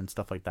from him and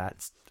stuff like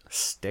that.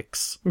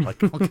 Styx,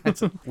 like all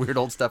kinds of weird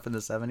old stuff in the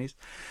 70s.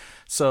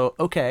 So,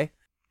 okay.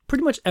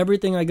 Pretty much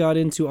everything I got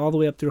into all the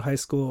way up through high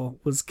school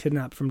was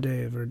kidnapped from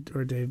Dave, or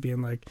Dave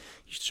being like,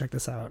 you should check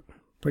this out.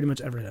 Pretty much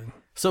everything.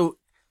 So,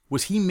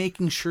 was he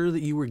making sure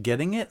that you were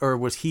getting it, or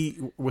was he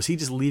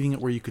just leaving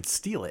it where you could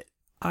steal it?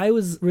 I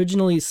was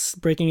originally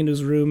breaking into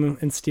his room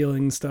and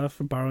stealing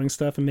stuff, or borrowing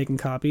stuff and making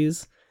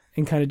copies,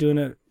 and kind of doing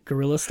it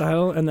guerrilla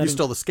style, and then You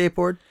stole the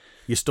skateboard.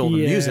 You stole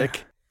the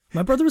music.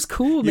 My brother was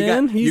cool,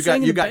 man. You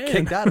got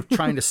kicked out of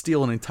trying to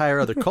steal an entire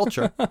other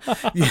culture.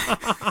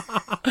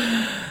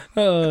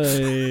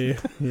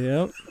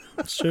 Yep,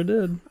 sure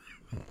did.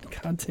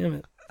 God damn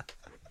it.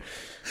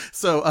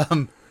 So,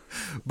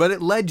 but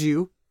it led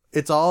you.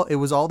 It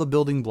was all the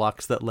building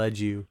blocks that led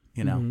you,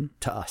 to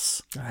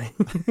us.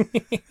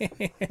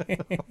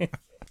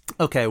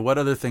 Okay, what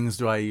other things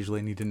do I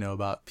usually need to know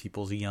about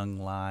people's young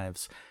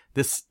lives?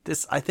 This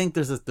I think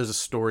there's a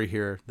story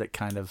here that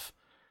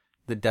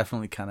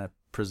definitely kind of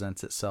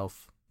presents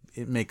itself.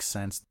 It makes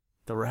sense.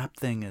 The rap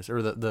thing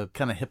or the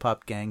kind of hip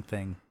hop gang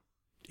thing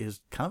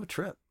is kind of a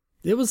trip.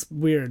 It was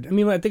weird. I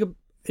mean, I think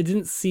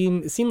it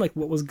seemed like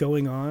what was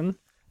going on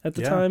at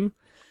the time.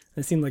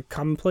 It seemed like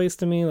commonplace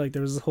to me. Like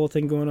there was this whole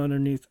thing going on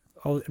underneath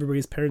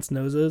everybody's parents'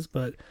 noses.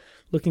 But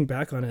looking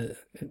back on it,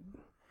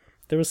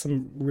 there was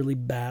some really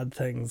bad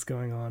things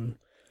going on.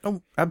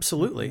 Oh,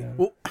 absolutely. Yeah.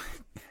 Well,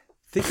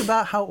 think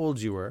about how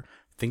old you were.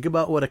 Think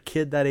about what a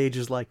kid that age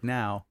is like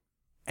now,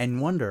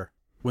 and wonder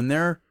when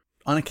they're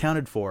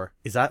unaccounted for,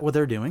 is that what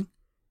they're doing?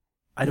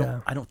 I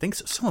don't think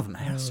so. Some of them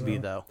has to be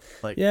though.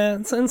 Like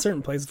it's in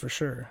certain places for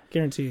sure,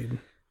 guaranteed.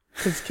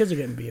 Kids are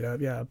getting beat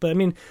up, yeah. But I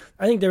mean,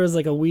 I think there was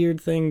like a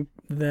weird thing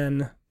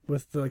then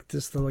with like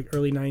just the like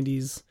early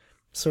 '90s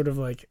sort of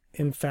like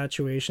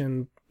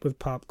infatuation with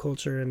pop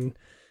culture and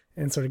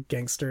sort of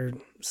gangster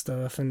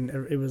stuff, and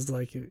it was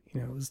like it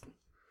was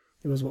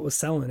what was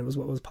selling, it was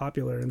what was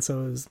popular, and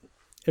so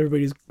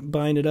everybody's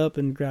buying it up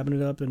and grabbing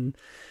it up. And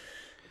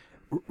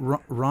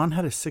Ron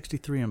had a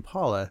 '63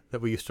 Impala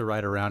that we used to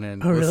ride around in,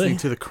 listening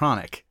to the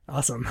Chronic.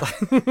 Awesome.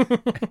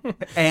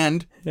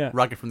 And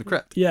Rocket from the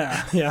Crypt.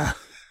 Yeah.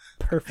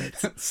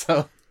 Perfect.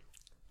 So,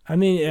 I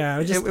mean,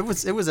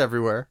 it was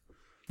everywhere.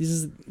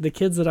 The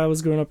kids that I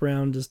was growing up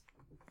around just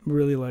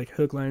really like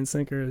hook, line,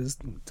 sinker is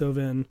dove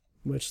in,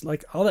 which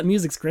like all that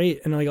music's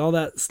great and like all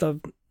that stuff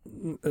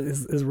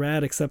is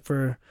rad, except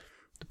for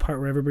the part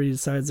where everybody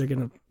decides they're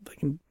gonna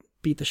fucking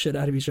beat the shit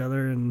out of each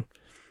other and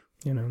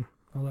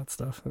all that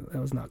stuff. That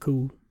was not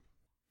cool.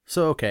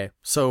 So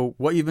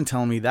what you've been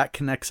telling me, that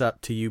connects up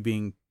to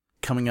you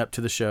coming up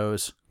to the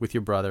shows with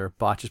your brother.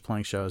 Botch is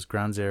playing shows,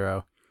 Ground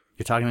Zero.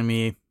 You're talking to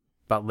me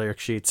about lyric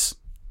sheets.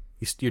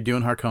 You're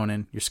doing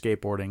Harkonnen. You're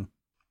skateboarding.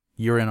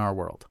 You're in our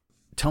world.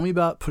 Tell me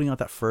about putting out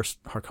that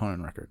first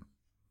Harkonnen record.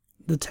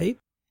 The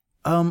tape?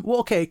 Well,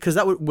 okay, because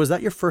was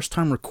that your first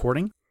time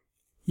recording?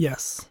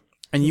 Yes.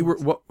 And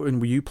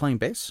were you playing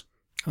bass?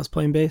 I was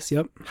playing bass.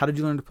 Yep. How did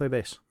you learn to play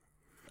bass?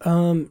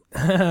 And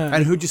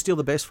who'd you steal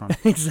the bass from?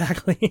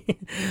 Exactly.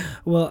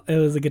 Well, it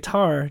was a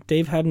guitar.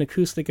 Dave had an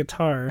acoustic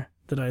guitar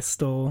that I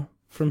stole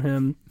from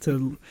him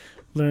to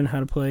learn how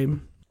to play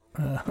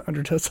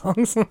Undertow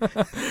songs.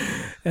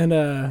 And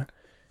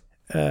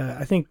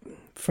I think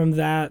from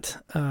that,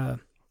 I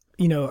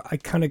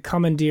kind of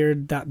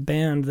commandeered that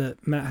band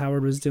that Matt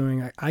Howard was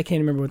doing. I can't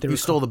remember what they were. You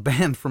stole the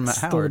band from Matt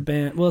Howard. Stole the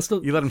band. Well,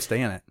 you let him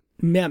stay in it.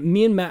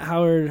 Me and Matt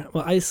Howard.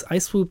 Well, I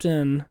swooped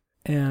in,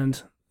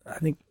 and I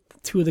think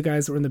two of the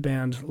guys that were in the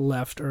band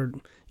left, or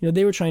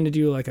they were trying to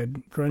do like a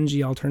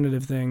grungy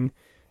alternative thing,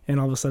 and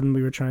all of a sudden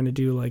we were trying to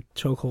do like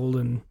Chokehold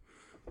and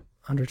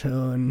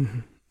Undertow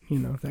and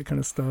that kind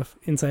of stuff,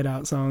 Inside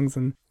Out songs,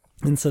 and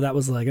so that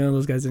was like,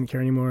 those guys didn't care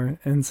anymore,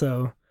 and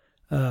so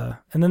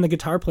and then the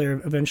guitar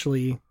player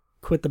eventually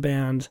quit the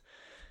band,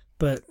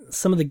 but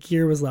some of the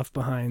gear was left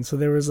behind, so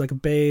there was like a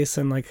bass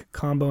and like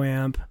combo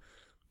amp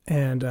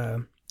and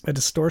a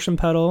distortion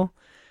pedal,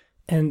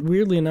 and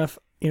weirdly enough,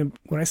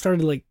 when I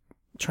started like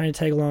trying to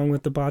tag along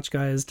with the Botch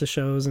guys to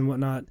shows and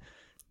whatnot,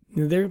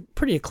 they're a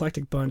pretty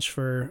eclectic bunch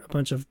for a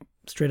bunch of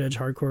straight edge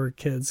hardcore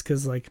kids,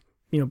 because like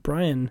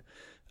Brian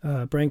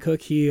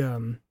Cook, he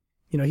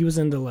was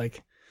into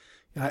like,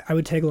 I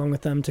would tag along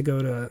with them to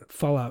go to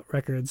Fallout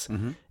Records,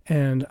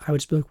 and I would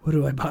just be like, what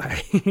do I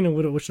buy?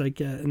 What should I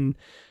get? And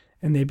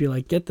they'd be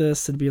like, get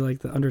this. It'd be like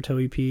the Undertow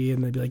EP,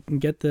 and they'd be like,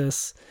 get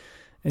this.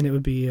 And it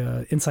would be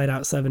Inside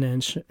Out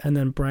 7-inch. And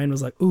then Brian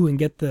was like, ooh, and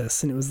get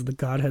this. And it was the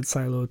Godhead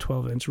Silo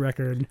 12-inch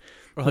record.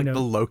 Or like the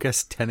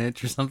Locust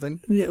 10-inch or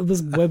something? Yeah, it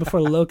was way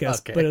before the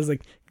Locust. Okay. But it was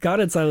like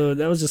Godhead Silo,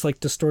 that was just like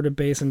distorted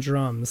bass and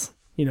drums.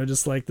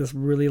 Just like this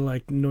really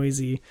like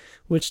noisy,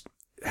 which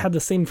had the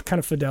same kind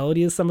of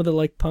fidelity as some of the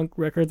like punk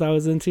records I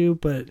was into,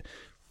 but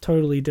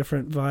totally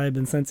different vibe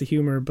and sense of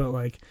humor. But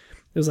like,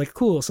 it was like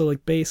cool. So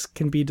like bass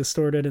can be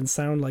distorted and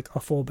sound like a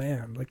full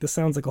band. Like this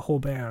sounds like a whole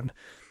band.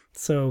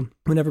 So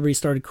when everybody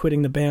started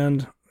quitting the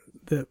band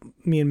that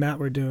me and Matt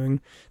were doing,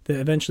 that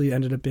eventually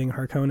ended up being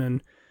Harkonnen,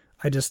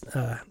 I just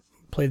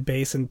played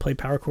bass and played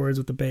power chords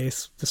with the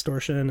bass,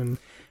 distortion,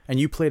 and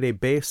you played a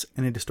bass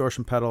and a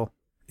distortion pedal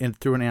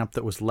through an amp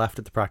that was left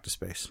at the practice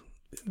space.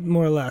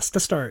 More or less to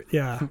start,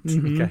 yeah.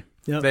 Mm-hmm. Okay.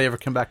 Yep. Did they ever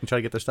come back and try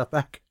to get their stuff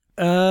back?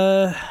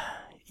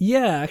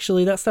 Yeah,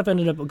 actually, that stuff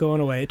ended up going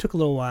away. It took a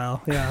little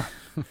while, yeah.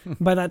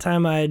 By that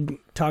time, I'd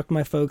talked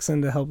my folks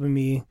into helping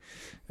me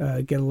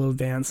get a little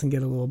dance and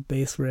get a little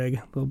bass rig,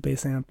 a little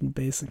bass amp and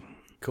bass.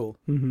 Cool.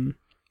 Mm-hmm.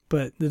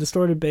 but the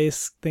distorted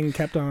bass thing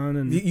kept on.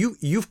 And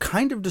You've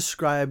kind of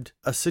described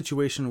a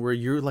situation where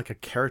you're like a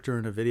character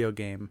in a video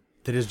game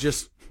that is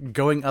just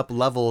going up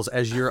levels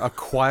as you're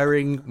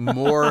acquiring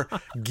more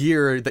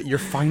gear that you're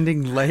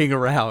finding laying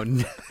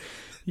around.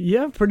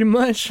 Yeah, pretty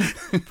much.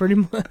 Pretty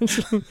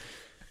much.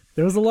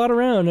 There was a lot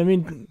around. I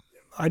mean,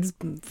 I just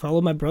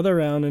followed my brother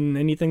around, and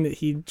anything that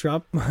he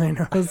dropped behind,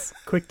 I was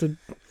quick to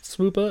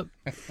swoop up.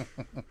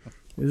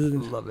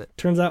 Love it.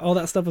 Turns out all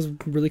that stuff was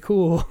really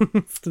cool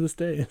to this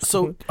day.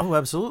 So,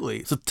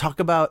 absolutely. So talk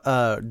about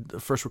the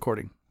first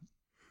recording.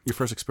 Your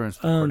first experience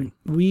with recording.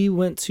 We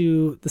went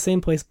to the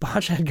same place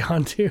Botch had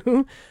gone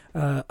to,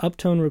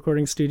 Uptone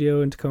Recording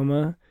Studio in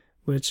Tacoma,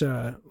 which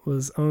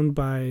was owned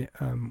by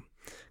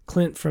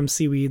Clint from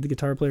Seaweed, the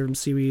guitar player from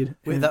Seaweed.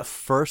 Wait, that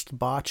first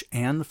Botch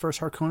and the first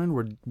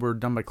Harkonnen were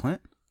done by Clint?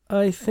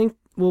 I think,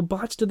 well,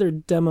 Botch did their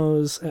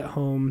demos at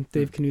home.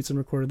 Dave Knutson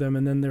recorded them,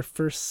 and then their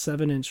first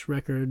 7-inch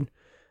record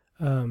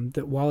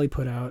that Wally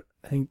put out,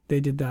 I think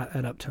they did that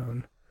at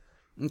Uptone.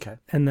 Okay.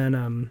 And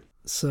then,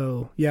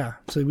 so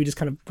we just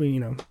kind of,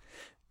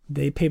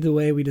 they paved the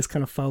way, we just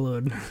kind of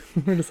followed.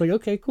 We're just like,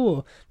 okay,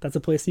 cool. That's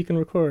a place you can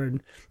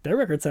record. Their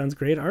record sounds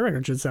great. Our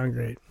record should sound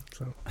great.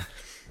 So,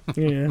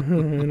 yeah.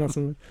 Not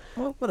so much.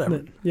 Well, whatever.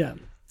 But, yeah.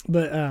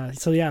 But,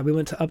 so yeah, we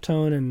went to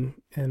Uptone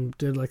and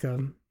did like a,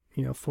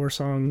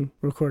 4-song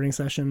recording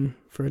session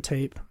for a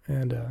tape.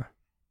 And,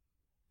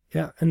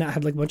 yeah, and that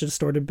had like a bunch of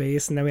distorted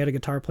bass. And then we had a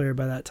guitar player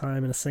by that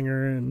time and a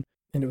singer. And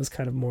it was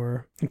kind of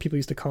more, and people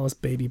used to call us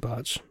Baby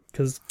Botch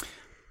because...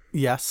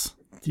 Yes.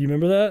 Do you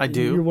remember that? I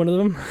do. You're one of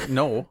them?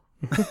 No.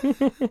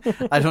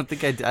 I don't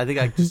think I did. I think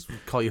I just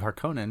call you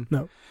Harkonnen.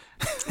 No.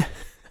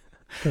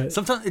 But,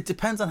 sometimes it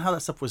depends on how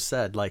that stuff was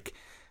said. Like,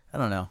 I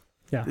don't know.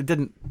 Yeah. It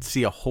didn't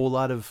see a whole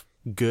lot of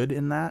good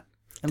in that.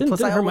 And didn't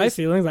plus, hurt my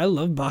feelings. I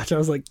love Botch. I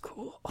was like,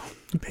 cool.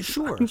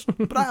 Sure.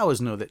 But I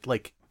always know that,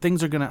 like,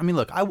 things are going to... I mean,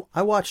 look,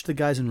 I watched the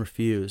guys in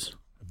Refuse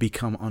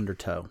become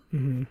Undertow.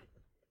 Mm-hmm.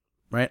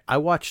 Right? I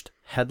watched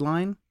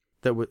Headline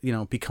that would,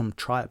 become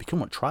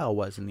what Trial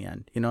was in the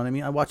end. You know what I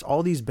mean? I watched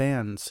all these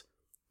bands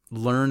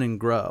learn and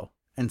grow.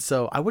 And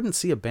so I wouldn't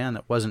see a band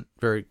that wasn't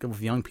very good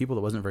with young people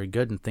that wasn't very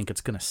good and think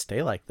it's going to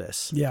stay like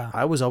this. Yeah.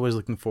 I was always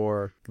looking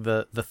for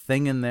the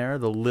thing in there,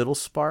 the little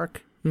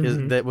spark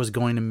that was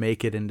going to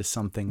make it into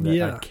something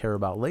that I'd care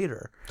about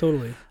later.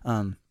 Totally.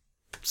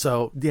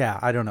 So yeah,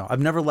 I don't know. I've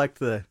never liked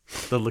the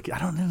look. I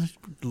don't know.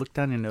 Look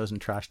down your nose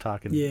and trash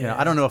talking. Yeah.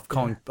 I don't know if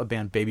calling a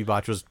band Baby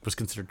Botch was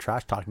considered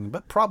trash talking,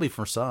 but probably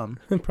for some.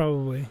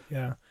 Probably,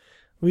 yeah.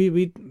 We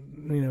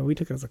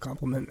took it as a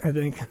compliment. I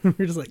think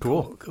we're just like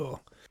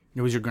cool.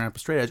 It was your grandpa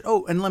straight edge.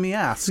 Oh, and let me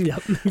ask.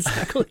 Yep,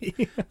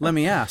 exactly. Let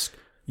me ask.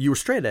 You were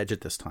straight edge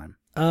at this time.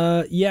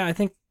 Yeah. I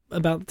think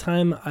about the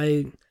time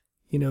I,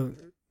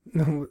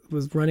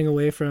 was running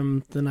away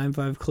from the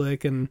 9-5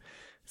 clique and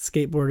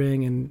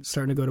skateboarding and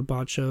starting to go to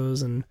bot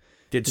shows. And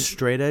did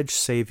straight edge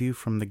save you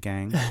from the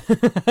gang?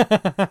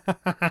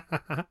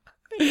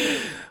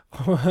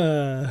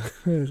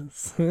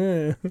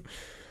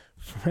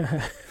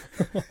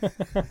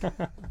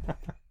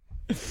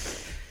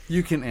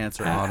 You can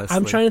answer honestly.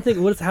 I'm trying to think.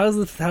 How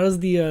does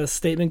the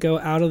statement go?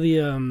 Out of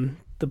the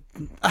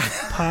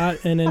pot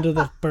and into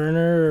the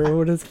burner,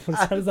 or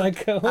how does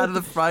that go? Out of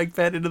the frying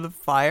pan into the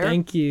fire.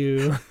 Thank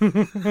you.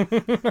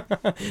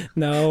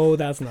 No,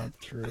 that's not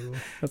true.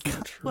 That's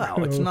not true.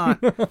 Well, it's not.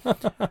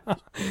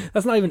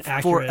 That's not even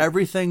accurate. For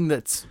everything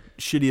that's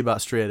shitty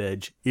about straight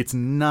edge, it's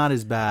not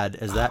as bad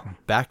as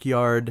that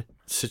backyard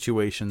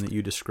situation that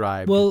you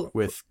described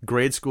with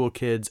grade school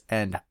kids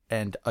and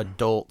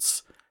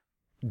adults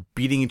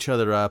beating each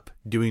other up,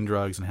 doing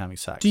drugs, and having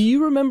sex. Do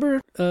you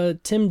remember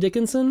Tim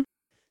Dickinson?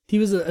 He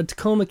was a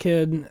Tacoma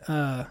kid,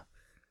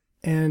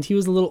 and he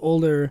was a little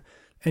older,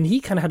 and he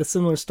kind of had a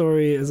similar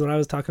story as what I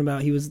was talking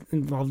about. He was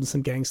involved in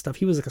some gang stuff.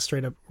 He was like a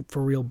straight up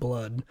for real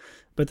blood,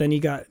 but then he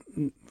got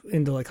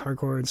into like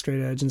hardcore and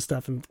straight edge and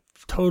stuff, and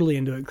totally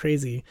into it,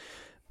 crazy.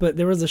 But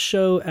there was a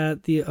show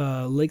at the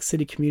Lake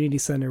City Community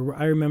Center where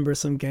I remember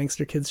some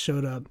gangster kids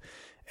showed up,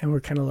 and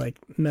were kind of like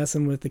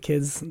messing with the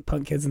kids,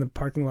 punk kids in the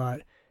parking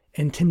lot.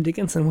 And Tim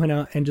Dickinson went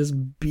out and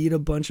just beat a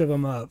bunch of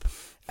them up.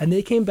 And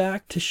they came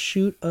back to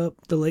shoot up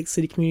the Lake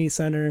City Community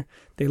Center.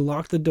 They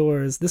locked the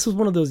doors. This was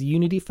one of those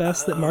Unity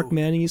Fests that Mark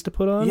Manning used to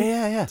put on.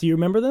 Yeah. Do you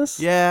remember this?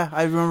 Yeah,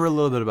 I remember a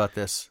little bit about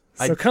this.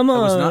 So come on.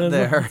 I was not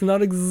there. It's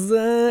not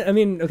exact. I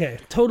mean, okay,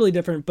 totally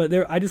different. But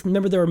I just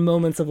remember there were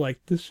moments of like,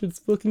 this shit's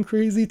fucking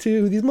crazy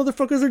too. These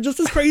motherfuckers are just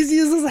as crazy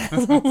as this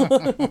asshole.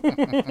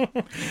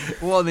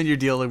 Well, and then you're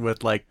dealing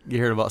with like, you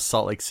heard about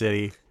Salt Lake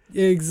City.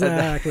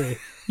 Exactly.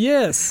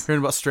 Yes.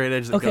 Hearing about straight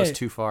edge that goes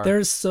too far.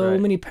 There's so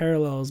many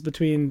parallels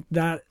between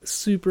that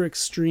super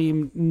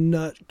extreme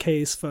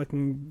nutcase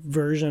fucking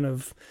version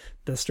of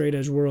the straight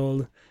edge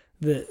world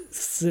that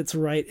sits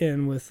right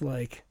in with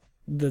like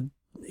the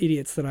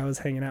idiots that I was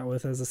hanging out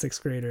with as a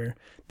 6th grader,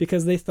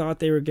 because they thought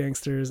they were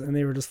gangsters and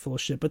they were just full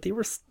of shit, but they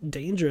were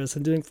dangerous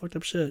and doing fucked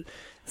up shit.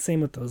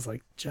 Same with those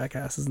like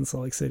jackasses in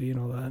Salt Lake City and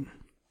all that.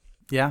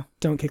 Yeah.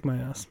 Don't kick my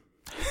ass.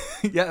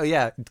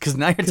 Yeah. Because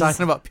now you're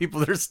talking about people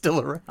that are still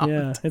around.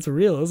 Yeah, it's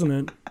real, isn't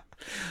it?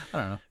 I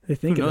don't know. They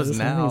think Who it knows is.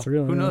 I now? think it's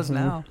real. Who knows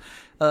now?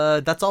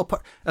 That's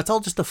all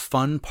just a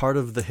fun part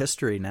of the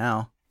history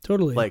now.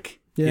 Totally. Like,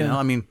 yeah.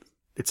 I mean,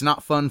 it's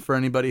not fun for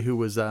anybody who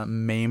was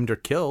maimed or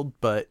killed,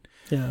 but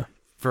yeah.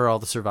 for all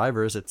the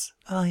survivors, it's,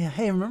 oh yeah,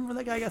 hey, remember when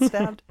that guy got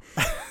stabbed?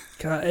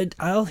 God,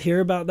 I'll hear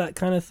about that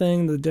kind of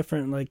thing, the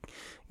different like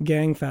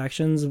gang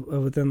factions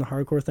within the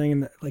hardcore thing,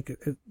 and like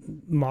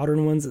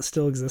modern ones that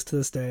still exist to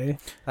this day.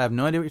 I have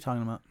no idea what you're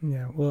talking about.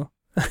 Yeah, well,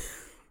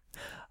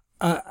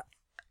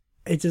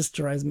 it just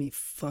drives me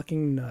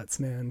fucking nuts,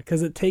 man,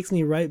 because it takes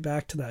me right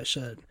back to that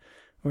shit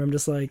where I'm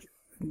just like,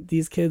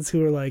 these kids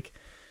who are like,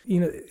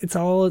 it's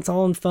all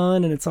in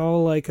fun, and it's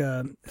all like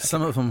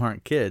some of them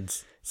aren't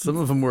kids. Some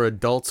of them were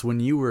adults when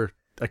you were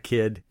a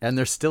kid, and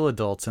they're still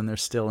adults, and they're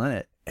still in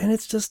it. And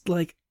it's just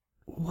like,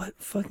 what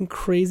fucking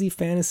crazy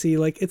fantasy.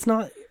 Like, it's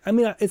not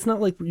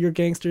like you're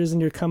gangsters and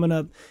you're coming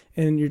up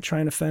and you're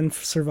trying to fend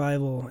for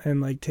survival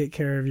and like take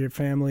care of your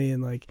family,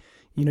 and like,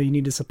 you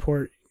need to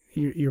support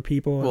your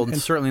people. Well, and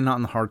certainly not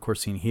in the hardcore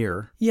scene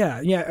here.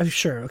 Yeah,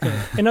 sure.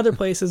 Okay. In other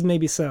places,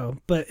 maybe so.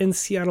 But in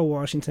Seattle,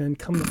 Washington,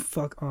 come the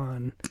fuck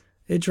on.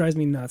 It drives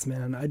me nuts,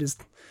 man. I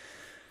just,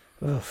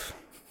 ugh.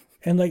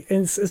 And like,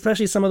 and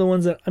especially some of the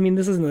ones that, I mean,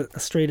 this isn't a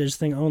straight edge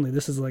thing only.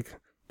 This is like,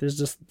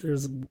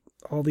 there's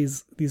all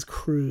these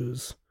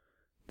crews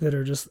that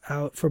are just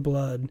out for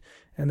blood,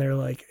 and they're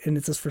like, and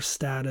it's just for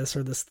status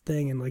or this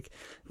thing, and like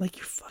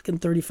you're fucking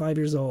 35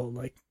 years old,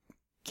 like,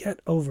 get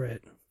over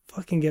it,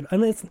 fucking get. I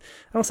mean, I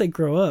don't say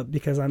grow up,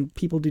 because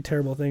people do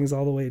terrible things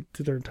all the way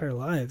to their entire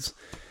lives,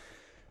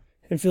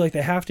 and feel like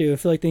they have to,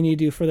 feel like they need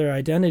to for their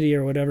identity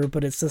or whatever.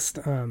 But it's just,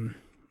 it's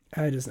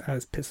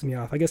pissing me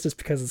off. I guess just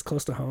because it's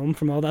close to home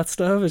from all that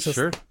stuff. It's just,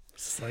 sure.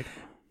 It's just like.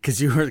 Because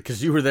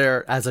you were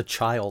there as a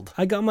child.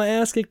 I got my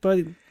ass kicked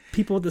by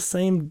people with the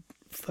same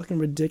fucking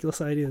ridiculous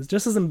ideas.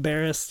 Just as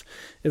embarrassed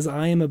as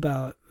I am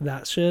about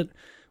that shit,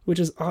 which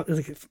is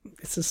like,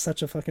 it's just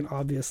such a fucking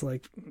obvious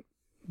like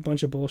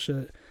bunch of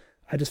bullshit.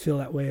 I just feel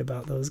that way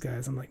about those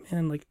guys. I'm like,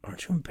 man, like,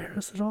 aren't you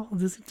embarrassed at all?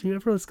 Do you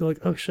ever just go like,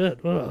 oh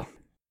shit, ugh.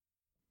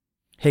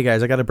 Hey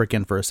guys, I got to break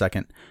in for a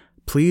second.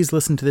 Please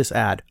listen to this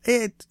ad.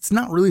 It's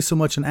not really so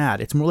much an ad.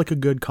 It's more like a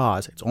good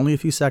cause. It's only a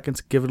few seconds.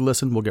 Give it a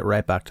listen. We'll get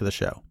right back to the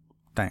show.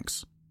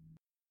 Thanks.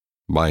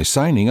 By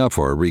signing up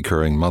for a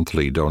recurring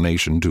monthly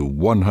donation to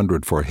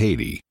 100 for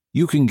Haiti,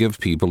 you can give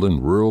people in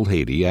rural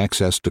Haiti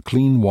access to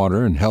clean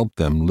water and help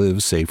them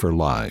live safer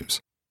lives.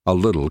 A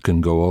little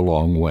can go a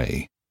long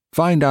way.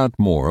 Find out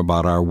more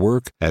about our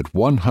work at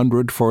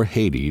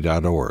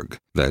 100forhaiti.org.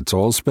 That's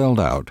all spelled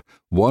out,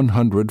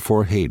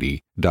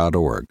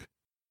 100forhaiti.org.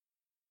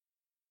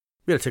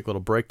 We got to take a little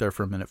break there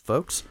for a minute,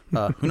 folks.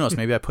 Who knows?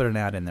 Maybe I put an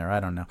ad in there. I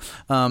don't know.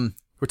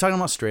 We're talking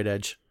about straight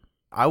edge.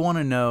 I want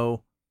to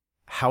know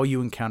how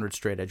you encountered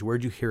straight edge.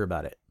 Where'd you hear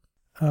about it?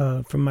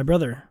 From my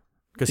brother.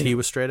 Because he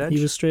was straight edge?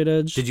 He was straight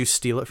edge. Did you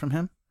steal it from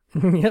him?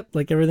 Yep,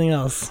 like everything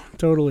else.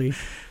 Totally.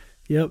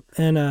 Yep.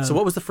 And so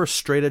what was the first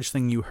straight edge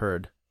thing you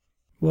heard?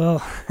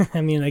 Well,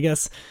 I mean, I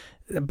guess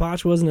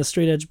Botch wasn't a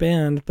straight edge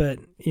band, but,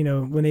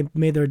 when they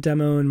made their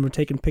demo and were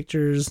taking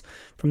pictures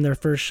from their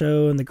first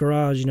show in the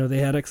garage, they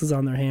had X's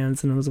on their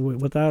hands, and it was,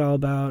 what that all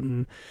about?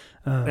 And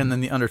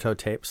then the Undertow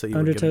tapes that you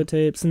Undertow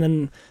tapes, and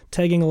then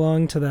tagging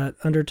along to that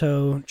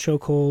Undertow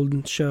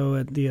Chokehold show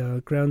at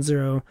the Ground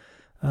Zero.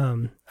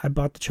 I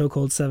bought the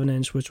Chokehold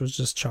 7-inch, which was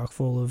just chock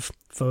full of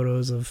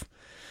photos of,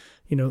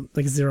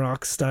 like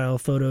Xerox style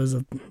photos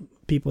of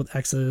people with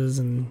X's,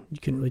 and you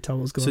couldn't really tell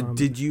what was going on.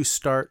 So did you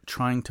start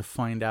trying to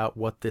find out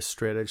what this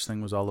straight edge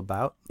thing was all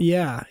about?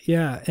 Yeah.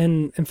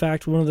 And in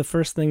fact, one of the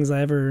first things I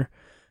ever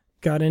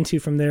got into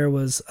from there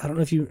was, I don't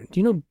know if do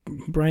you know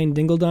Brian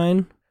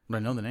Dingledine? I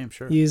know the name,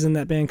 sure. He's in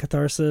that band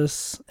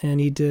Catharsis, and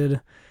he did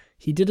a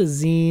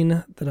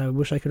zine that I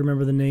wish I could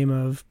remember the name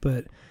of,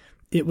 but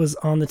it was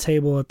on the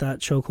table at that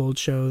Chokehold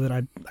show that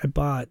I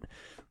bought,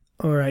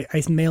 or I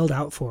mailed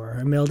out for.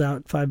 I mailed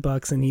out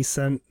 $5, and he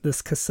sent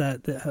this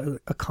cassette that had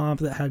a comp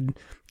that had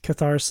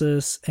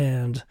Catharsis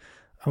and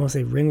I want to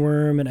say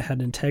Ringworm, and it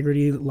had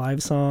Integrity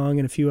live song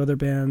and a few other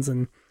bands,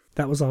 and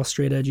that was all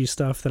straight edgy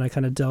stuff that I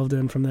kind of delved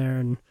in from there.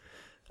 And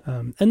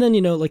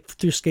then, like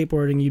through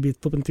skateboarding, you'd be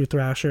flipping through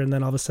Thrasher, and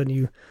then all of a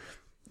sudden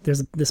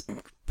there's this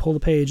pull the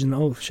page, and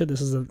oh shit,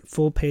 this is a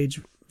full page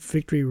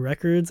Victory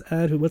Records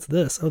ad. What's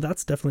this? Oh,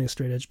 that's definitely a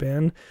straight edge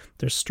band.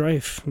 There's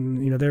Strife,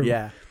 and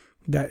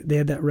they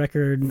had that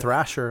record.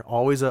 Thrasher,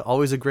 always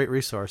a great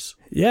resource.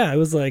 Yeah, it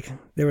was like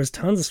there was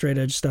tons of straight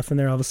edge stuff in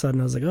there. All of a sudden,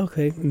 I was like,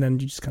 okay, and then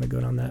you just kind of go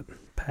down that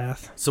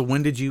path. So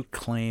when did you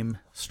claim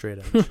straight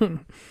edge?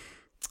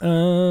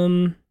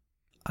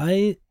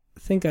 I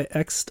think I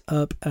X'd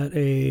up at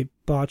a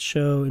Botch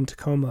show in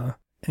Tacoma,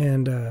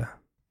 and I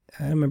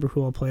remember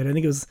who all played. I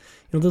think it was,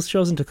 those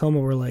shows in Tacoma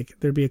were like,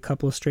 there'd be a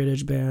couple of straight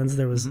edge bands.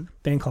 There was a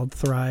band called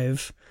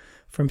Thrive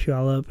from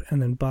Puyallup,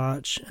 and then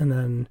Botch, and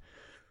then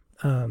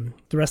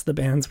the rest of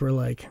the bands were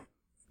like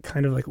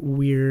kind of like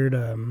weird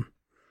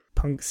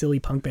silly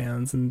punk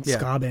bands and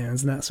ska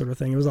bands and that sort of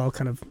thing. It was all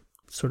kind of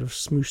sort of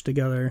smooshed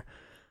together.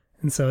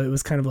 And so it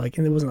was kind of like,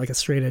 and it wasn't like a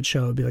straight edge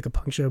show, it'd be like a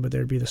punk show, but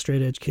there'd be the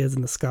straight edge kids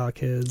and the ska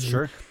kids,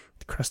 Sure. and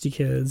the crusty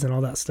kids and all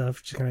that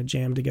stuff just kind of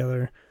jammed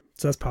together.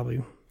 So that's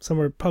probably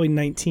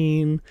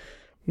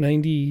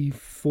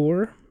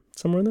 1994,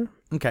 somewhere in there.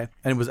 Okay.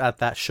 And it was at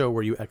that show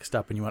where you X'd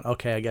up and you went,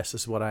 okay, I guess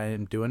this is what I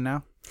am doing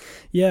now?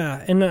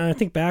 Yeah, and I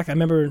think back, I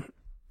remember,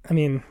 I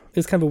mean,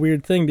 it's kind of a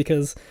weird thing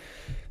because,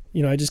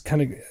 you know, I just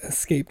kind of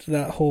escaped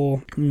that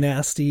whole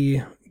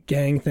nasty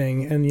gang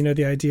thing. And, you know,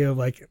 the idea of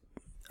like,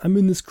 I'm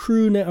in this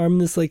crew now, I'm in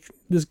this like,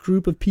 this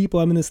group of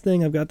people, I'm in this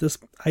thing, I've got this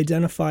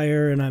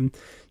identifier, and I'm,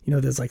 you know,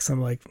 there's like some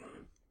like,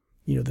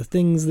 you know, the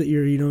things that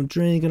you don't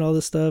drink and all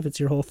this stuff, it's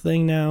your whole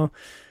thing now.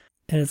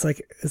 And it's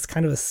like, it's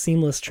kind of a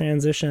seamless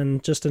transition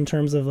just in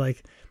terms of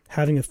like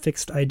having a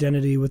fixed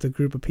identity with a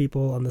group of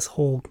people on this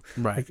whole,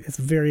 Right. like, it's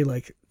very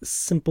like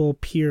simple,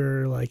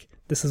 pure, like,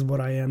 this is what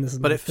I am, this is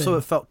my thing. So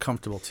it felt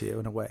comfortable to you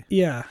in a way.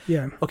 Yeah,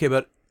 yeah. Okay,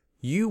 but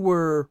you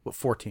were,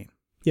 14?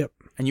 Yep.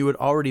 And you had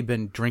already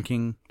been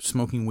drinking,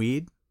 smoking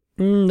weed?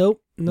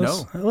 Nope.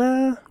 No.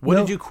 What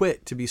did you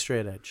quit to be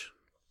straight edge?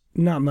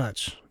 Not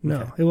much.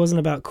 No, Okay. It wasn't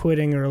about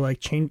quitting or like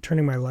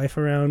turning my life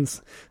around.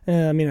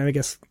 I mean, I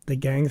guess the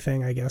gang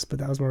thing, but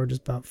that was more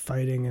just about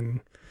fighting and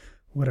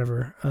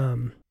whatever.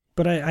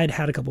 But I'd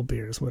had a couple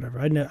beers, whatever.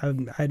 I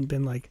hadn't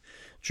been like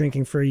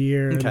drinking for a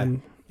year. Okay. And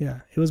then,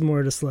 yeah, it was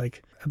more just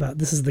like about,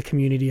 this is the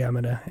community I'm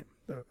going to.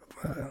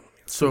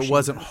 So it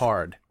wasn't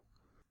hard.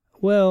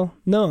 Well,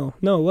 no,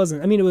 it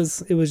wasn't. I mean, no, there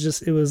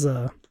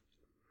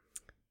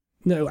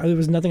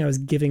was nothing I was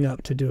giving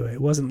up to do it.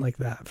 It wasn't like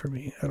that for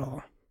me at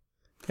all.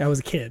 I was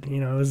a kid,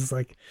 you know, it was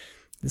like,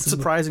 It's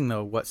surprising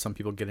though what some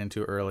people get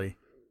into early.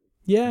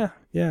 Yeah.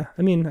 I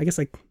mean, I guess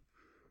I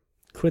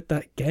quit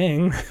that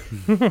gang.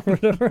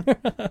 Whatever.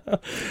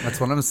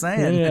 That's what I'm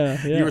saying.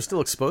 Yeah. You were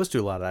still exposed to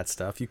a lot of that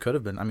stuff. You could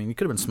have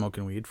been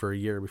smoking weed for a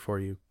year before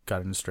you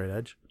got into straight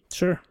edge.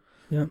 Sure.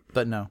 Yeah.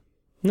 But no.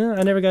 No,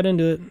 I never got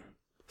into it.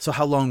 So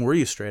how long were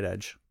you straight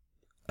edge?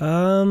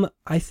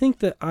 I think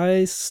that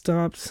I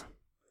stopped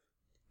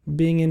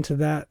being into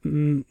that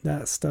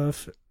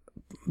stuff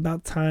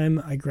about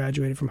time I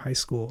graduated from high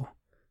school,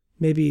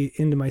 maybe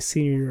into my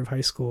senior year of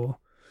high school.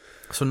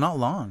 So not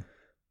long.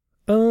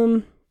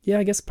 Yeah,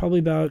 I guess probably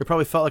It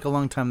probably felt like a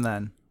long time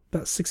then.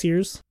 about 6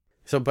 years.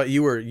 So, but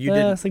you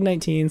didn't. It's like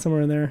 19,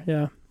 somewhere in there.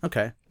 Yeah.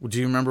 Okay. Do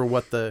you remember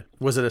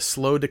was it a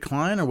slow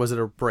decline or was it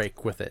a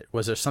break with it?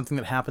 Was there something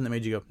that happened that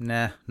made you go,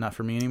 nah, not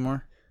for me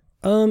anymore?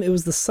 It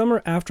was the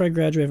summer after I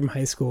graduated from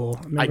high school.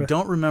 I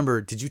don't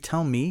remember. Did you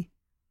tell me?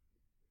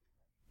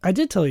 I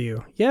did tell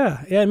you.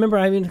 Yeah. I remember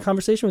having a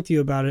conversation with you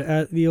about it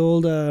at the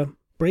old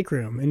break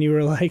room, and you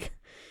were like,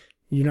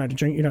 you're not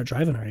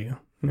driving, are you?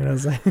 And I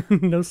was like,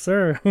 no,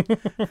 sir.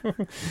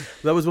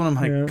 That was one of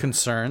my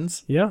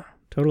concerns. Yeah,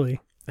 totally.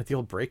 At the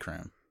old break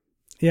room.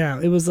 Yeah,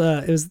 it was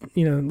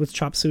you know, with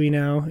Chop Suey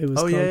now. It was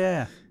called,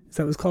 yeah. Is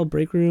that was called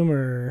Break Room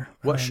or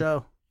What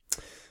show?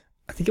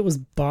 I think it was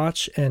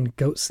Botch and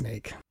Goat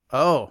Snake.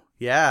 Oh,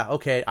 yeah.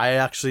 Okay.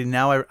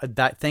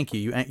 Thank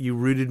you. You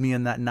rooted me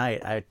in that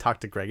night. I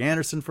talked to Greg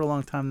Anderson for a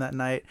long time that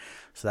night.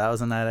 So that was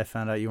the night I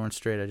found out you weren't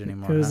straight edge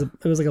anymore. It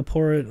was like a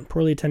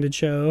poorly attended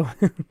show,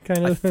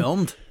 kind of. I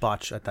filmed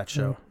Botch at that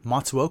show.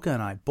 Matsuoka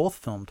and I both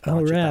filmed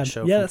Botch at that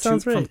show. Yeah, that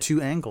sounds right. From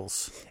two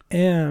angles.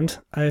 And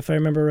if I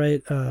remember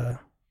right,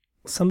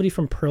 somebody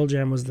from Pearl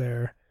Jam was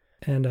there,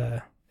 and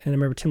I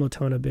remember Tim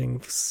Latona being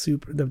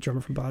the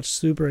drummer from Botch,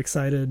 super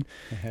excited.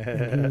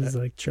 And he was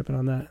like tripping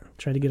on that,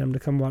 trying to get him to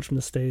come watch from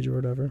the stage or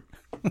whatever.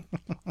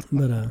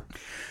 But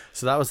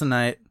so that was the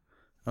night.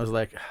 I was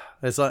like,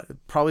 it's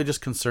probably just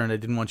concerned. I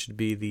didn't want you to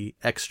be the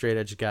straight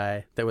edge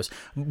guy. That was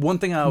one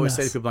thing I always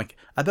say to people, like,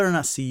 I better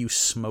not see you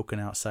smoking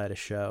outside a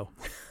show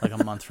like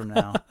a month from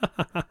now.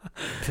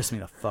 Piss me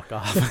the fuck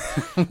off.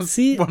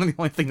 See, one of the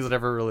only things that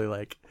ever really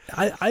like.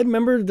 I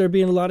remember there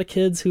being a lot of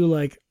kids who,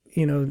 like,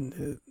 you know,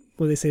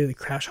 what they say, they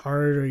crash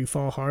hard or you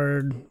fall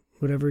hard,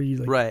 whatever. You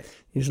like, right.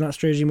 You're just not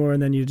straight anymore,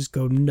 and then you just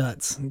go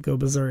nuts and go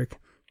berserk.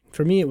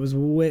 For me, it was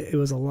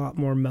a lot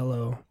more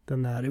mellow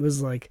than that. It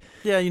was like...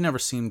 Yeah, you never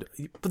seemed...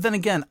 But then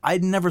again,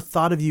 I'd never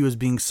thought of you as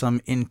being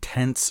some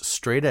intense,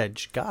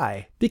 straight-edge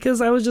guy.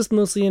 Because I was just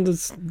mostly into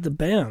the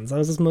bands. I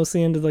was just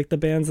mostly into, like, the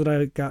bands that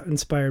I got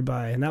inspired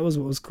by. And that was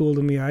what was cool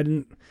to me. I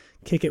didn't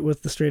kick it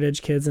with the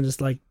straight-edge kids and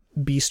just, like,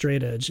 be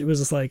straight-edge. It was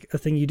just, like, a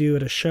thing you do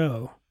at a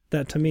show.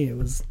 That, to me,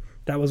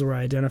 that was where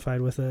I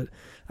identified with it.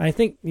 I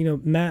think, you know,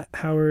 Matt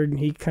Howard,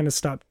 he kind of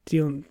stopped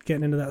getting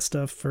into that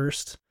stuff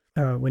first.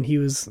 When he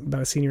was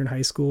about a senior in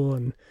high school,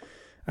 and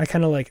I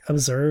kind of like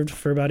observed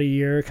for about a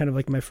year, kind of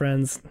like my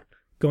friends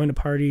going to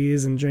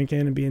parties and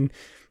drinking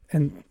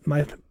and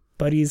my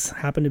buddies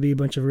happened to be a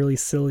bunch of really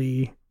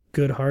silly,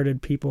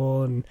 good-hearted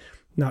people and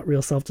not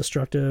real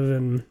self-destructive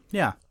and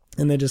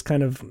they just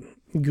kind of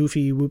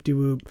goofy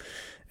whoop-de-whoop.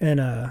 And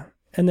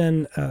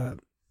then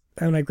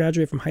when I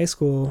graduated from high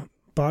school,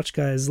 Botch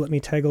guys let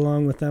me tag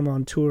along with them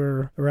on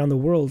tour around the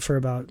world for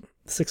about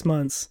 6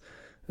 months.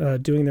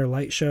 Doing their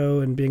light show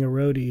and being a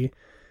roadie,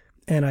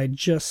 and I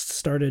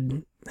just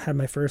had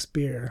my first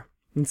beer,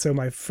 and so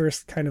my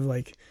first kind of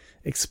like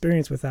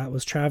experience with that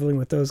was traveling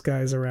with those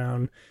guys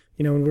around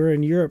you know, when we were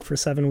in Europe for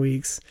 7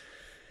 weeks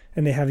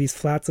and they have these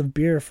flats of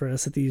beer for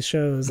us at these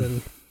shows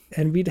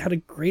and we'd had a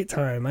great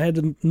time. I had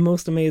the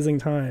most amazing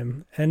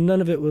time. And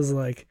none of it was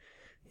like,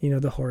 you know,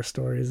 the horror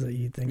stories that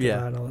you think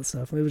about and all that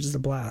stuff. It was just a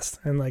blast,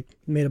 and like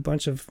made a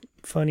bunch of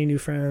funny new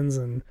friends,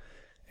 and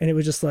it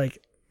was just like,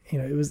 you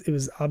know, it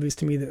was obvious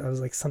to me that I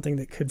was like something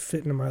that could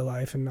fit into my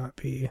life and not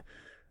be,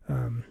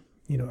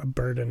 you know, a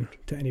burden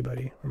to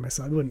anybody or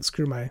myself. It wouldn't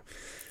screw my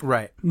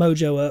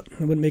mojo up. It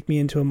wouldn't make me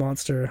into a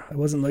monster. I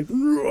wasn't like,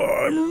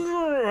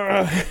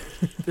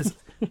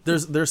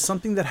 there's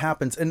something that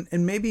happens,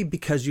 and maybe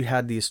because you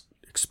had these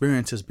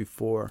experiences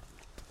before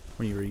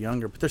when you were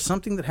younger, but there's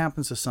something that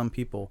happens to some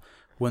people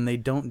when they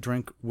don't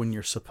drink when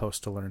you're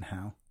supposed to learn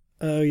how.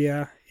 Oh,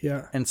 yeah.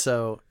 And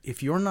so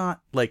if you're not,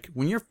 like,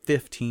 when you're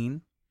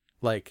 15,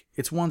 like,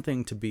 it's one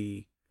thing to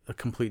be a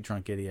complete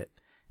drunk idiot.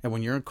 And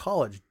when you're in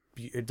college,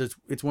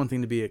 it's one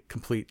thing to be a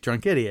complete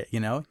drunk idiot,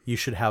 you know? You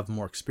should have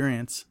more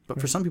experience.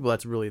 But for some people,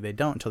 that's really, they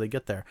don't until they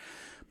get there.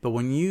 But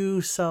when you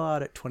sell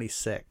out at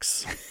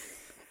 26...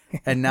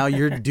 and now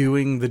you're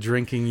doing the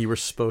drinking you were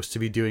supposed to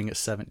be doing at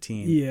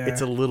 17. Yeah.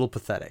 It's a little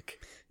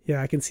pathetic.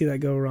 Yeah, I can see that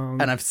go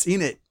wrong. And I've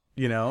seen it,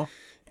 you know?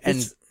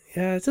 And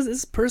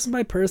it's person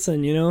by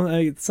person, you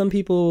know? Some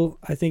people,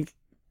 I think,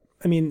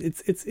 I mean,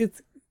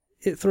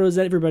 it throws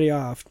everybody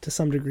off to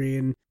some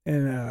degree.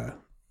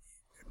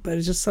 But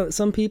it's just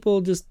some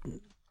people just,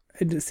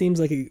 it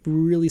seems like it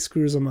really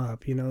screws them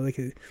up, you know? Like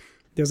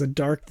there's a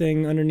dark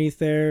thing underneath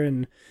there.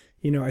 And,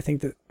 you know, I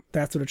think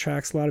that's what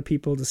attracts a lot of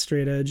people to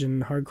straight edge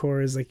and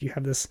hardcore, is like you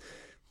have this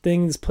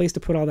thing, this place to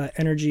put all that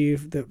energy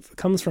that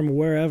comes from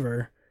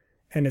wherever,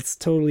 and it's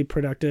totally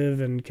productive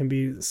and can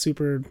be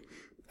super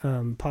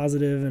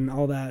positive and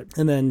all that.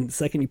 And then the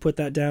second you put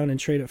that down and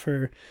trade it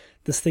for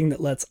this thing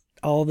that lets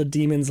all the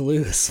demons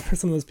loose for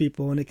some of those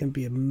people, and it can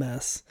be a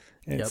mess.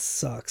 And It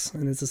sucks,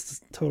 and it's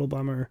just a total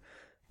bummer.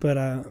 But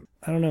I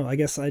don't know. I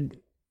guess I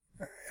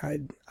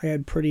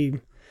had pretty,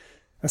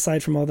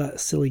 aside from all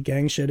that silly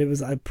gang shit, it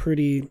was a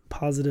pretty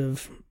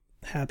positive,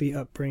 happy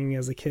upbringing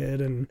as a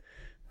kid, and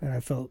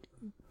I felt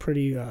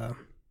pretty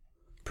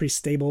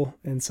stable.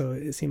 And so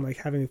it seemed like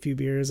having a few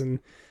beers and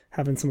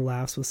having some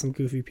laughs with some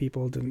goofy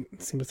people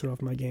didn't seem to throw off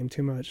my game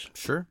too much.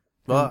 Sure.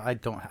 Well, I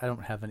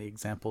don't have any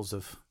examples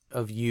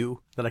of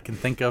you that I can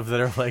think of that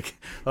are like,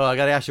 oh, I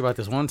got to ask you about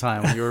this one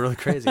time when you were really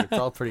crazy. It's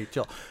all pretty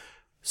chill.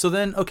 So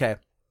then, okay,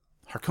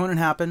 Harkonnen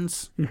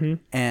happens,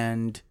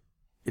 and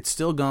it's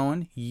still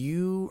going.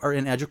 You are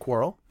in Edge of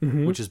Quarrel,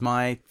 which is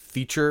my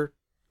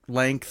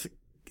feature-length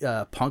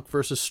punk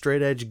versus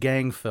straight edge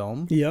gang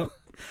film. Yep.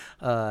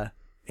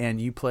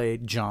 And you play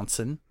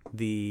Johnson.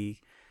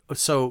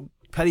 So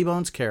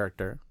Pettybone's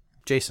character,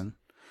 Jason,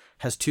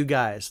 has two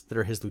guys that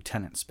are his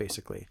lieutenants,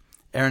 basically.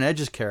 Aaron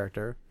Edge's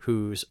character,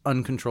 who's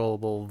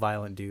uncontrollable,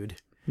 violent dude,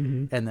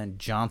 and then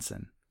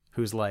Johnson,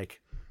 who's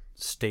like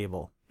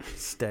stable,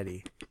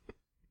 steady.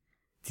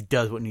 He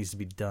does what needs to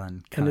be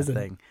done, kind of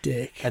thing.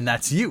 Dick. And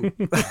that's you.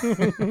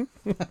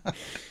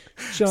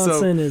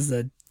 Johnson is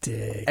a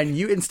dick. And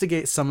you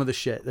instigate some of the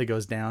shit that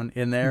goes down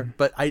in there,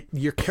 but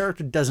your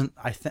character doesn't.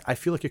 I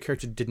feel like your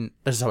character didn't.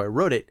 This is how I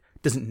wrote it.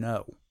 Doesn't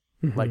know.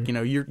 Like, you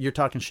know, you're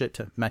talking shit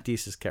to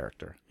Matisse's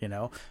character, you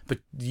know, but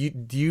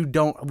you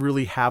don't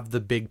really have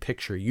the big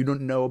picture. You don't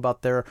know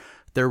about their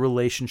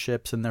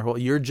relationships and their whole.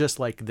 You're just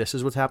like, this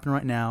is what's happening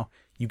right now.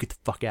 You get the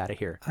fuck out of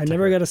here. I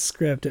never got a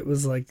script. It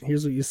was like,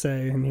 here's what you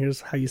say and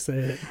here's how you say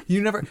it.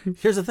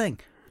 Here's the thing.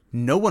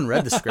 No one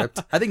read the script.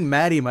 I think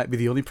Maddie might be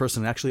the only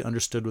person who actually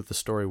understood what the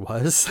story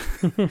was,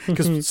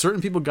 because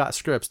certain people got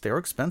scripts. They were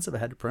expensive. I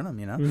had to print them,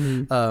 you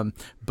know.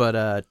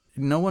 But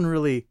no one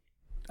really,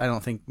 I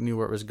don't think, knew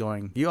where it was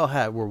going. You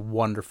all were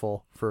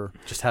wonderful for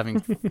just having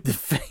the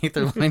faith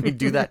of letting me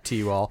do that to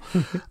you all.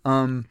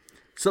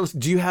 So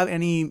do you have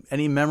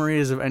any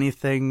memories of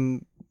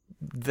anything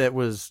that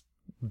was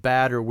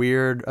bad or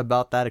weird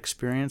about that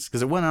experience?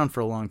 Because it went on for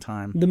a long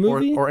time. The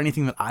movie? Or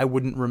anything that I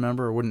wouldn't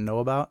remember or wouldn't know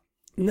about?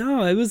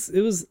 No, it was,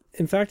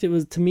 in fact, it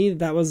was, to me,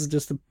 that was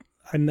just,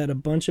 I met a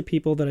bunch of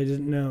people that I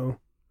didn't know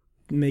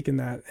making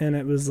that. And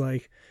it was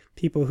like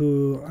people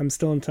who I'm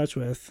still in touch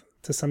with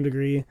to some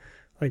degree.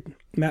 Like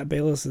Matt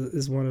Bayless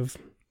is one of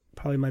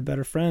probably my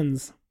better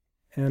friends.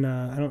 And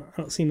I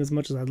don't see him as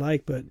much as I'd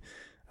like, but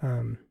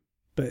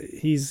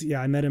he's,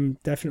 I met him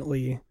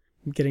definitely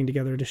getting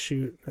together to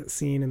shoot that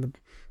scene in the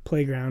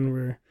playground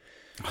where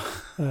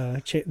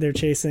they're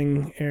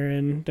chasing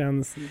Aaron down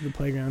the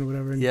playground,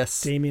 whatever. And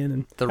yes, Damien,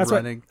 and that's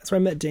running. That's where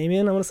I met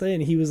Damien, I want to say,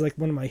 and he was like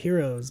one of my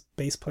heroes,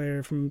 bass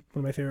player from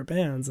one of my favorite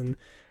bands, and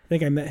I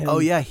think I met him. Oh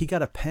yeah, he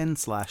got a pen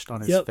slashed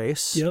on his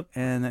face. Yep.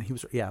 And then he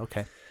was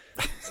okay.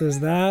 So there's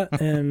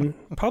that, and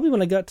probably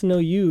when I got to know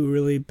you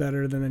really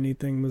better than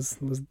anything was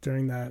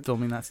during that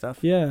filming that stuff.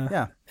 Yeah.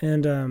 Yeah.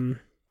 And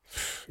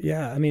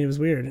yeah, I mean, it was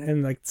weird,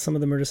 and like some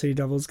of the Murder City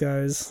Devils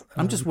guys.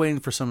 I'm just waiting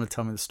for someone to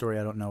tell me the story.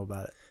 I don't know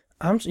about it.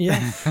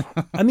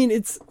 I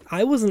mean,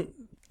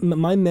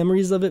 my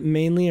memories of it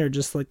mainly are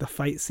just like the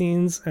fight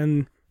scenes,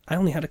 and I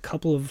only had a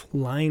couple of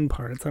line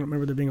parts. I don't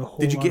remember there being a whole.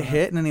 Did you get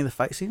hit in any of the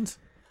fight scenes?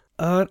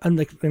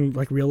 And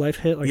like real life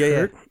hit, like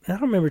hurt. I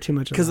don't remember too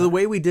much of that. Because the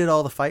way we did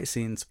all the fight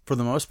scenes, for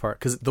the most part,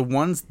 because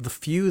the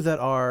few that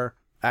are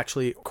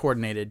actually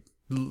coordinated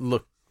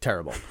look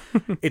terrible.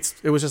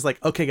 It was just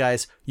like, okay,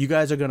 guys, you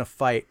guys are gonna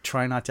fight.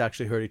 Try not to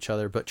actually hurt each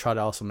other, but try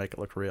to also make it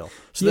look real.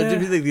 So there'd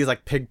be these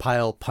like pig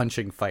pile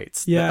punching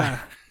fights. Yeah,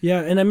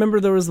 yeah. And I remember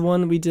there was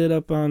one we did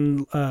up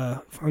on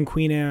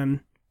Queen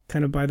Anne,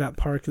 kind of by that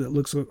park that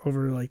looks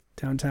over like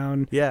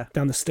downtown. Yeah,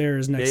 down the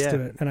stairs next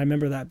to it. And I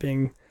remember that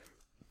being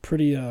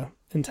pretty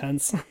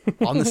intense.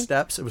 On the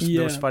steps,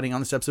 there was fighting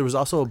on the steps. There was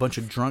also a bunch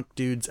of drunk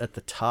dudes at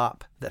the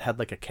top that had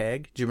like a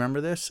keg. Do you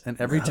remember this?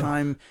 And every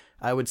time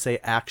I would say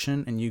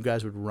action and you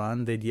guys would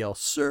run, they'd yell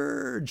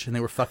Surge, and they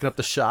were fucking up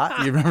the shot.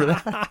 Do you remember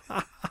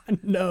that?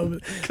 No,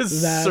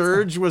 because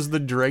Surge was the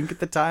drink at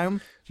the time.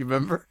 Do you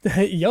remember?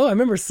 Yo, I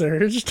remember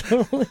Surge.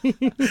 Totally.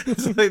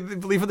 So they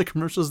believe in the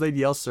commercials they'd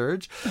yell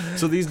Surge.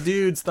 So these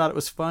dudes thought it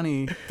was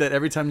funny that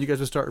every time you guys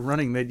would start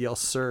running, they'd yell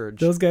Surge.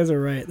 Those guys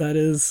are right. That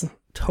is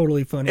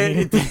totally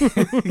funny.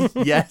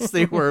 Yes,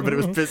 they were, but it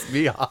was pissed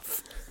me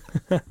off.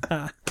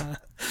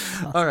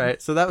 All right,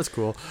 so that was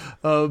cool.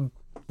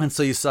 And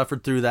so you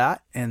suffered through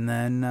that, and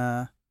then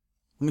let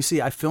me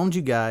see. I filmed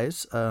you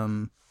guys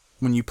when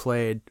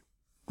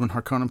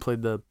Harkonnen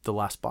played the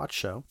last Botch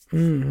show.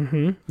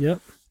 Mm-hmm.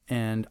 Yep.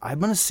 And I'm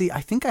gonna see.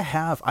 I think I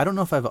have. I don't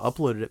know if I've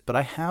uploaded it, but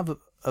I have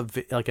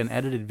like an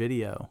edited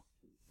video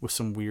with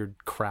some weird,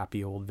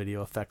 crappy old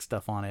video effect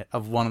stuff on it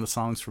of one of the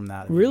songs from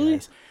that. Really?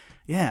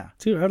 Yeah,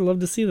 dude, I'd love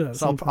to see that.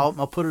 So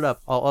I'll put it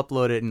up. I'll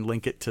upload it and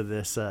link it to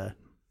this.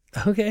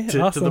 Okay,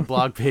 awesome. To the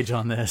blog page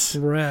on this.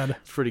 Rad.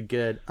 It's pretty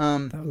good.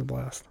 That was a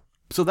blast.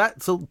 So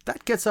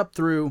that gets up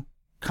through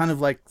kind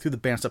of like through the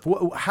band stuff.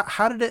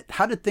 How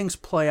did things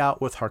play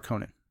out with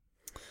Harkonnen?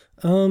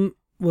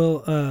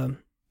 Well,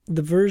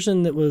 the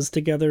version that was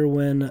together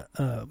when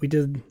we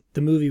did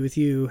the movie with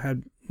you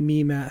had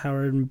me, Matt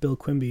Howard, and Bill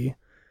Quimby,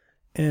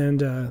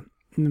 and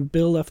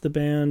Bill left the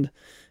band.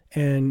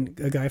 And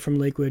a guy from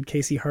Lakewood,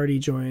 Casey Hardy,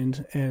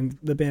 joined, and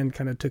the band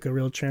kind of took a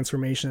real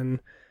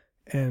transformation,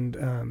 and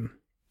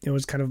it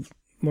was kind of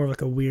more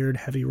like a weird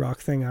heavy rock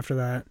thing after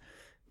that.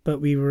 But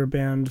we were a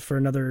band for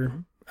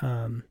another,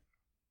 I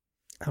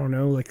don't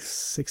know, like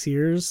 7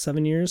 years,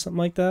 something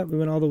like that. We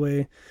went all the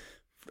way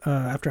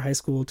after high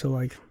school till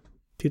like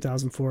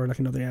 2004, like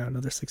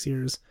another 6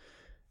 years.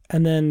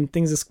 And then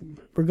things just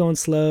were going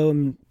slow,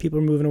 and people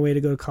were moving away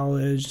to go to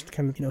college,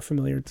 kind of,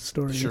 familiar with the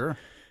story. Sure.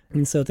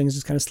 And so things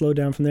just kind of slowed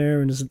down from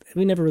there, and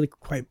we never really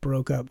quite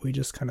broke up. We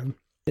just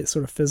it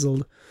sort of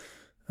fizzled.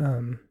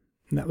 And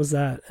that was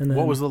that. And then,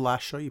 what was the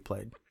last show you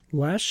played?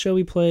 Last show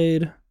we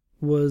played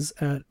was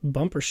at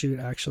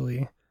Bumbershoot,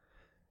 actually.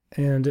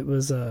 And it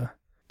was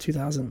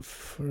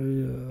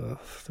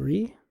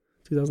 2003,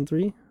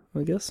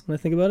 I guess, when I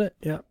think about it.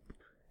 Yeah.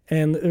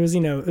 And it was,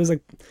 it was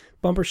like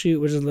Bumbershoot,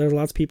 which is, there were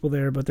lots of people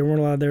there, but there weren't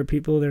a lot of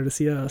people there to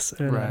see us.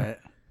 And, right.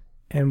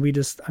 And I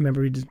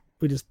remember we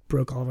just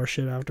broke all of our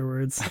shit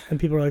afterwards, and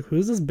people were like,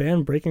 "Who's this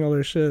band breaking all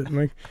their shit?"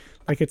 I'm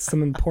like it's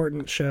some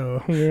important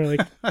show. And we were like,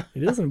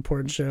 "It is an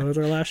important show. It's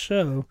our last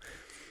show."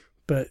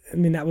 But I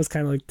mean, that was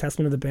kind of like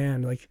testament of the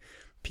band. Like,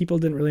 people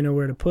didn't really know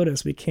where to put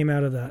us. We came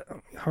out of that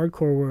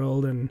hardcore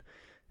world, and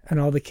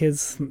all the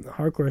kids from the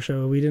hardcore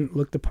show, we didn't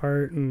look the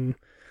part, and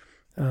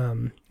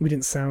we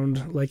didn't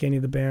sound like any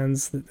of the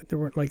bands. There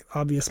weren't like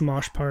obvious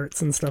mosh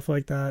parts and stuff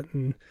like that.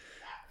 And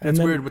that's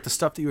weird with the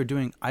stuff that you were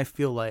doing. I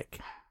feel like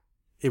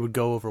it would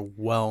go over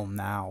well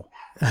now.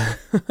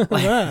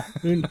 Yeah. I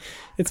mean,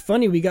 it's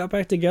funny. We got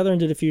back together and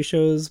did a few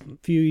shows a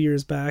few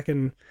years back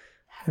and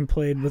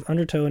played with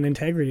Undertow and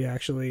Integrity,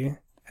 actually,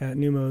 at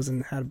Numos,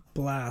 and had a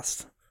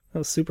blast. That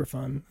was super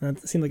fun.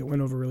 It seemed like it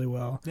went over really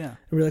well. Yeah. And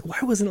we were like, why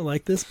wasn't it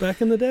like this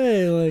back in the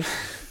day? Like,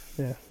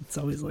 yeah, it's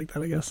always like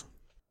that, I guess.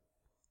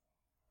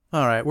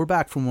 All right, we're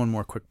back from one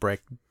more quick break.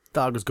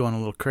 Dog was going a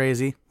little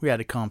crazy. We had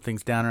to calm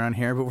things down around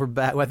here, but we're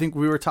back. I think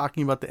we were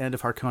talking about the end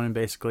of Harkonnen,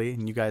 basically,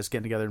 and you guys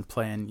getting together and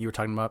playing. You were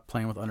talking about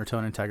playing with Undertow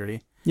and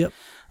Integrity. Yep.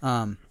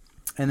 And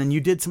then you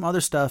did some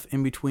other stuff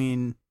in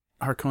between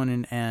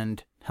Harkonnen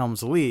and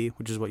Helm's Lee,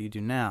 which is what you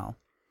do now.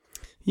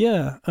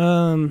 Yeah.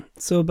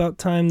 So about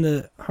time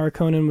that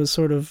Harkonnen was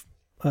sort of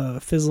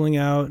fizzling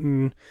out,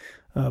 and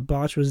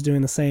Botch was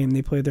doing the same.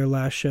 They played their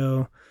last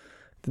show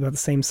about the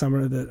same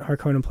summer that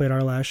Harkonnen played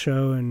our last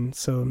show, and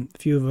so a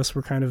few of us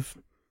were kind of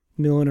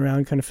milling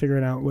around, kind of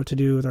figuring out what to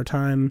do with our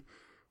time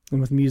and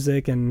with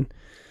music. And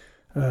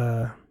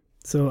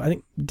so I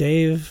think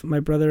Dave, my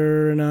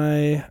brother, and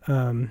I,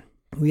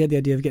 we had the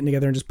idea of getting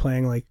together and just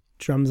playing like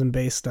drums and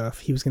bass stuff.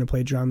 He was going to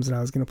play drums and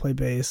I was going to play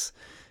bass,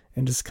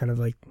 and just kind of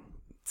like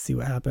see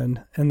what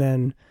happened. And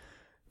then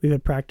we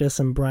had practice,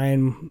 and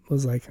Brian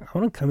was like, I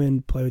want to come in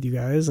and play with you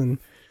guys. And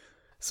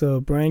so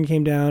Brian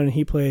came down and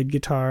he played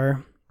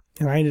guitar,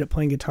 and I ended up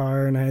playing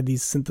guitar, and I had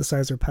these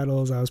synthesizer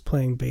pedals. I was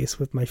playing bass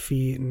with my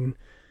feet and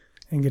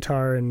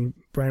guitar, and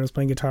Brian was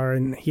playing guitar,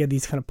 and he had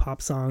these kind of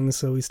pop songs.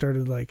 So we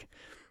started like,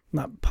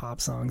 not pop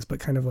songs,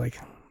 but kind of like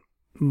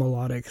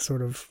melodic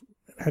sort of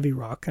heavy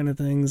rock kind of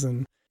things.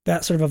 And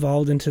that sort of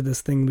evolved into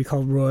this thing we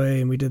called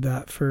Roy, and we did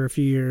that for a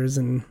few years.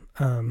 And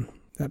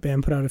That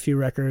band put out a few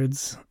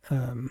records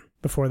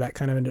before that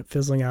kind of ended up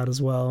fizzling out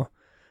as well.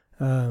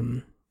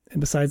 And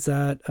besides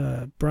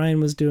that, Brian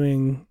was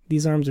doing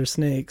These Arms Are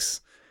Snakes,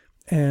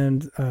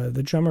 and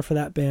the drummer for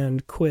that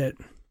band quit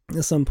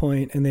at some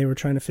point, and they were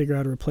trying to figure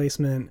out a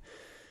replacement.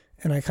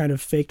 And I kind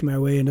of faked my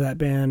way into that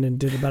band and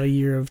did about a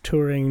year of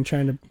touring and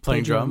trying to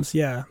play drums.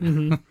 Yeah.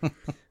 Mm-hmm.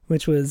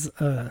 Which was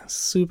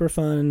super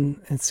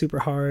fun and super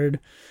hard.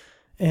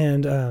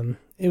 And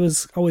it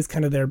was always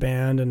kind of their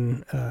band.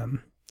 And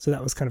so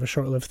that was kind of a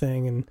short-lived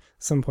thing. And at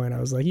some point I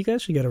was like, you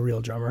guys should get a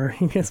real drummer.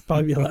 You guys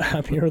probably be a lot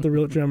happier with a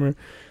real drummer.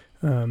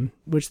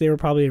 Which they were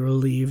probably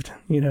relieved,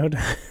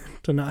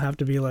 to not have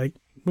to be like,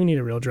 we need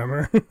a real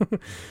drummer,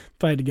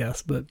 if I had to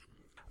guess. But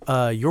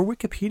your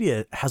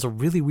Wikipedia has a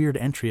really weird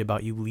entry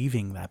about you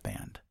leaving that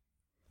band.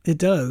 It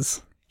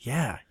does.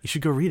 Yeah, you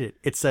should go read it.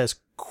 It says,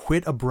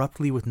 quit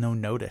abruptly with no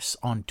notice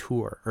on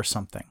tour or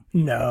something.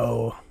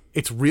 No.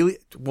 It's really,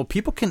 well,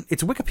 people can,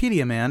 it's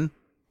Wikipedia, man.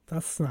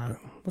 That's not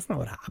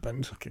what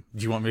happened. Okay.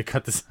 Do you want me to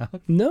cut this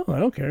out? No, I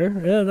don't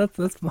care. Yeah,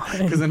 that's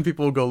fine. Because then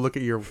people will go look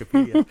at your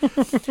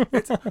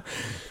Wikipedia.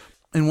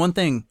 And one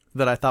thing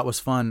that I thought was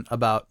fun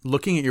about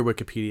looking at your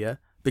Wikipedia,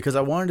 because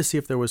I wanted to see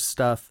if there was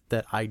stuff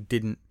that I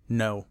didn't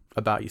know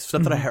about you,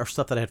 stuff that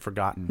I had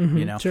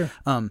forgotten. Sure.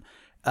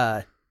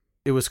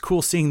 It was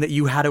cool seeing that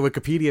you had a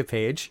Wikipedia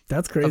page.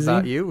 That's crazy.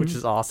 About you, which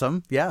is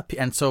awesome. Yeah,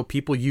 and so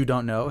people you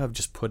don't know have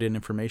just put in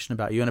information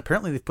about you, and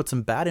apparently they've put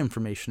some bad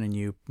information in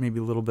you,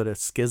 maybe a little bit of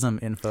schism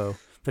info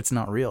that's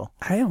not real.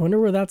 I wonder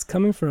where that's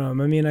coming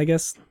from. I mean, I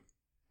guess,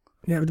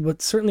 yeah,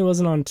 but certainly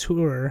wasn't on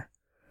tour.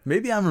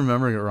 Maybe I'm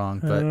remembering it wrong,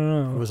 but I don't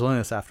know. It was only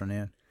this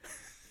afternoon.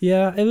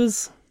 Yeah, it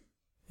was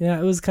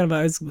kind of,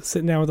 I was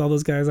sitting down with all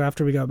those guys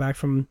after we got back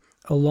from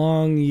a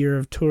long year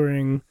of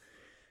touring,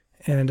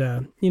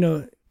 and,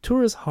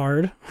 tour is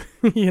hard,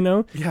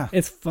 Yeah.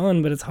 It's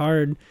fun, but it's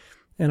hard.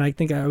 And I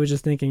think I was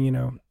just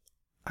thinking,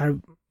 I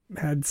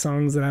had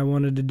songs that I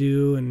wanted to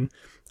do, and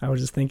I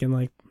was just thinking,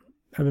 like,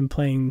 I've been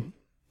playing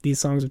these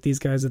songs with these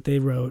guys that they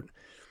wrote,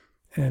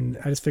 and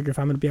I just figure if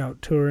I'm going to be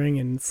out touring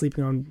and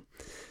sleeping on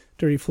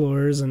dirty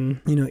floors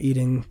and,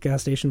 eating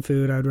gas station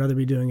food, I'd rather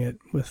be doing it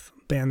with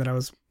a band that I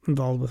was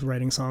involved with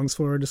writing songs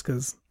for, just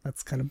because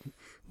that's kind of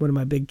one of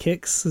my big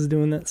kicks, is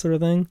doing that sort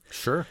of thing.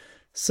 Sure.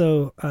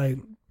 So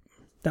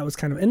that was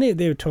kind of, and they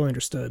totally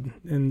understood,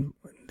 and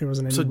there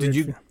wasn't any. So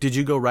did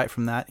you go right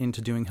from that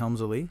into doing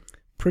Helms Ali?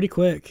 Pretty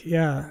quick,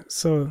 yeah.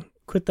 So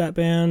quit that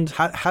band.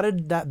 How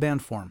did that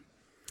band form?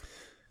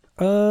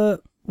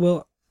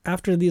 Well,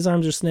 after These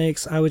Arms Are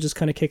Snakes, I was just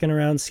kind of kicking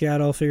around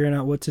Seattle, figuring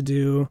out what to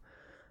do.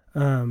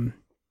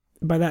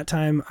 By that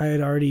time, I had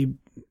already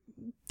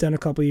done a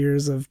couple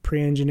years of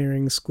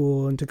pre-engineering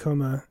school in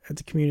Tacoma at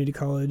the community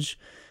college,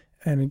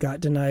 and got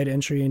denied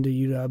entry into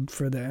UW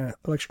for the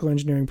electrical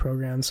engineering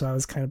program. So I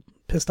was kind of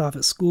pissed off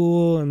at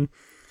school, and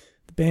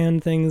the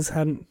band things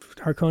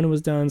Harkona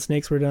was done,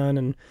 Snakes were done,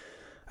 and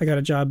I got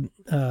a job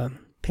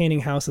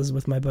painting houses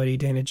with my buddy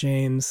Dana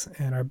James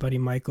and our buddy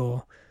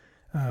Michael,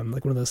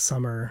 like one of those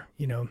summer,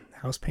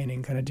 house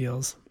painting kind of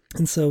deals.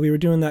 And so we were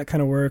doing that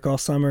kind of work all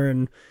summer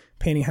and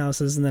painting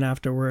houses, and then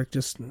after work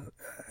just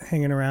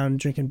hanging around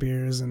drinking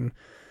beers. And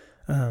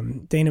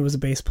Dana was a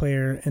bass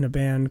player in a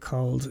band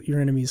called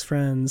Your Enemy's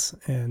Friends,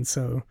 and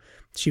so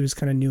she was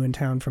kind of new in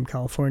town from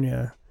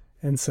California,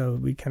 and so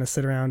we'd kind of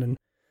sit around and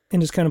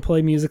just kind of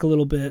play music a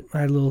little bit.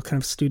 I had a little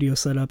kind of studio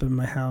set up in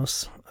my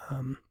house,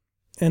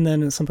 and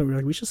then at some point we were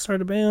like, we should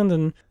start a band,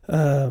 and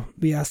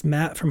we asked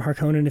Matt from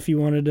Harkonnen if he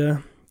wanted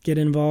to get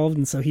involved,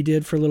 and so he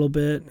did for a little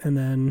bit, and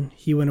then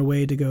he went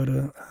away to go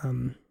to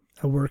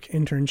a work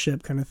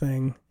internship kind of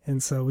thing,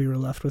 and so we were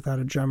left without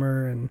a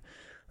drummer, and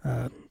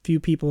a few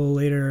people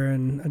later,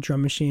 and a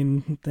drum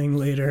machine thing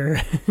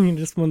later.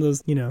 Just one of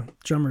those,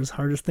 drummer's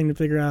hardest thing to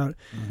figure out.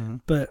 Mm-hmm.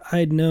 But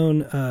I'd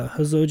known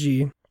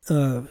Hozoji,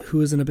 who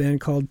was in a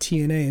band called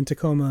TNA in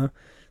Tacoma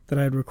that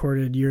I had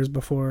recorded years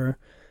before,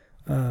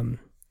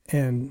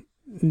 and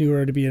knew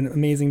her to be an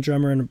amazing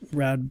drummer and a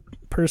rad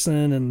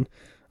person and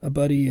a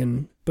buddy.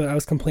 But I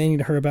was complaining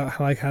to her about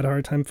how I had a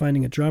hard time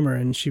finding a drummer,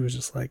 and she was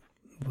just like,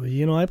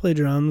 well, I play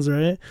drums,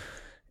 right?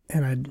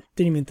 And I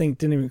didn't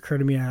even occur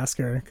to me to ask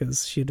her,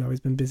 because she had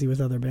always been busy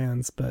with other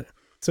bands. But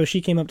so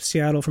she came up to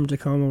Seattle from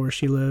Tacoma, where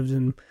she lived,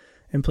 and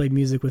played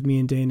music with me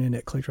and Dana, and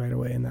it clicked right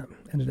away, and that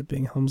ended up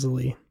being Helms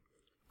Ali.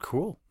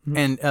 Cool. Mm-hmm.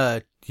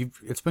 And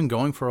it's been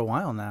going for a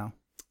while now.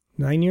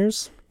 9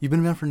 years? You've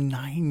been around for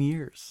 9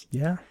 years.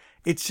 Yeah.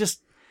 It's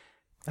just...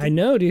 I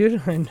know,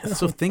 dude. I know.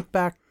 So think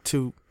back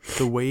to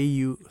the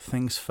way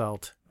things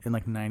felt in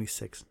like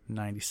 96,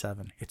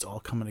 97. It's all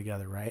coming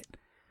together, right?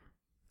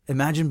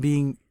 Imagine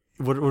being...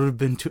 what it would have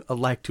been to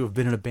have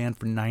been in a band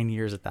for 9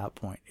 years at that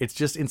point. It's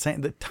just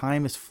insane. The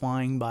time is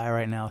flying by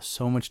right now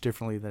so much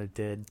differently than it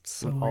did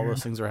when all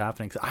those things were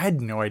happening. 'Cause I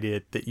had no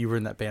idea that you were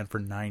in that band for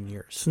 9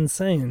 years. It's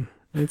insane.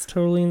 It's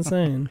totally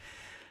insane.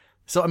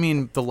 So, I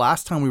mean, the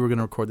last time we were going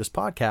to record this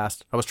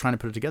podcast, I was trying to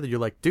put it together. You're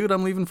like, dude,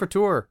 I'm leaving for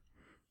tour.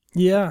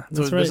 Yeah,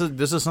 that's so right.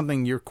 This is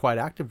something you're quite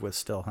active with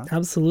still, huh?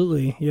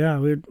 Absolutely. Yeah,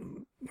 we're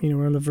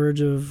on the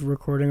verge of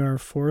recording our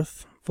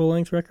 4th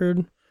full-length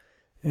record.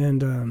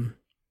 And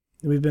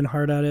we've been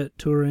hard at it,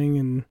 touring,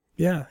 and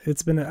yeah,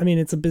 it's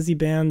a busy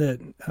band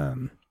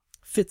that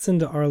fits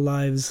into our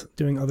lives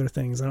doing other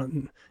things.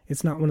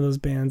 It's not one of those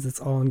bands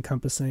that's all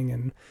encompassing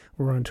and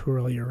we're on tour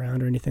all year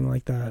round or anything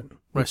like that.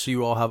 Right. So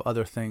you all have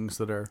other things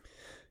that are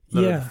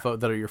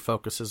your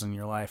focuses in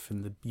your life,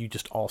 and you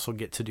just also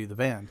get to do the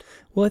band.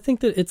 Well, I think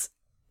that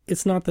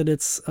it's not that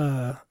it's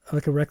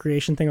like a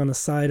recreation thing on the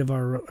side of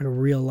our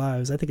real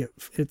lives. I think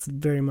it's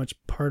very much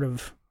part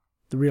of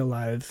the real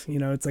life.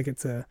 It's like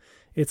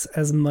it's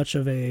as much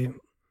of a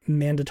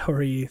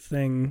mandatory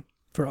thing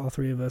for all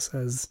three of us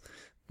as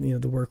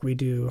the work we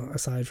do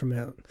aside from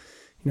it.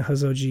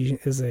 Hazoji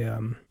is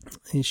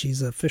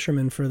she's a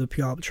fisherman for the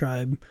Puyallup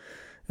tribe,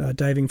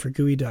 diving for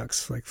gooey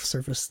ducks, like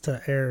surface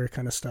to air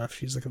kind of stuff.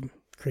 She's like a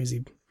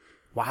crazy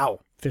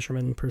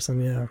fisherman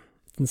person. Yeah,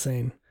 it's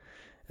insane.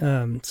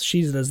 So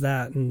she does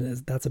that,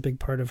 and that's a big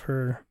part of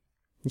her.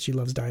 And she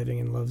loves diving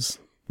and loves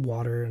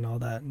water and all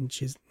that, and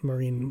she's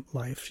marine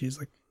life. She's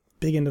like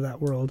big into that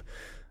world,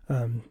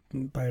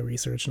 bio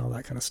research and all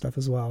that kind of stuff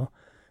as well.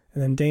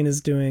 And then Dana's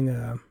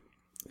doing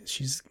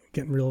she's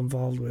getting real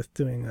involved with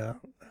doing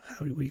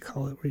how do we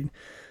call it?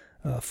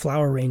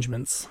 Flower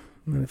arrangements.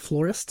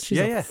 Florist. She's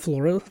a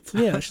florist.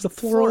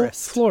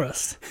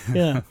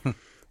 Yeah.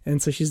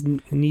 And so she's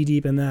knee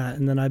deep in that.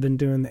 And then I've been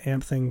doing the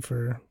amp thing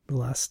for the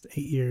last 8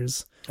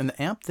 years. And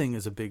the amp thing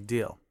is a big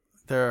deal.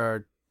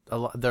 There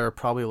are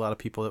probably a lot of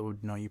people that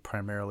would know you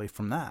primarily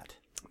from that.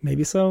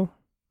 Maybe so.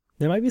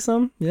 There might be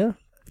some. Yeah.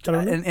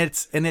 And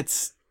it's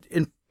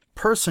in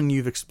person.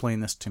 You've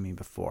explained this to me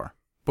before,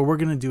 but we're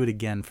going to do it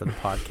again for the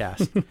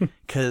podcast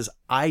because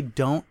I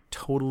don't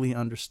totally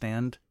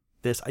understand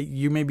this.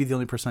 You may be the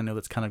only person I know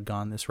that's kind of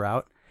gone this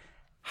route.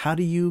 How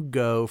do you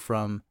go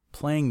from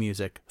playing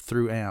music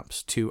through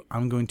amps to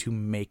I'm going to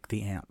make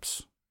the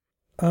amps?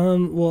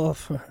 Well,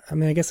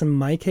 I guess in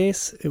my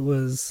case, it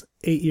was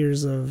 8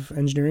 years of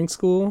engineering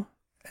school,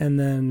 and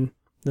then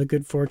the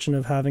good fortune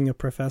of having a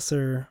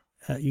professor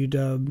at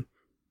UW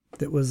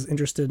that was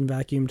interested in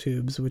vacuum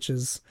tubes, which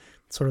is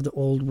sort of the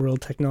old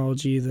world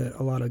technology that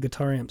a lot of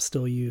guitar amps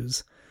still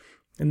use.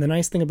 And the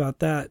nice thing about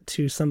that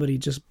to somebody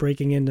just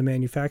breaking into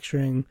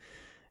manufacturing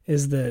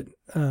is that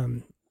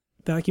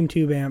vacuum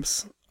tube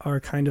amps are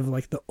kind of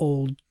like the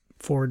old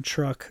Ford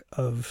truck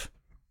of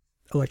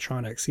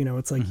electronics.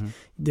 It's like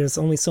there's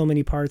only so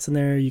many parts in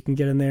there. You can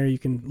get in there, you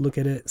can look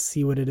at it,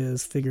 see what it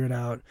is, figure it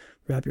out,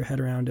 wrap your head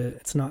around it.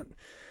 It's not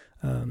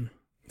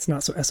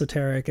so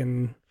esoteric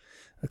and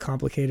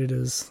complicated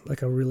as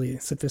like a really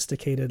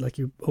sophisticated, like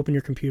you open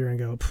your computer and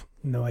go,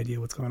 no idea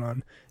what's going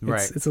on.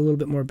 It's a little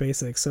bit more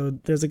basic. So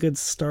there's a good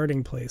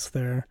starting place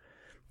there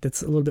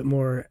that's a little bit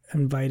more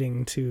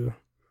inviting to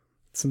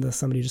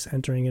somebody just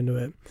entering into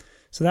it.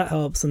 So that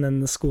helps. And then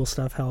the school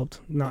stuff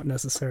helped. Not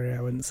necessary, I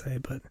wouldn't say,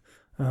 but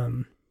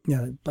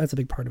yeah, that's a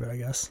big part of it, I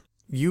guess.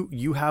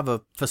 You have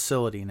a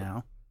facility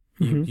now.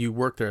 You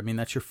work there. I mean,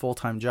 that's your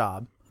full-time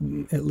job.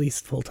 At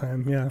least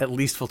full-time, yeah. At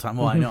least full-time.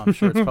 Well, I know. I'm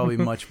sure it's probably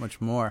much, much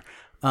more.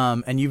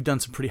 And you've done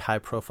some pretty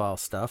high-profile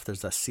stuff.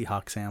 There's that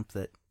Seahawks amp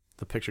that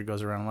the picture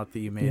goes around a lot that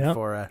you made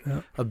for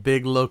a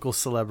big local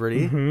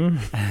celebrity.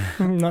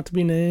 Not to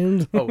be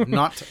named. Oh,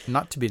 not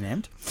to be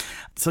named.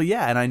 So,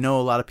 yeah, and I know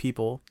a lot of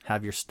people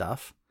have your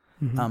stuff.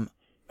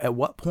 At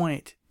what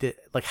point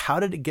how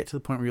did it get to the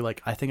point where you're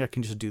like, I think I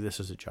can just do this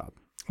as a job?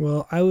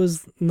 Well, I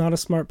was not a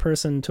smart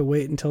person to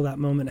wait until that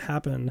moment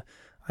happened.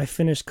 I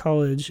finished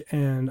college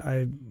and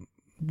I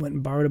went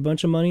and borrowed a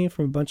bunch of money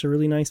from a bunch of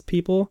really nice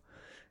people.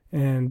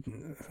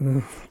 And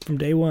from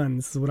day one,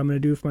 this is what I'm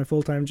going to do for my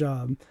full-time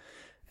job.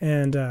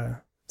 And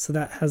so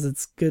that has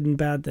its good and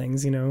bad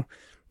things.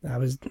 I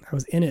was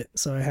in it,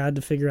 so I had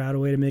to figure out a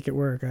way to make it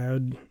work. I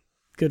had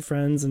good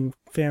friends and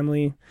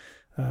family,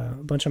 a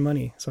bunch of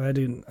money. So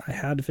I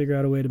had to figure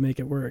out a way to make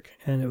it work.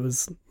 And it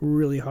was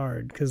really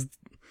hard because,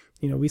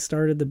 we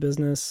started the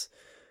business,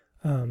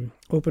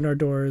 opened our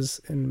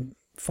doors in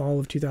fall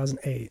of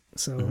 2008.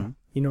 So,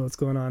 what's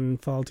going on in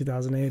fall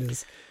 2008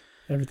 is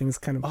everything's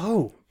kind of...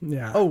 Oh,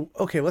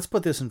 okay. Let's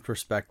put this in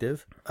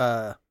perspective.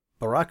 Barack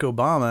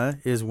Obama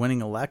is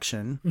winning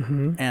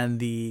election and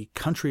the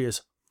country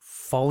is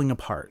falling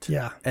apart.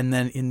 Yeah. And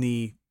then in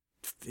the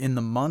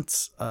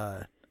months,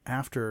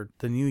 after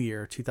the new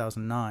year,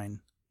 2009,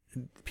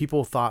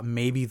 people thought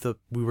maybe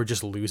we were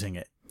just losing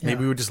it. Yeah.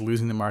 Maybe we were just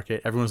losing the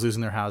market. Everyone was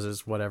losing their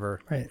houses,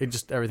 whatever. Right.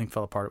 Everything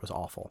fell apart. It was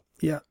awful.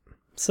 Yeah.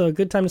 So a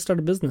good time to start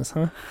a business,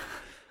 huh?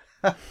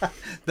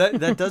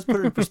 that does put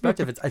it in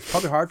perspective. It's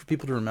probably hard for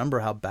people to remember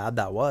how bad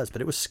that was, but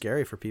it was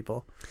scary for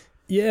people.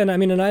 Yeah. And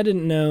I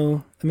didn't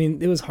know,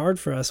 it was hard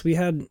for us. We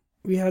had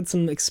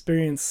some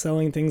experience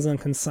selling things on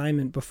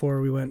consignment before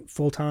we went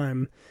full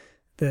time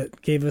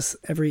that gave us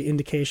every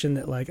indication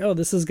that like, oh,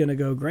 this is going to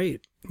go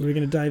great. We're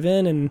going to dive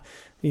in, and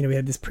we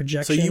had this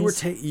projection.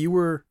 So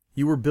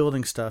you were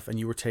building stuff and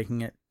you were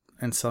taking it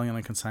and selling it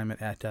on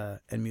consignment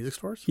at music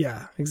stores?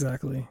 Yeah,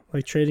 exactly.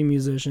 Like trading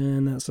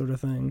musician, that sort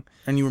of thing.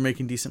 And you were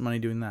making decent money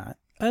doing that?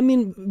 At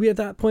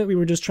that point, we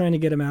were just trying to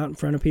get them out in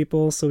front of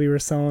people, so we were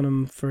selling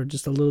them for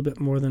just a little bit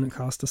more than it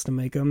cost us to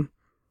make them.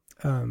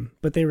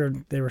 But they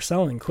were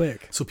selling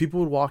quick. So people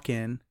would walk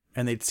in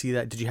and they'd see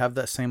that. Did you have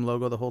that same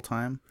logo the whole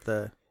time?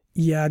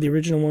 Yeah, the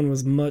original one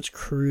was much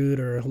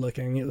cruder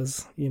looking. It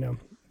was,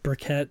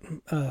 briquette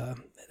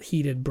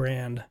heated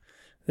brand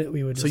that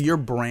we would just... So you're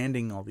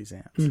branding all these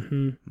amps.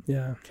 Mm-hmm.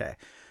 Yeah. Okay.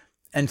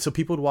 And so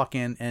people would walk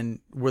in, and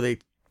were they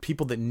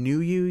people that knew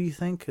you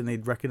think, and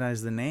they'd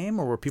recognize the name,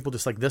 or were people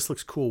just like, this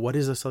looks cool, what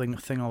is this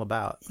thing all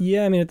about?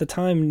 Yeah, I mean, at the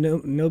time,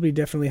 nobody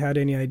definitely had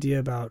any idea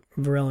about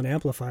Varellin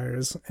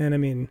amplifiers. And I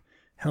mean,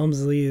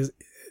 Helmsley is,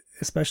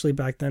 especially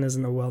back then,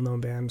 isn't a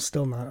well-known band,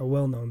 still not a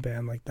well-known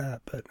band like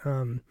that. But,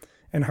 and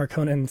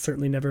Harkonnen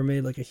certainly never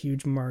made like a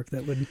huge mark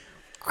that would...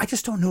 I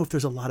just don't know if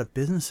there's a lot of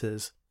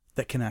businesses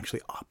that can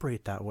actually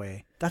operate that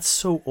way. That's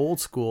so old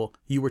school.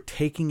 You were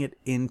taking it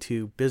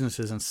into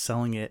businesses and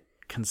selling it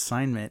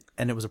consignment,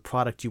 and it was a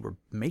product you were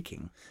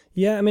making.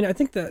 Yeah, I mean, I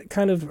think that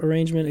kind of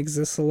arrangement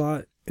exists a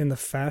lot in the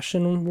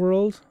fashion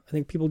world. I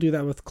think people do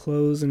that with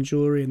clothes and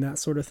jewelry and that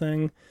sort of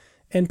thing.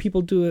 And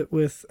people do it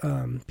with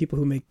people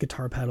who make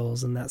guitar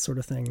pedals and that sort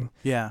of thing.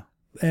 Yeah.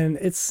 And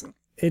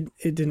it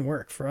didn't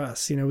work for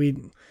us.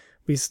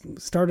 We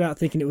started out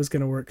thinking it was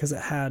going to work because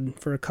it had,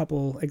 for a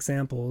couple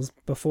examples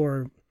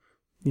before,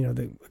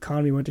 the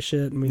economy went to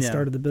shit and we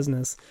started the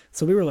business.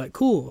 So we were like,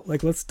 cool,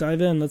 like, let's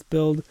dive in, let's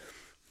build,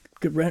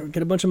 get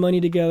a bunch of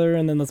money together,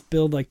 and then let's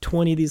build like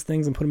 20 of these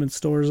things and put them in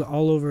stores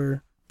all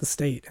over the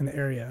state and the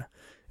area.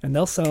 And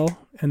they'll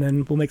sell, and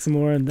then we'll make some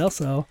more and they'll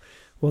sell.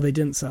 Well, they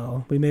didn't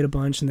sell. We made a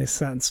bunch and they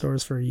sat in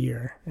stores for a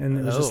year. And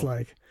it was just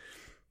like,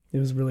 it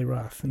was really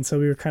rough. And so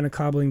we were kind of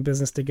cobbling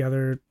business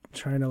together,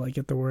 trying to like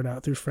get the word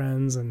out through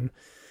friends. And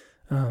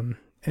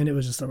it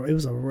was just, it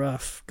was a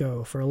rough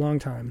go for a long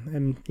time.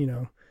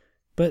 And,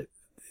 but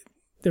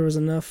there was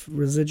enough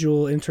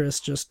residual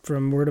interest just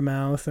from word of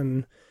mouth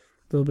and a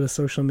little bit of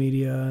social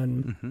media.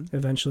 And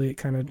eventually it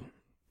kind of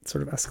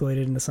sort of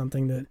escalated into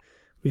something that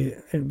we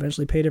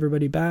eventually paid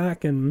everybody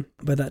back. And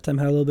by that time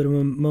had a little bit of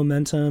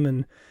momentum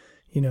and,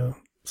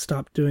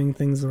 stopped doing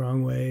things the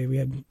wrong way. We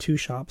had 2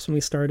 shops when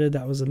we started.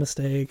 That was a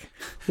mistake.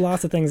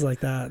 Lots of things like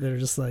that are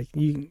just like,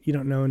 you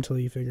don't know until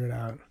you figure it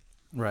out.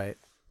 Right.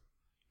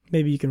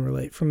 Maybe you can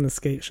relate from the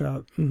skate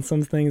shop, and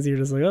some things you're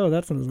just like, oh,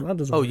 that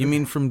doesn't Oh, work. You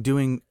mean from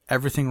doing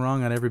everything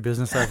wrong on every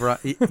business I've run?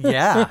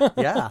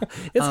 Yeah.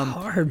 It's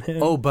hard, man.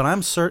 Oh, but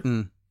I'm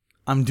certain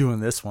I'm doing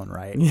this one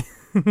right.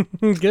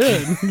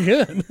 Good.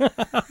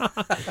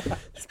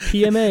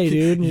 PMA,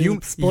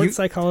 dude. Sports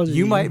psychology.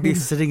 You might be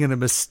sitting in a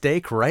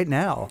mistake right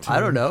now.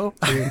 I don't know.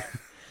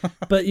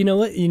 But you know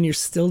what? And you're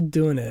still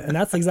doing it. And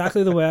that's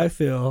exactly the way I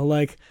feel.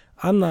 Like,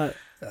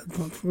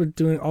 we're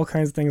doing all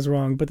kinds of things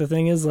wrong. But the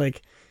thing is,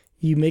 like,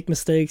 you make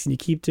mistakes and you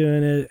keep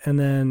doing it. And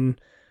then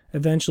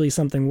eventually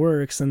something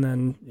works. And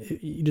then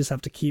you just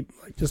have to keep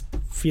like just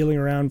feeling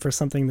around for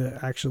something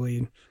that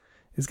actually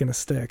is going to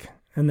stick.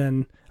 And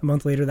then a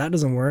month later, that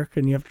doesn't work,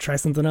 and you have to try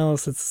something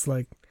else. It's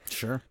like,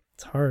 sure,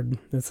 it's hard.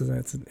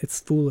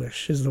 It's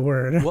foolish is the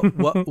word.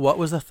 What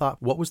was the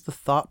thought? What was the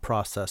thought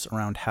process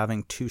around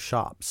having 2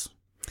 shops?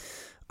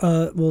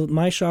 Well,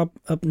 my shop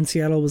up in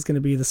Seattle was going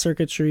to be the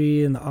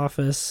circuitry and the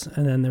office,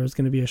 and then there was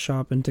going to be a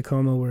shop in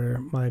Tacoma where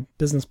my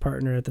business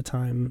partner at the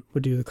time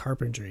would do the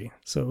carpentry.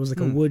 So it was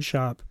like a wood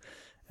shop,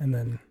 and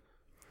then.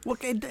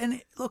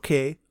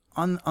 Okay.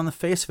 On the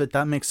face of it,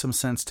 that makes some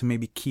sense to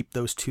maybe keep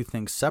those 2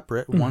 things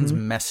separate. One's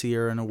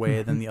messier in a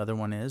way than the other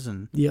one is.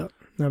 And yep,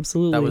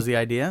 absolutely. That was the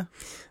idea?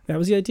 That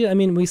was the idea. I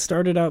mean, we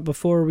started out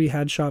before we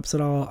had shops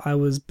at all. I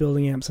was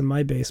building amps in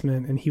my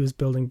basement, and he was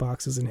building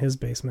boxes in his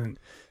basement.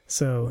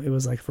 So it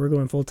was like, if we're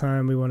going full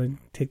time, we want to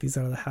take these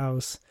out of the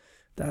house.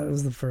 That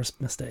was the first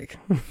mistake.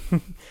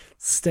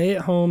 Stay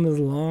at home as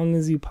long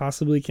as you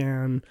possibly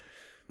can,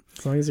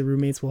 as long as your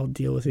roommates will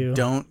deal with you.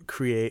 Don't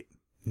create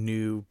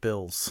new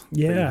bills that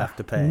you have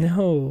to pay.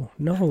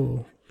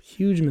 No.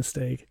 Huge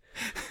mistake.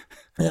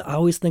 I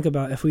always think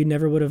about if we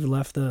never would have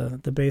left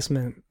the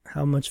basement,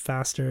 how much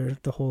faster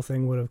the whole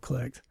thing would have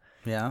clicked.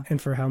 Yeah. And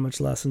for how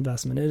much less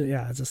investment.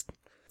 It's just,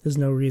 there's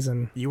no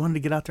reason. You wanted to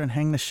get out there and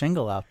hang the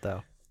shingle out,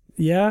 though.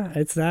 Yeah,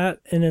 it's that.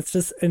 And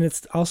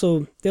it's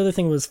also, the other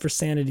thing was for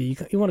sanity.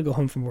 You want to go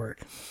home from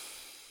work,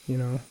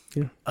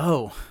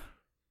 Oh,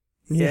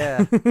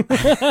 yeah.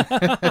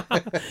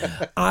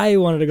 I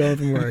wanted to go home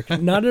from work.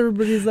 Not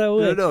everybody's that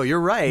way. No, you're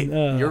right.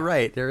 You're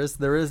right. There is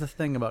a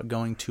thing about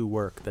going to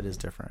work that is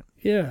different.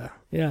 Yeah.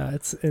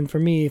 And for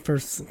me, for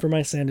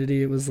my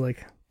sanity, it was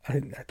like I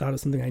thought it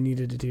was something I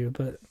needed to do,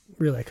 but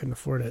really I couldn't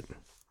afford it.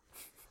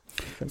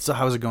 So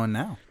how's it going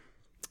now?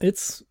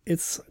 It's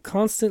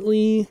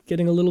constantly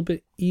getting a little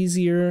bit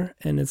easier,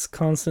 and it's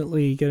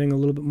constantly getting a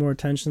little bit more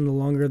attention. The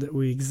longer that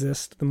we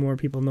exist, the more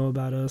people know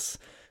about us.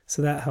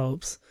 So that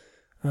helps.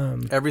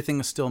 Everything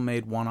is still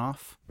made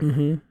one-off?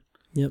 Mm-hmm.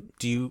 Yep.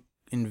 Do you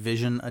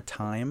envision a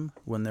time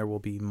when there will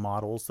be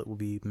models that will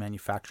be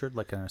manufactured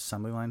like an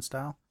assembly line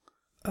style?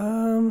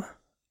 I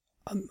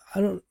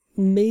don't,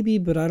 maybe,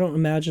 but I don't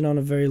imagine on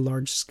a very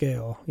large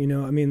scale. I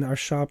mean, our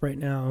shop right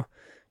now,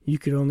 you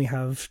could only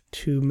have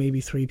 2,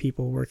 maybe 3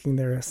 people working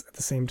there at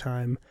the same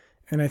time.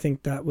 And I think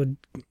we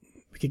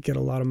could get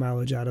a lot of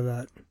mileage out of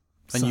that.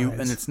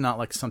 And it's not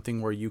like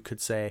something where you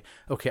could say,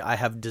 okay, I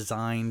have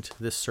designed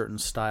this certain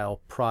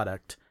style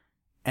product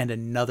and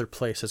another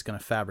place is going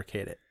to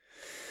fabricate it.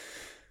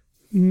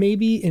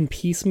 Maybe in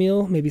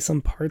piecemeal, maybe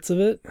some parts of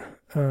it.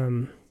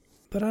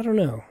 But I don't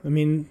know. I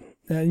mean,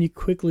 you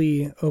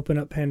quickly open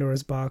up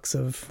Pandora's box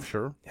of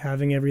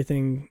having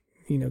everything,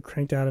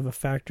 cranked out of a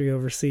factory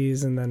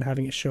overseas and then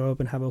having it show up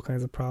and have all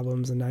kinds of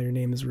problems. And now your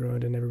name is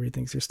ruined and everybody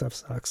thinks your stuff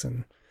sucks.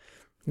 And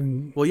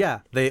well, yeah,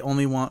 they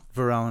only want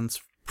Varellans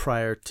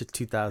prior to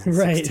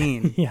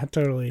 2016. Right. Yeah,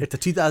 totally. It's a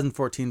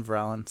 2014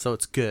 Varellan, so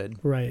it's good.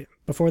 Right.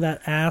 Before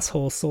that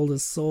asshole sold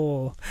his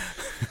soul,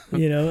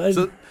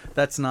 So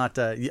that's not,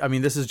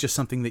 this is just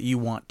something that you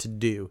want to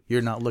do.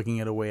 You're not looking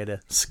at a way to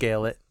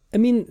scale it. I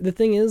mean, the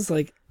thing is,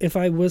 like, if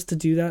I was to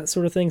do that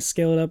sort of thing,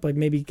 scale it up, like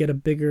maybe get a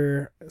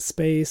bigger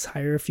space,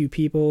 hire a few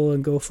people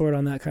and go for it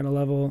on that kind of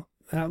level,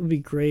 that would be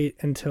great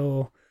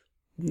until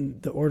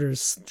the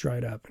orders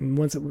dried up. And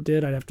once it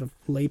did, I'd have to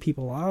lay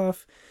people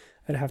off.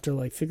 I'd have to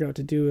like figure out what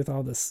to do with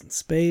all this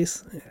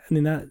space. I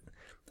mean, I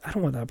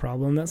don't want that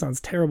problem. That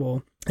sounds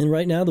terrible. And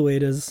right now, the way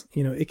it is,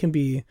 it can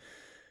be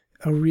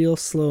a real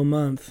slow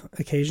month,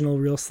 occasional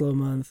real slow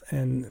month.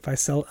 And if I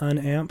sell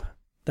unamp,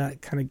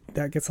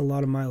 that gets a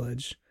lot of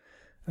mileage.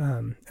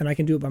 And I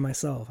can do it by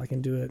myself. I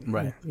can do it,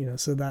 right.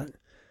 So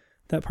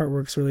that part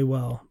works really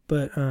well.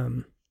 But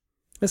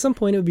at some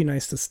point, it would be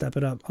nice to step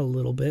it up a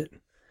little bit.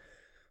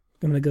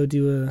 I'm going to go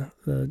do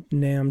a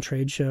NAMM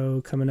trade show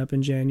coming up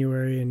in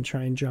January and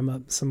try and drum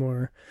up some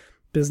more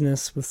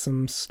business with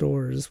some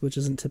stores, which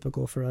isn't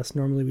typical for us.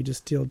 Normally, we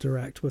just deal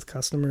direct with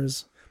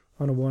customers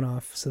on a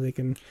one-off so they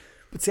can...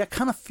 But see, I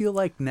kind of feel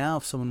like now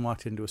if someone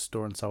walked into a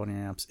store and saw one of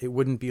your amps, it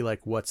wouldn't be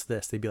like, what's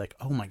this? They'd be like,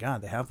 oh my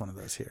God, they have one of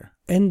those here.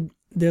 And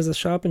there's a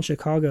shop in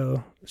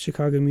Chicago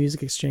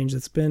Music Exchange,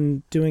 that's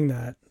been doing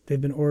that.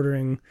 They've been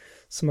ordering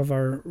some of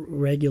our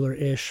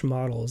regular-ish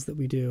models that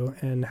we do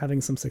and having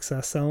some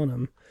success selling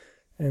them.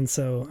 And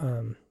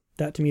so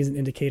that to me is an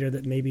indicator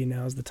that maybe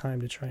now is the time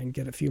to try and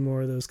get a few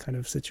more of those kind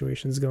of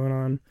situations going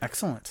on.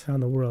 Excellent. Around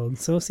the world.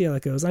 So we'll see how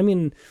that goes. I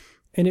mean,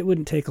 and it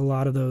wouldn't take a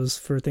lot of those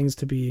for things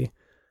to be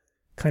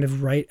kind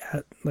of right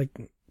at like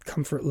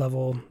comfort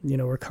level,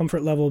 where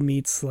comfort level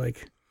meets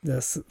like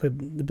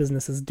the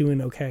business is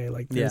doing okay.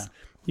 Like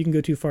you can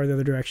go too far the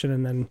other direction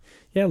and then,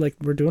 like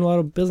we're doing a lot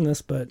of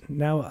business, but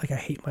now like I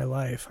hate my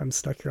life. I'm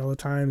stuck here all the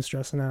time,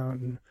 stressing out.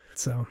 And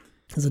so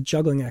there's a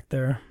juggling act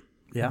there.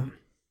 Yeah.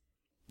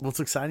 Well, it's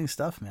exciting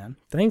stuff, man.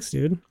 Thanks,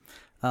 dude.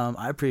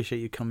 I appreciate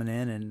you coming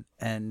in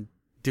and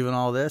doing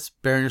all this,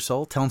 bearing your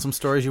soul, telling some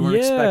stories you weren't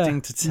expecting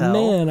to tell.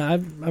 Man,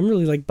 I'm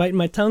really like biting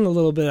my tongue a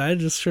little bit. I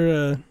just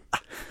sure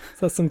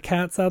saw some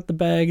cats out the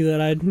bag that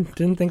I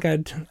didn't think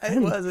I'd...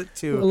 It wasn't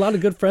too... A lot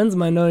of good friends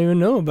might not even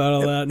know about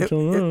all that.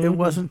 It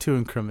wasn't too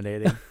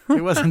incriminating.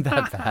 It wasn't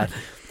that bad.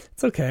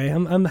 It's okay.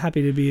 I'm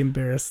happy to be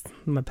embarrassed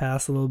in my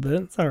past a little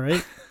bit. It's all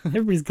right.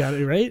 Everybody's got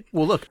it, right?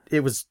 Well, look, it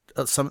was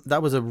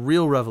that was a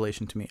real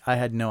revelation to me. I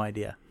had no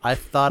idea. I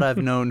thought I've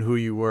known who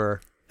you were,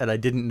 and I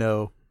didn't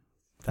know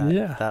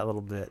that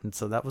little bit. And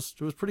so it was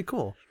pretty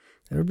cool.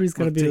 Everybody's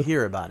got to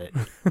hear about it.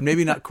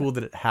 Maybe not cool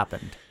that it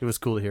happened. It was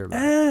cool to hear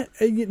about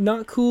it.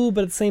 Not cool,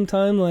 but at the same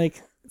time,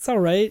 like it's all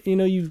right.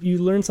 You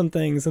learn some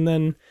things, and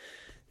then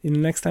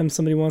next time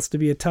somebody wants to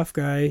be a tough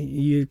guy,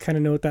 you kind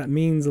of know what that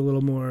means a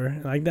little more.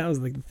 Like that was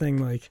like the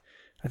thing. Like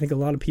I think a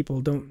lot of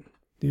people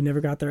who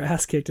never got their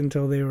ass kicked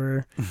until they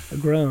were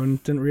grown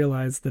didn't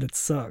realize that it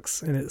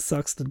sucks, and it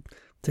sucks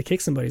to kick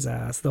somebody's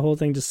ass. The whole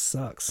thing just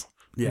sucks.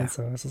 Yeah. And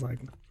so it's just like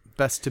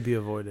best to be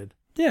avoided.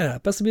 Yeah,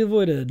 best to be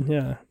avoided.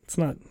 Yeah, it's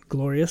not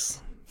glorious.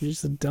 You're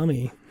just a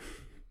dummy.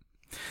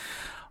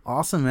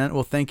 Awesome, man.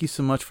 Well, thank you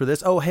so much for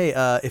this. Oh, hey,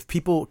 if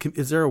people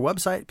is there a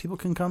website people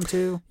can come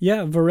to?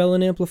 Yeah,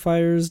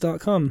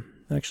 VarellanAmplifiers.com,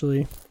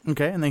 actually.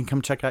 Okay, and they can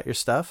come check out your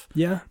stuff.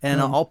 Yeah.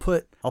 And I'll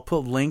put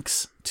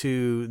links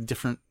to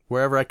different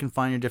wherever I can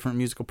find your different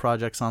musical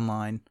projects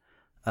online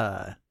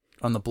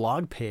on the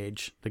blog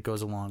page that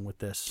goes along with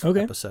this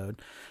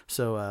episode.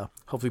 So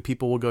hopefully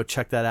people will go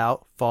check that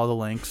out, follow the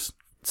links.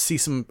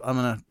 I'm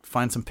going to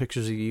find some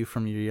pictures of you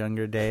from your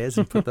younger days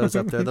and put those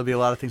up there. There'll be a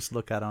lot of things to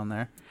look at on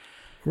there.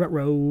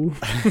 Ruh-roh.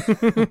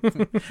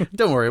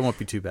 Don't worry, it won't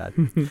be too bad.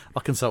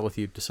 I'll consult with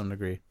you to some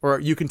degree. Or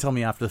you can tell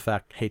me after the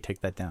fact, hey,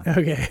 take that down.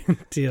 Okay,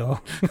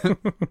 deal.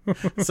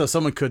 So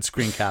someone could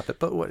screen cap it,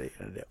 but what are you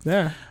going to do?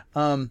 Yeah.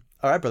 All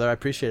right, brother, I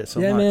appreciate it so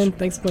much. Yeah, man.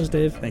 Thanks so much,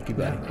 Dave. Thank you,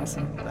 buddy. Yeah,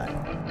 awesome.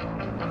 Bye.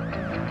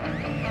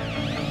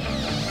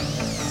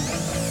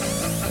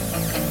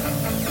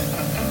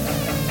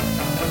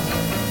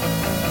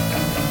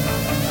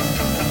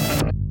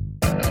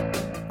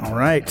 All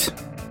right.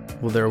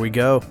 Well, there we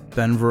go.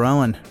 Ben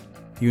Varellan.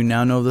 You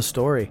now know the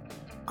story.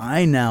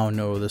 I now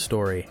know the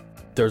story.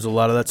 There's a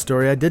lot of that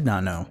story I did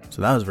not know,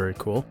 so that was very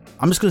cool.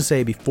 I'm just going to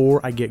say before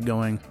I get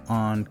going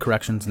on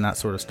corrections and that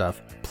sort of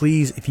stuff,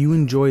 please, if you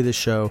enjoy this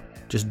show,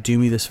 just do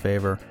me this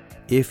favor,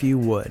 if you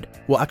would.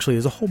 Well, actually,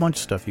 there's a whole bunch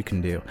of stuff you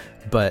can do,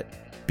 but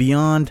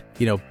beyond,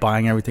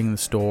 buying everything in the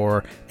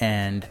store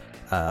and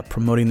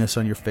promoting this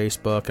on your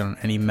Facebook and on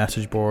any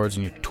message boards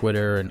and your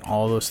Twitter and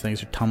all those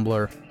things, your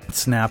Tumblr,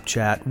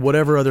 Snapchat,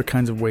 whatever other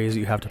kinds of ways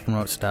you have to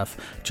promote stuff,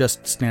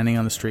 just standing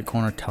on the street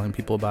corner telling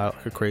people about it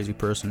like a crazy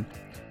person.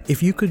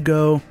 If you could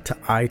go to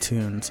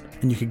iTunes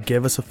and you could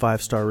give us a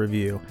 5-star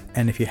review,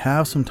 and if you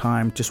have some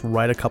time, just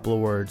write a couple of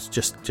words,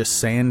 just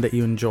saying that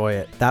you enjoy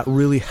it, that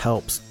really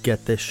helps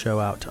get this show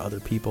out to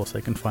other people so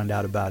they can find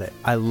out about it.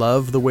 I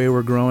love the way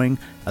we're growing.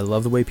 I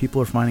love the way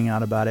people are finding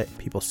out about it.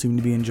 People seem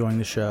to be enjoying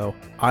the show.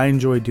 I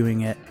enjoy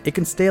doing it. It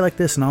can stay like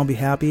this and I'll be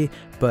happy,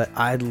 but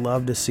I'd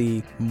love to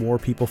see more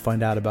people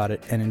find out about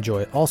it and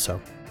enjoy it also.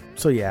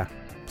 So yeah,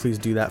 please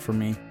do that for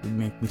me. It would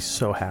make me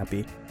so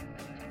happy.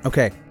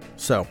 Okay,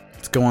 so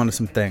let's go on to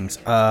some things.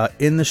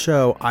 In the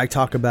show, I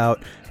talk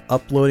about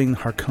uploading the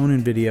Harkonnen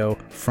video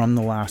from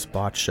the last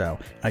botch show.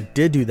 I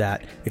did do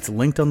that. It's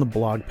linked on the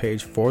blog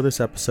page for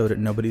this episode at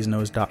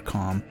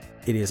nobodiesknows.com.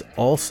 It is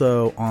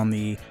also on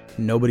the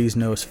Nobody's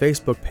Knows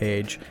Facebook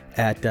page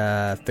at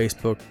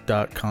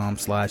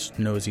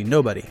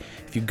facebook.com/nosynobody.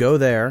 If you go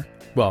there,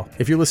 well,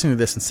 if you're listening to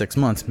this in 6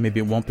 months,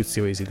 maybe it won't be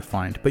so easy to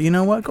find. But you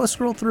know what? Go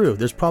scroll through.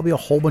 There's probably a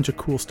whole bunch of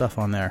cool stuff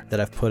on there that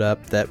I've put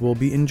up that will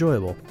be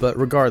enjoyable. But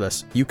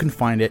regardless, you can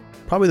find it.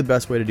 Probably the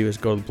best way to do is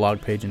go to the blog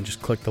page and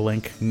just click the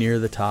link near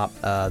the top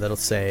that'll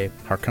say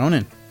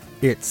Harkonnen.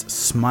 It's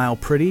Smile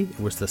Pretty. It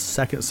was the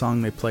second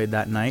song they played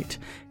that night.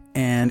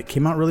 And it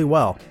came out really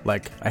well.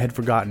 Like, I had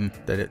forgotten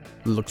that it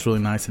looks really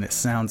nice and it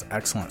sounds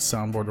excellent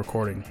soundboard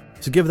recording.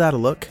 So give that a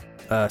look,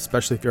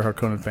 especially if you're a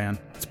Harkonnen fan.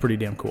 It's pretty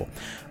damn cool.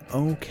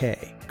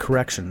 Okay,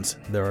 corrections.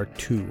 There are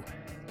 2.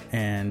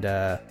 And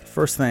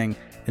first thing,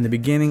 in the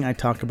beginning I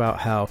talk about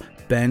how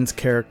Ben's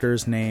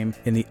character's name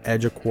in the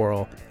Edge of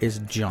Quarrel is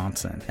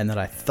Johnson, and that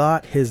I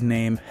thought his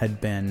name had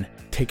been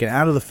taken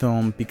out of the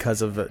film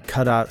because of a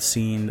cutout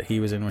scene that he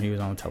was in when he was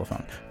on the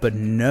telephone. But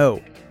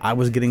no, I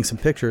was getting some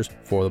pictures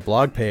for the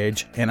blog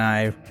page, and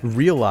I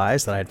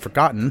realized that I had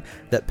forgotten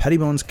that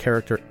Pettybone's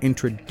character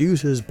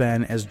introduces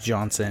Ben as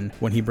Johnson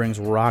when he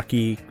brings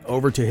Rocky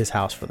over to his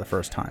house for the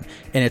first time.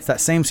 And it's that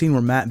same scene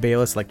where Matt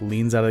Bayless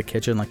leans out of the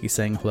kitchen like he's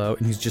saying hello,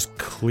 and he's just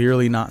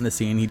clearly not in the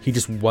scene. He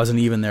just wasn't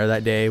even there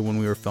that day when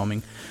we were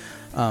filming.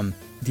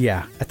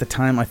 Yeah, at the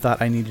time I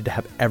thought I needed to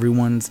have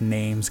everyone's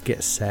names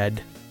get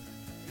said.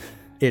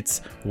 It's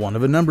one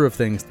of a number of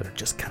things that are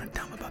just kind of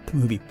dumb about the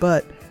movie,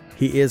 but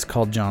he is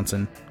called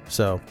Johnson,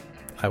 so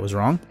I was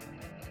wrong.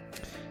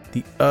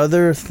 The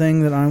other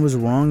thing that I was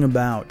wrong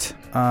about,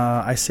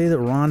 I say that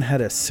Ron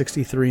had a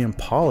 63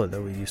 Impala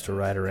that we used to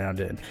ride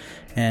around in,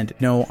 and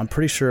no, I'm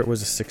pretty sure it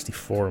was a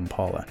 64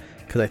 Impala,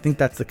 because I think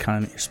that's the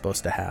kind that you're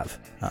supposed to have.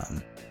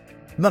 I'm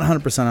not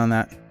 100% on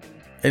that.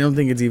 I don't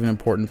think it's even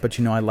important, but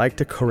I like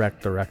to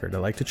correct the record. I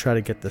like to try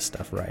to get this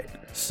stuff right.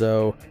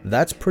 So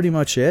that's pretty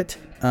much it.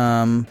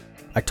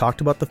 I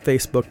talked about the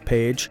Facebook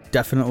page.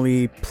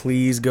 Definitely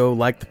please go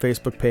like the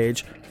Facebook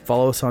page.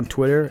 Follow us on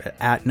Twitter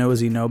at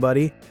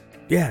 @NosyNobody.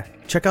 Yeah,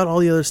 check out all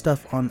the other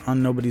stuff on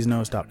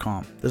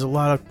nobodiesknows.com. There's a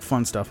lot of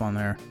fun stuff on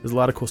there. There's a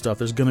lot of cool stuff.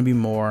 There's going to be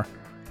more.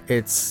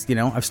 It's,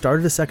 I've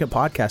started a second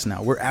podcast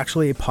now. We're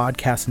actually a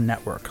podcast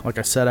network, like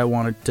I said I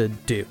wanted to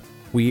do.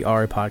 We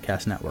are a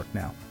podcast network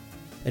now.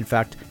 In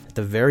fact, at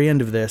the very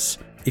end of this,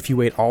 if you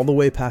wait all the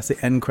way past the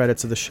end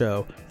credits of the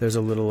show, there's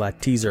a little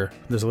teaser.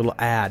 There's a little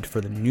ad for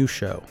the new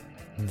show,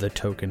 The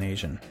Token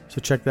Asian. So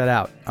check that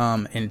out.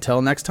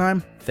 Until next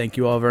time, thank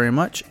you all very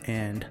much,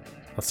 and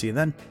I'll see you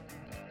then.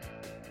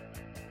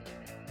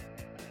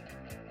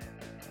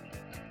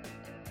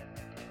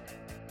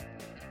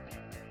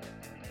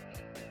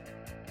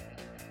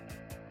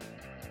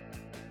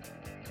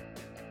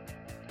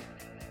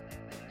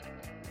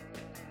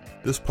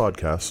 This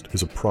podcast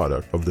is a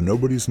product of the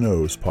Nobody's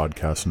Knows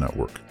Podcast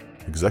Network.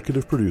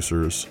 Executive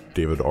producers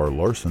David R.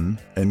 Larson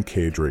and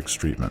K. Drake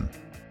Streetman.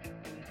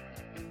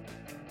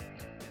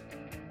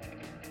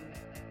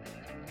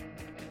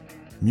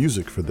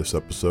 Music for this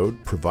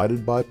episode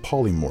provided by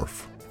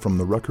Polymorph from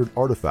the record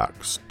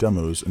Artifacts,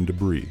 Demos, and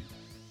Debris.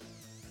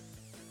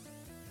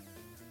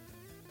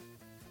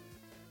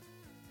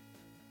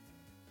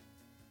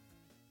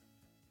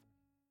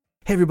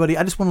 Hey everybody,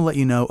 I just want to let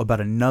you know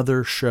about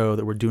another show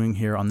that we're doing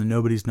here on the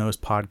Nobody's Knows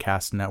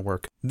Podcast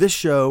Network. This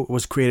show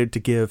was created to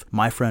give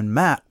my friend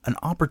Matt an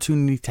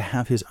opportunity to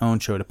have his own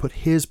show, to put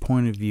his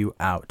point of view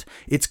out.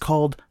 It's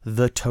called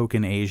The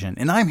Token Asian,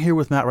 and I'm here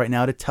with Matt right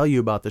now to tell you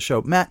about the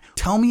show. Matt,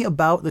 tell me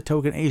about The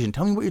Token Asian.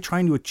 Tell me what you're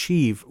trying to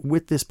achieve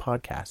with this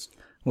podcast.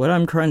 What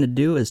I'm trying to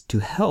do is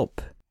to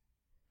help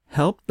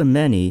the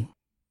many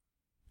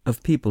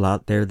of people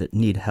out there that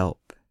need help.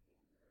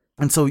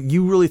 And so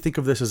you really think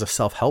of this as a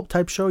self-help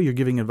type show? You're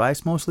giving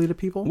advice mostly to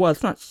people? Well,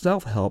 it's not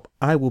self-help.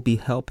 I will be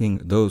helping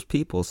those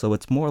people, so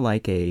it's more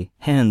like a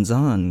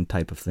hands-on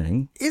type of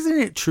thing. Isn't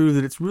it true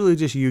that it's really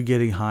just you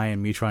getting high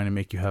and me trying to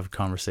make you have a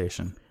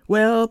conversation?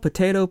 Well,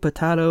 potato,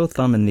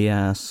 thumb in the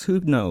ass. Who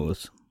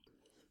knows?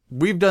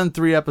 We've done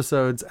 3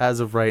 episodes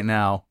as of right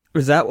now.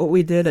 Is that what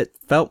we did? It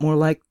felt more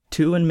like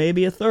 2 and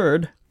maybe a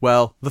third.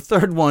 Well, the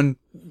third one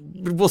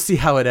we'll see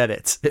how it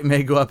edits. It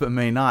may go up, it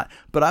may not.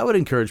 But I would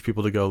encourage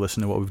people to go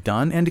listen to what we've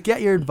done and to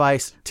get your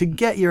advice, to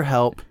get your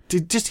help, to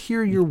just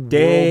hear your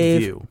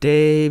worldview.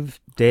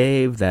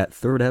 Dave, that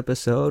third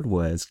episode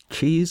was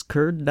cheese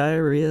curd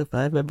diarrhea if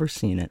I've ever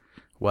seen it.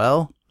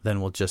 Well,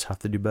 then we'll just have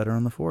to do better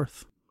on the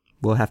fourth.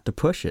 We'll have to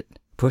push it.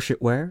 Push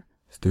it where?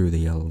 Through the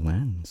yellow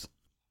lens.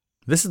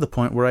 This is the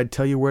point where I'd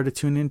tell you where to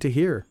tune in to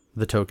hear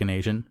The Token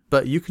Asian,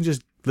 but you can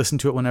just listen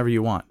to it whenever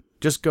you want.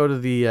 Just go to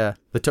the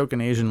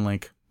Token Asian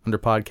link under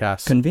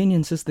podcasts.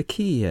 Convenience is the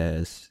key,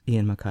 as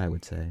Ian Mackay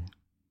would say.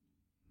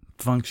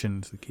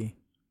 Function is the key.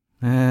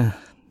 No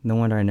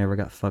wonder I never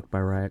got fucked by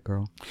Riot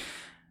Girl.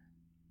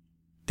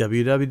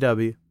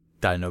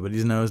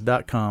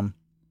 www.nobodiesknows.com.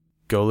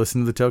 Go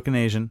listen to The Token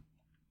Asian.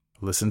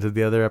 Listen to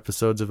the other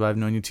episodes of I've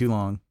Known You Too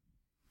Long.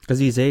 Because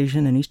he's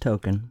Asian and he's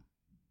token.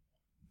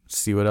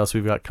 See what else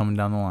we've got coming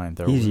down the line.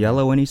 He's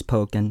yellow and he's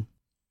poking.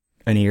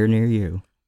 An ear near you.